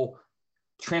whole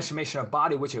transformation of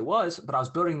body, which it was, but I was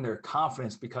building their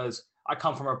confidence because I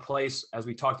come from a place, as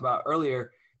we talked about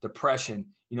earlier, depression,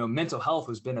 you know, mental health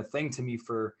has been a thing to me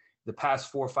for the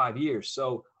past 4 or 5 years.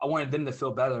 So I wanted them to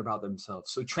feel better about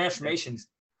themselves. So transformations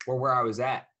were where I was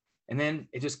at. And then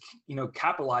it just, you know,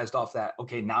 capitalized off that.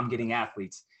 Okay, now I'm getting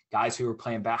athletes, guys who were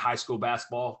playing high school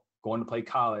basketball, going to play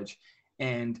college.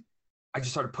 And I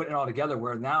just started putting it all together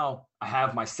where now I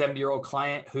have my 70-year-old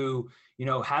client who, you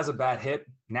know, has a bad hip,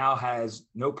 now has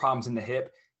no problems in the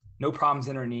hip, no problems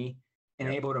in her knee, and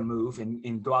able to move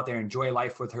and go out there and enjoy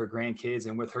life with her grandkids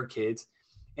and with her kids.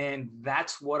 And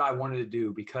that's what I wanted to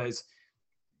do because,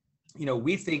 you know,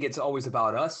 we think it's always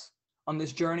about us on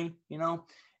this journey, you know,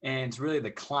 and it's really the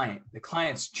client. The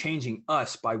client's changing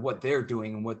us by what they're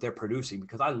doing and what they're producing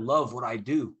because I love what I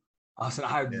do.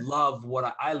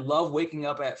 I love waking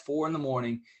up at 4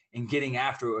 a.m. and getting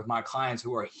after it with my clients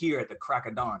who are here at the crack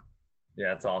of dawn.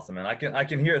 Yeah, it's awesome, man. I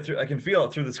can hear it I can feel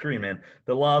it through the screen, man.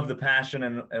 The love, the passion,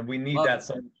 and we need that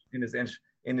so much in this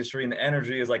industry. And the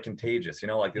energy is like contagious, you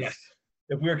know, like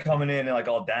if we were coming in and like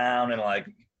all down and like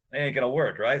it ain't gonna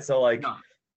work, right? So like,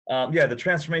 No. yeah, the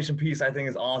transformation piece I think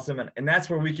is awesome, and that's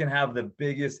where we can have the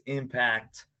biggest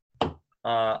impact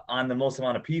on the most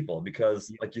amount of people,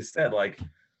 because like you said, like,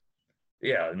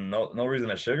 yeah, no reason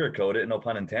to sugarcoat it, no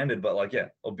pun intended, but like, yeah,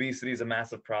 obesity is a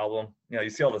massive problem. You know, you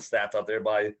see all the stats out there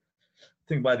I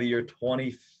think by the year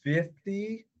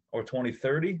 2050 or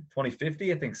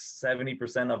 2050, I think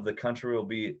 70% of the country will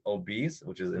be obese,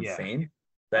 which is insane.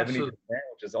 70%,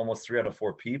 which is almost 3 out of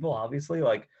 4 people, obviously.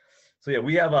 Like, so yeah,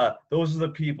 we have those are the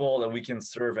people that we can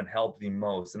serve and help the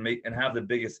most and make and have the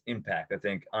biggest impact, I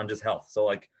think, on just health. So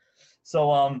like,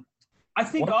 I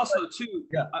think also too,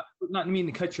 yeah. Not mean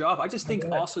to cut you off. I just think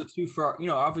also too for, you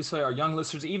know, obviously our young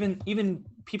listeners, even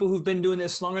people who've been doing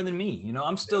this longer than me, you know,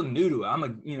 I'm still new to it. I'm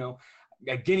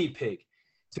a guinea pig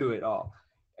to it all.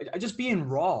 I just being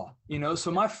raw, you know,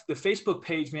 so the Facebook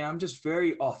page, man, I'm just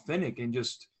very authentic and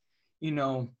just, you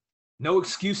know, no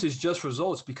excuses, just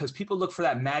results, because people look for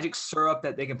that magic syrup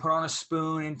that they can put on a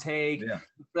spoon and take, for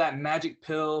that magic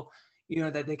pill, you know,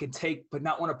 that they can take, but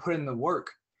not want to put in the work.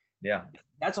 Yeah.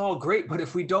 That's all great. But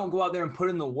if we don't go out there and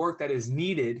put in the work that is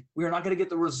needed, we are not going to get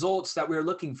the results that we're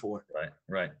looking for.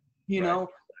 Right. You know,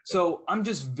 so I'm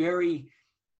just very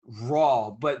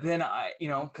raw, but then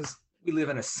because we live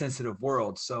in a sensitive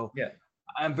world. So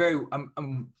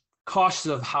I'm cautious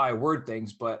of how I word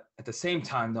things, but at the same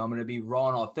time, though, I'm going to be raw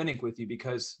and authentic with you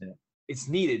because it's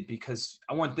needed, because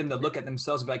I want them to look at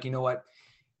themselves and be like, you know what,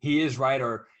 he is right,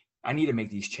 or I need to make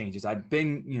these changes. I've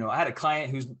been, you know, I had a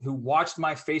client who watched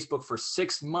my Facebook for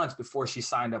 6 months before she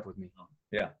signed up with me.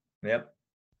 Yeah. Yep.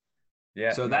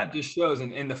 Yeah. So that just shows.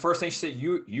 And the first thing she said,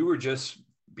 you were just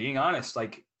being honest.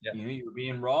 Like, you know, you were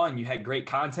being raw and you had great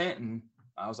content. And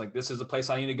I was like, this is the place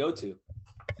I need to go to.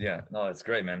 Yeah. No, it's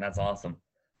great, man. That's awesome.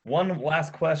 One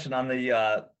last question on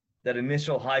the, that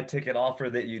initial high ticket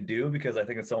offer that you do, because I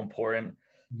think it's so important.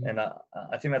 Mm-hmm. And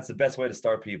I think that's the best way to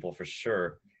start people for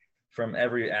sure, from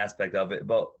every aspect of it.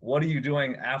 But what are you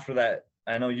doing after that?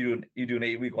 I know you do an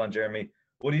 8-week one, Jeremy.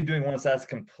 What are you doing once that's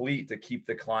complete to keep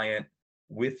the client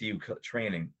with you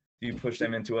training? Do you push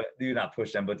them into it? Do you not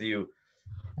push them, but how do you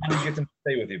get them to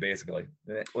stay with you, basically?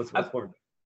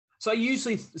 So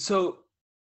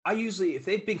I usually, if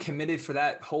they've been committed for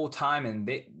that whole time and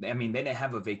they didn't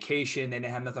have a vacation, they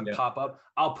didn't have nothing pop up,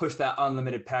 I'll push that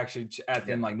unlimited package at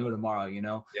them like no tomorrow, you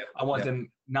know? I want them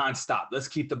nonstop. Let's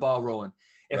keep the ball rolling.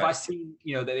 If I see,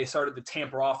 you know, that they started to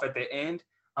tamper off at the end,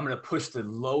 I'm going to push the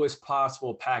lowest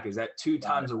possible package at 2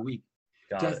 times a week.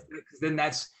 Because then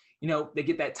that's, you know, they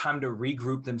get that time to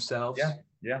regroup themselves.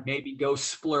 Maybe go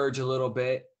splurge a little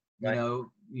bit. You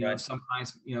know, some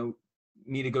clients, you know,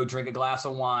 need to go drink a glass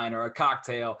of wine or a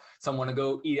cocktail. Some want to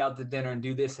go eat out to dinner and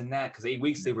do this and that. Because 8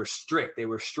 weeks, they were strict. They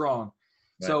were strong.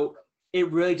 So it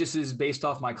really just is based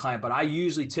off my client, but I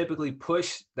usually typically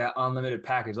push that unlimited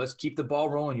package. Let's keep the ball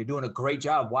rolling. You're doing a great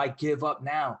job. Why give up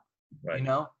now? You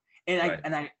know?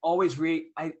 And I always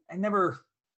I never,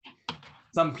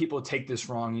 some people take this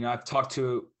wrong. You know, I've talked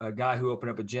to a guy who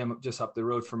opened up a gym just up the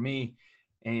road from me,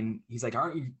 and he's like,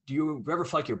 do you ever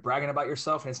feel like you're bragging about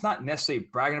yourself? And it's not necessarily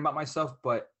bragging about myself,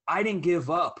 but I didn't give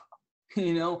up.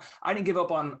 You know, I didn't give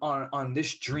up on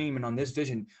this dream and on this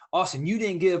vision. Austin, you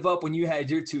didn't give up when you had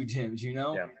your 2 gyms, you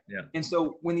know? And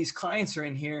so when these clients are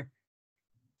in here,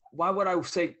 why would I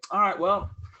say, all right,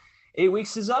 well, 8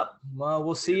 weeks is up. Well,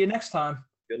 we'll see you next time.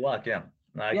 Good luck. Yeah.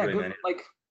 No, I agree, man. Like,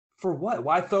 for what?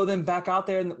 Why throw them back out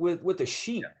there with the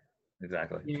sheep?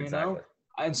 Exactly. You know?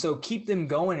 And so keep them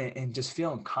going and just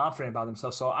feeling confident about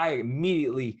themselves. So I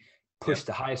immediately push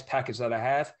the highest package that I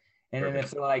have. And then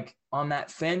if they're like on that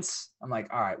fence, I'm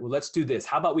like, all right, well, let's do this.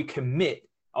 How about we commit?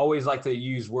 I always like to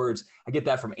use words. I get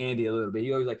that from Andy a little bit.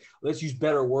 He always like, let's use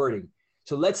better wording.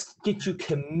 So let's get you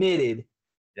committed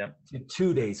to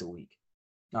 2 days a week.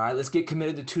 All right, let's get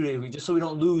committed to 2 days a week, just so we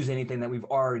don't lose anything that we've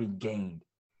already gained.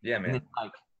 Yeah, man. And then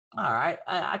like, all right,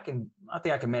 I think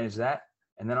I can manage that.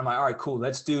 And then I'm like, all right, cool.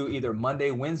 Let's do either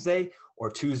Monday, Wednesday, or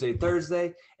Tuesday,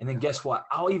 Thursday. And then guess what?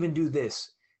 I'll even do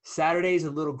this. Saturday's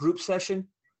a little group session.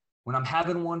 When I'm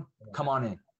having one, come on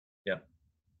in.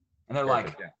 And they're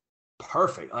like,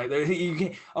 perfect. Like, you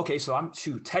can, okay, so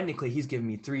technically he's giving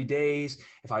me 3 days.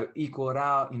 If I equal it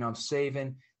out, you know, I'm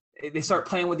saving. They start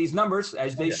playing with these numbers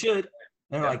as they should.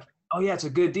 And they're like, oh yeah, it's a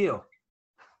good deal.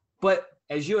 But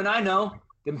as you and I know,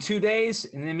 them 2 days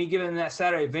and then me giving them that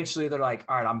Saturday, eventually they're like,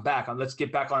 all right, I'm back. Let's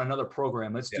get back on another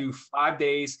program. Let's do 5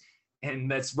 days and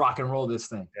let's rock and roll this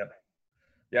thing.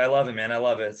 Yeah, I love it, man. I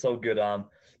love it. It's so good.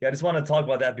 Yeah, I just want to talk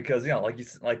about that because, you know,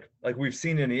 like we've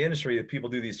seen in the industry that people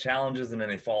do these challenges and then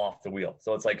they fall off the wheel.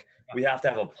 So it's like we have to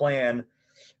have a plan.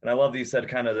 And I love that you said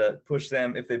kind of to push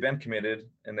them if they've been committed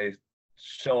and they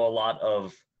show a lot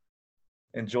of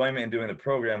enjoyment in doing the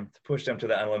program to push them to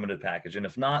the unlimited package. And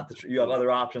if not, you have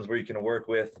other options where you can work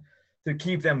with to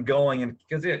keep them going. And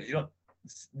because you don't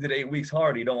did 8 weeks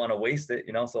hard, you don't want to waste it,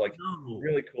 So like,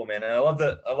 really cool, man. And I love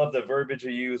the verbiage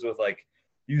you use with like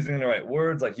using the right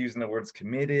words, like using the words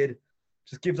committed.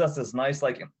 Just gives us this nice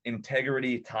like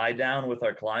integrity tie down with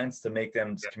our clients to make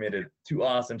them committed to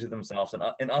us and to themselves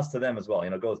and us to them as well.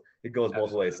 It goes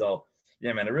both ways. So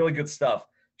yeah, man, really good stuff.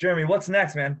 Jeremy, what's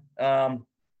next, man?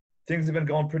 Things have been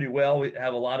going pretty well. We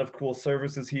have a lot of cool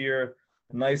services here.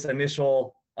 A nice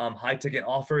initial high ticket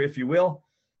offer, if you will,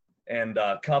 and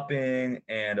cupping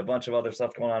and a bunch of other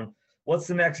stuff going on. What's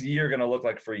the next year going to look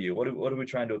like for you? What are we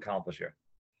trying to accomplish here?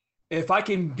 If I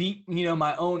can beat,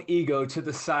 my own ego to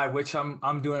the side, which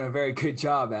I'm doing a very good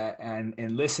job at,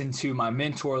 and listen to my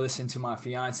mentor, listen to my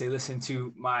fiance, listen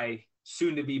to my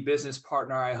soon to be business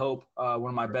partner, I hope, one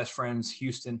of my best friends,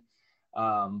 Houston.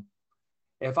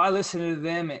 If I listen to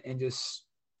them and just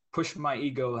push my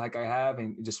ego like I have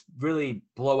and just really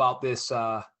blow out this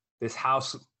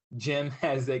house gym,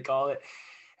 as they call it,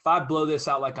 if I blow this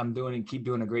out like I'm doing and keep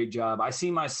doing a great job, I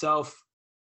see myself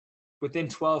within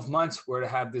 12 months, we're to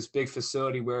have this big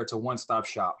facility where it's a one-stop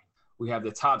shop. We have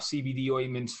the top CBD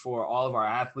ointments for all of our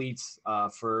athletes,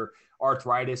 for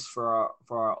arthritis, for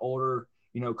our older,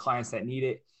 clients that need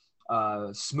it,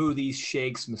 smoothies,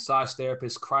 shakes, massage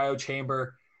therapists, cryo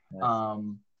chamber,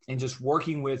 and just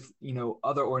working with,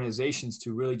 other organizations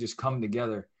to really just come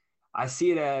together. I see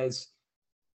it as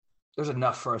there's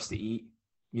enough for us to eat,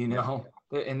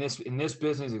 in this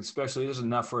business, especially, there's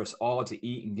enough for us all to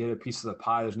eat and get a piece of the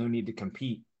pie. There's no need to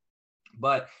compete.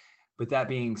 But with that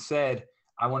being said,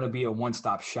 I want to be a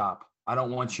one-stop shop. I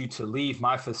don't want you to leave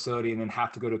my facility and then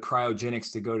have to go to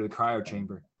cryogenics to go to the cryo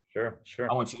chamber. Sure.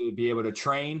 I want you to be able to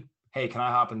train. Hey, can I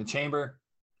hop in the chamber?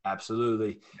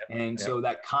 Absolutely. So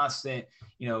that constant,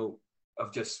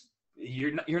 of just,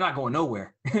 you're not going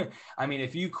nowhere. I mean,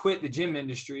 if you quit the gym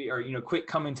industry or, quit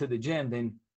coming to the gym,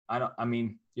 then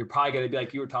you're probably going to be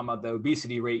like you were talking about the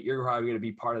obesity rate. You're probably going to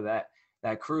be part of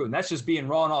that crew. And that's just being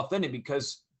raw and authentic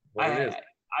because I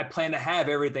plan to have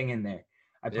everything in there.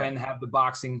 I plan to have the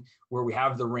boxing where we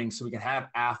have the ring so we can have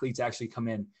athletes actually come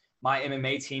in. My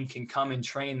MMA team can come and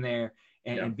train there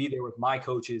and be there with my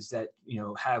coaches that,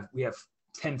 we have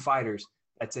 10 fighters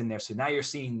that's in there. So now you're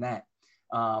seeing that.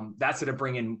 That's going to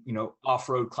bring in,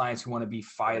 off-road clients who want to be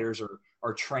fighters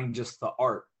or train just the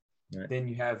art. Right. Then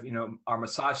you have, our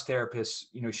massage therapist,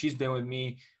 she's been with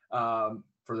me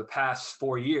for the past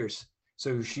 4 years.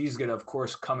 So she's going to, of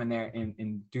course, come in there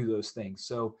and do those things.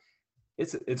 So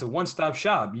it's a one-stop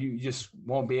shop. You just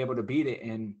won't be able to beat it.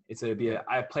 And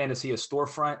I plan to see a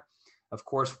storefront. Of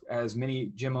course, as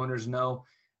many gym owners know,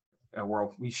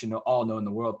 we should all know in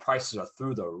the world, prices are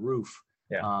through the roof.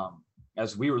 Yeah.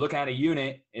 As we were looking at a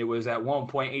unit, it was at one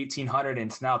point $1,800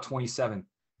 and it's now $2,700.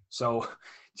 So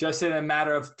just in a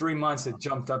matter of 3 months, it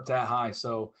jumped up that high.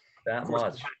 So that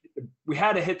much. We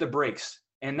had to hit the brakes.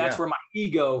 And that's where my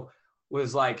ego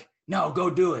was like, no, go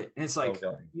do it. And it's like,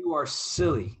 you are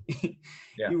silly.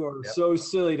 You are so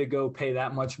silly to go pay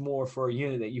that much more for a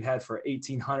unit that you had for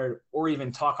 $1,800 or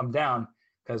even talk them down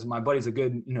because my buddy's a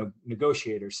good,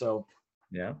 negotiator. So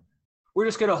we're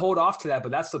just going to hold off to that.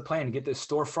 But that's the plan, to get this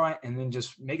storefront and then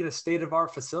just make it a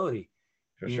state-of-the-art facility.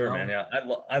 For sure, man. Yeah,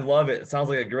 I love it. It sounds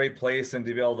like a great place, and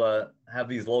to be able to have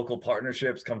these local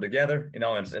partnerships come together,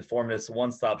 and form this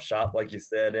one-stop shop, like you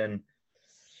said. And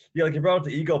like you brought up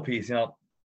the ego piece.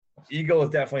 Ego is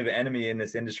definitely the enemy in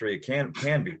this industry. It can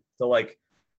be. So like,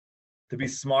 to be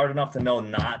smart enough to know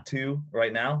not to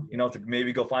right now, to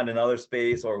maybe go find another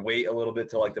space or wait a little bit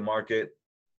till like the market,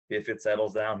 if it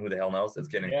settles down, who the hell knows? It's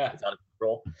it's out of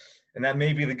control, and that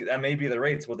may be the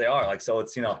rates what they are. Like, so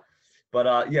it's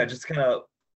but just kind of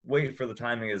wait for the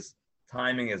timing is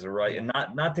right, and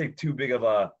not take on too big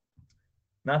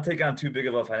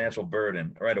of a financial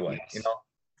burden right away. Yes.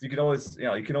 You can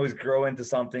always grow into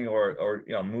something or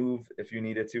move if you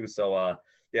needed to. So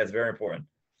it's very important.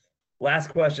 Last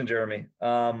question, Jeremy.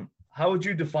 How would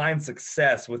you define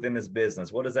success within this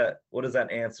business? What does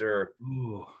that answer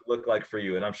look like for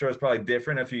you? And I'm sure it's probably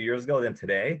different a few years ago than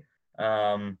today.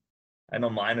 I know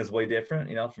mine is way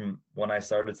different, from when I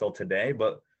started till today,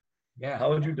 but how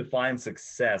would you define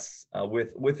success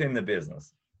within the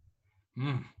business?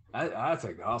 That's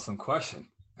an awesome question.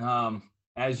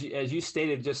 As you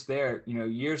stated just there,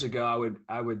 years ago,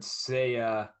 I would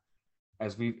say,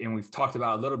 we've talked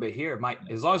about a little bit here,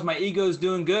 as long as my ego is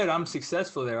doing good, I'm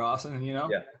successful there, Austin,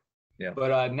 Yeah.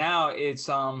 But now it's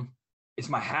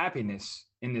my happiness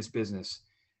in this business.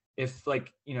 If we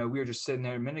were just sitting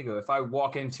there a minute ago, if I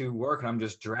walk into work and I'm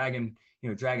just dragging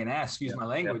ass, excuse my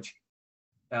language,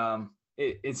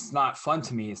 it's not fun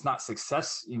to me. It's not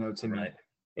success, to me. Right.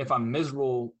 If I'm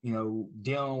miserable,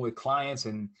 dealing with clients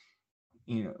and,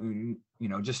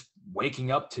 just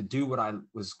waking up to do what I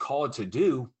was called to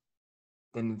do,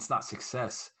 then it's not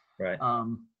success. Right.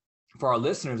 For our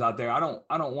listeners out there, I don't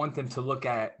want them to look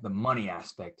at the money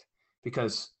aspect,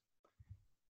 because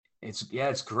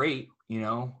it's great,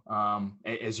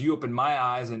 as you opened my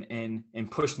eyes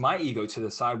and pushed my ego to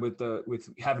the side with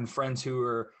having friends who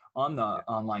are on the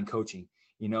online coaching.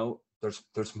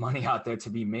 There's money out there to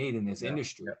be made in this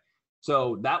industry. Yeah.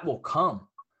 So that will come.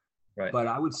 Right. But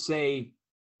I would say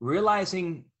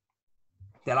realizing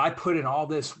that I put in all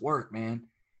this work, man.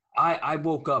 I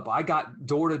woke up, I got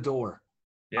door to door.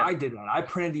 Yeah. I did that. I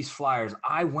printed these flyers.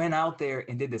 I went out there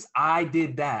and did this. I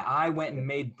did that. I went and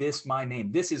made this my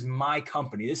name. This is my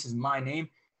company. This is my name.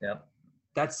 Yeah.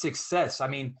 That's success. I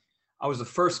mean, I was the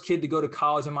first kid to go to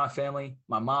college in my family.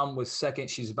 My mom was second.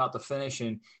 She's about to finish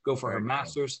and go for her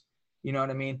master's. You know what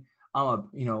I mean?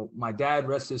 My dad,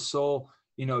 rest his soul,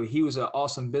 he was an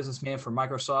awesome businessman for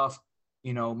Microsoft.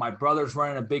 My brother's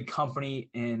running a big company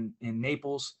in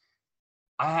Naples.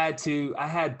 I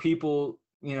had people,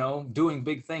 doing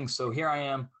big things. So here I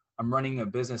am, I'm running a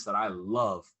business that I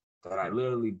love, that I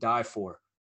literally die for.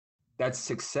 That's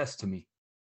success to me.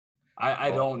 I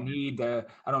don't need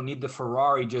the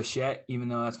Ferrari just yet, even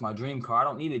though that's my dream car. I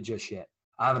don't need it just yet.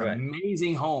 I have an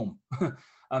amazing home,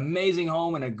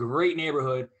 in a great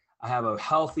neighborhood. I have a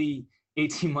healthy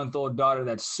 18-month-old daughter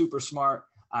that's super smart.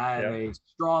 I have a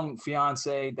strong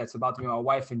fiance that's about to be my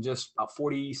wife in just about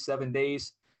 47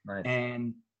 days. Nice.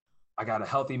 And I got a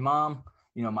healthy mom.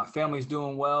 My family's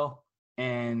doing well,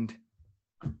 and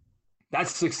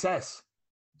that's success.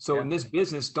 So in this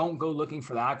business, don't go looking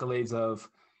for the accolades of,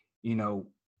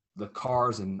 the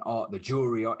cars and all the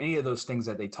jewelry or any of those things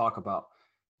that they talk about.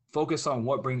 Focus on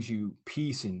what brings you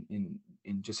peace and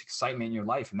just excitement in your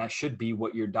life. And that should be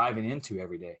what you're diving into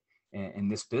every day in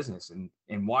this business,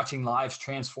 and watching lives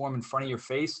transform in front of your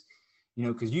face,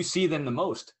 because you see them the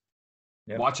most.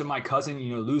 Yep. Watching my cousin,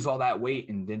 lose all that weight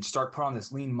and then start putting on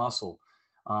this lean muscle.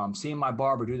 Seeing my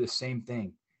barber do the same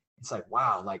thing. It's like,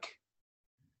 wow, I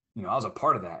was a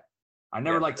part of that. I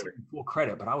never taking full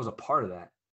credit, but I was a part of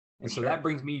that. And so that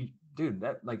brings me, dude,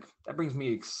 that brings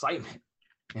me excitement.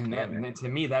 And then to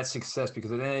me, that's success,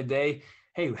 because at the end of the day,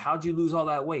 hey, how'd you lose all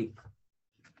that weight?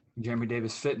 Jeremy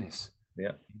Davis Fitness.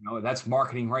 Yeah. That's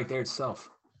marketing right there itself.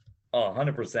 Oh,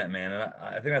 100%, man. And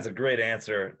I think that's a great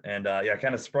answer. And I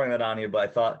kind of sprung that on you,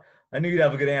 but I knew you'd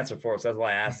have a good answer for us. That's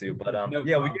why I asked you. But we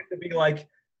get to be like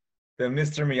the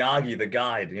Mr. Miyagi, the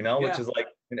guide, which is like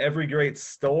in every great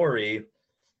story,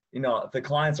 if the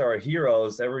clients are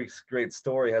heroes, every great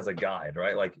story has a guide,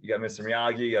 right? Like you got Mr.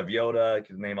 Miyagi, you have Yoda, you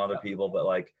can name other people, but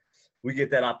we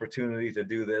get that opportunity to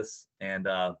do this, and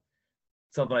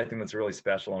something I think that's really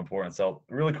special and important. So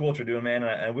really cool what you're doing, man.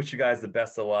 And I wish you guys the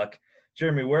best of luck.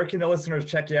 Jeremy, where can the listeners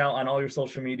check you out on all your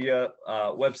social media,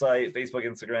 website, Facebook,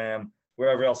 Instagram,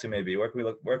 wherever else you may be? Where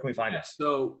can we find you?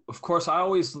 So of course, I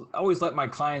always let my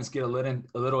clients get a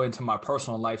little into my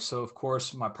personal life. So of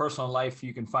course, my personal life,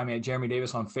 you can find me at Jeremy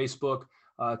Davis on Facebook.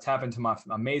 Tap into my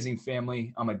amazing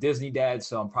family. I'm a Disney dad,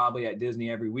 so I'm probably at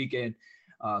Disney every weekend.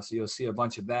 So you'll see a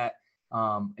bunch of that.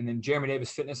 And then Jeremy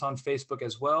Davis Fitness on Facebook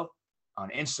as well. On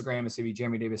Instagram, it's going to be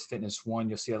Jeremy Davis Fitness 1.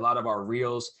 You'll see a lot of our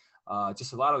reels,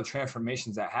 just a lot of the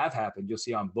transformations that have happened. You'll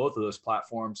see on both of those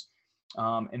platforms.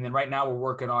 And then right now we're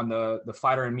working on the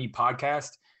Fighter and Me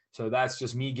podcast. So that's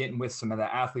just me getting with some of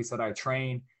the athletes that I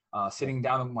train, sitting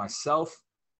down with myself,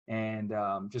 and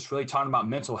just really talking about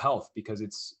mental health, because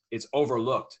it's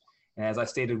overlooked. And as I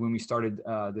stated when we started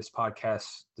this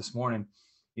podcast this morning,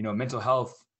 mental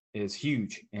health is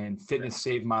huge, and fitness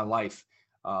saved my life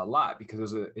a lot,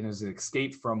 because it was an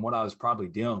escape from what I was probably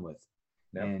dealing with.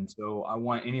 Yep. And so I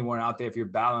want anyone out there, if you're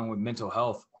battling with mental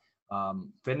health,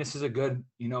 fitness is a good,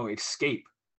 escape.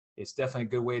 It's definitely a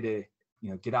good way to,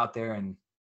 get out there and,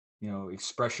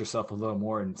 express yourself a little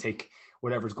more and take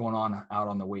whatever's going on out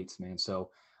on the weights, man.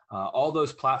 So all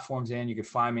those platforms, and you can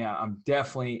find me. I'm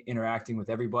definitely interacting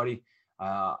with everybody.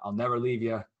 I'll never leave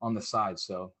you on the side.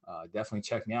 So definitely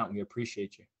check me out. We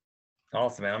appreciate you.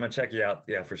 Awesome, man. I'm going to check you out.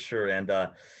 Yeah, for sure. And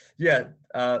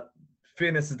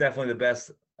fitness is definitely the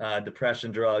best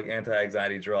depression drug,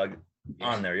 anti-anxiety drug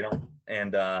on there,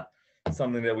 and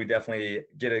something that we definitely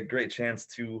get a great chance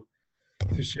to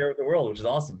share with the world, which is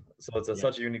awesome. So it's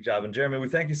such a unique job. And Jeremy, we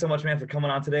thank you so much, man, for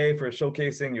coming on today, for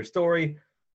showcasing your story,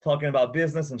 talking about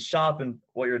business and shop and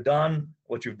what you've done,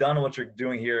 and what you're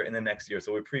doing here in the next year.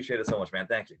 So we appreciate it so much, man.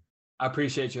 Thank you. I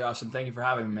appreciate you, Austin. Thank you for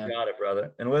having me, man. You got it,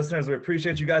 brother. And listeners, we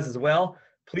appreciate you guys as well.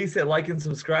 Please hit like and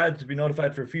subscribe to be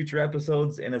notified for future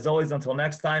episodes. And as always, until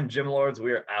next time, Gym Lords,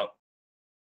 we are out.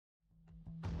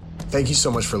 Thank you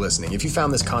so much for listening. If you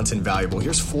found this content valuable,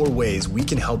 here's 4 ways we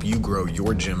can help you grow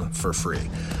your gym for free.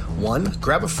 1,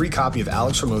 grab a free copy of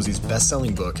Alex Hormozi's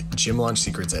best-selling book, Gym Launch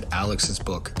Secrets, at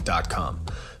alexsbook.com.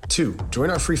 2, join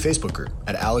our free Facebook group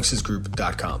at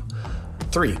alexsgroup.com.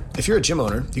 3, if you're a gym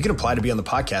owner, you can apply to be on the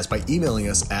podcast by emailing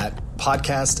us at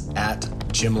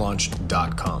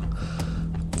podcast@gymlaunch.com.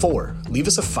 4, leave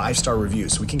us a 5-star review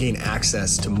so we can gain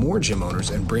access to more gym owners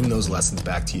and bring those lessons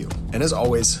back to you. And as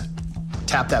always,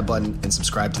 tap that button and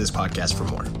subscribe to this podcast for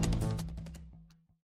more.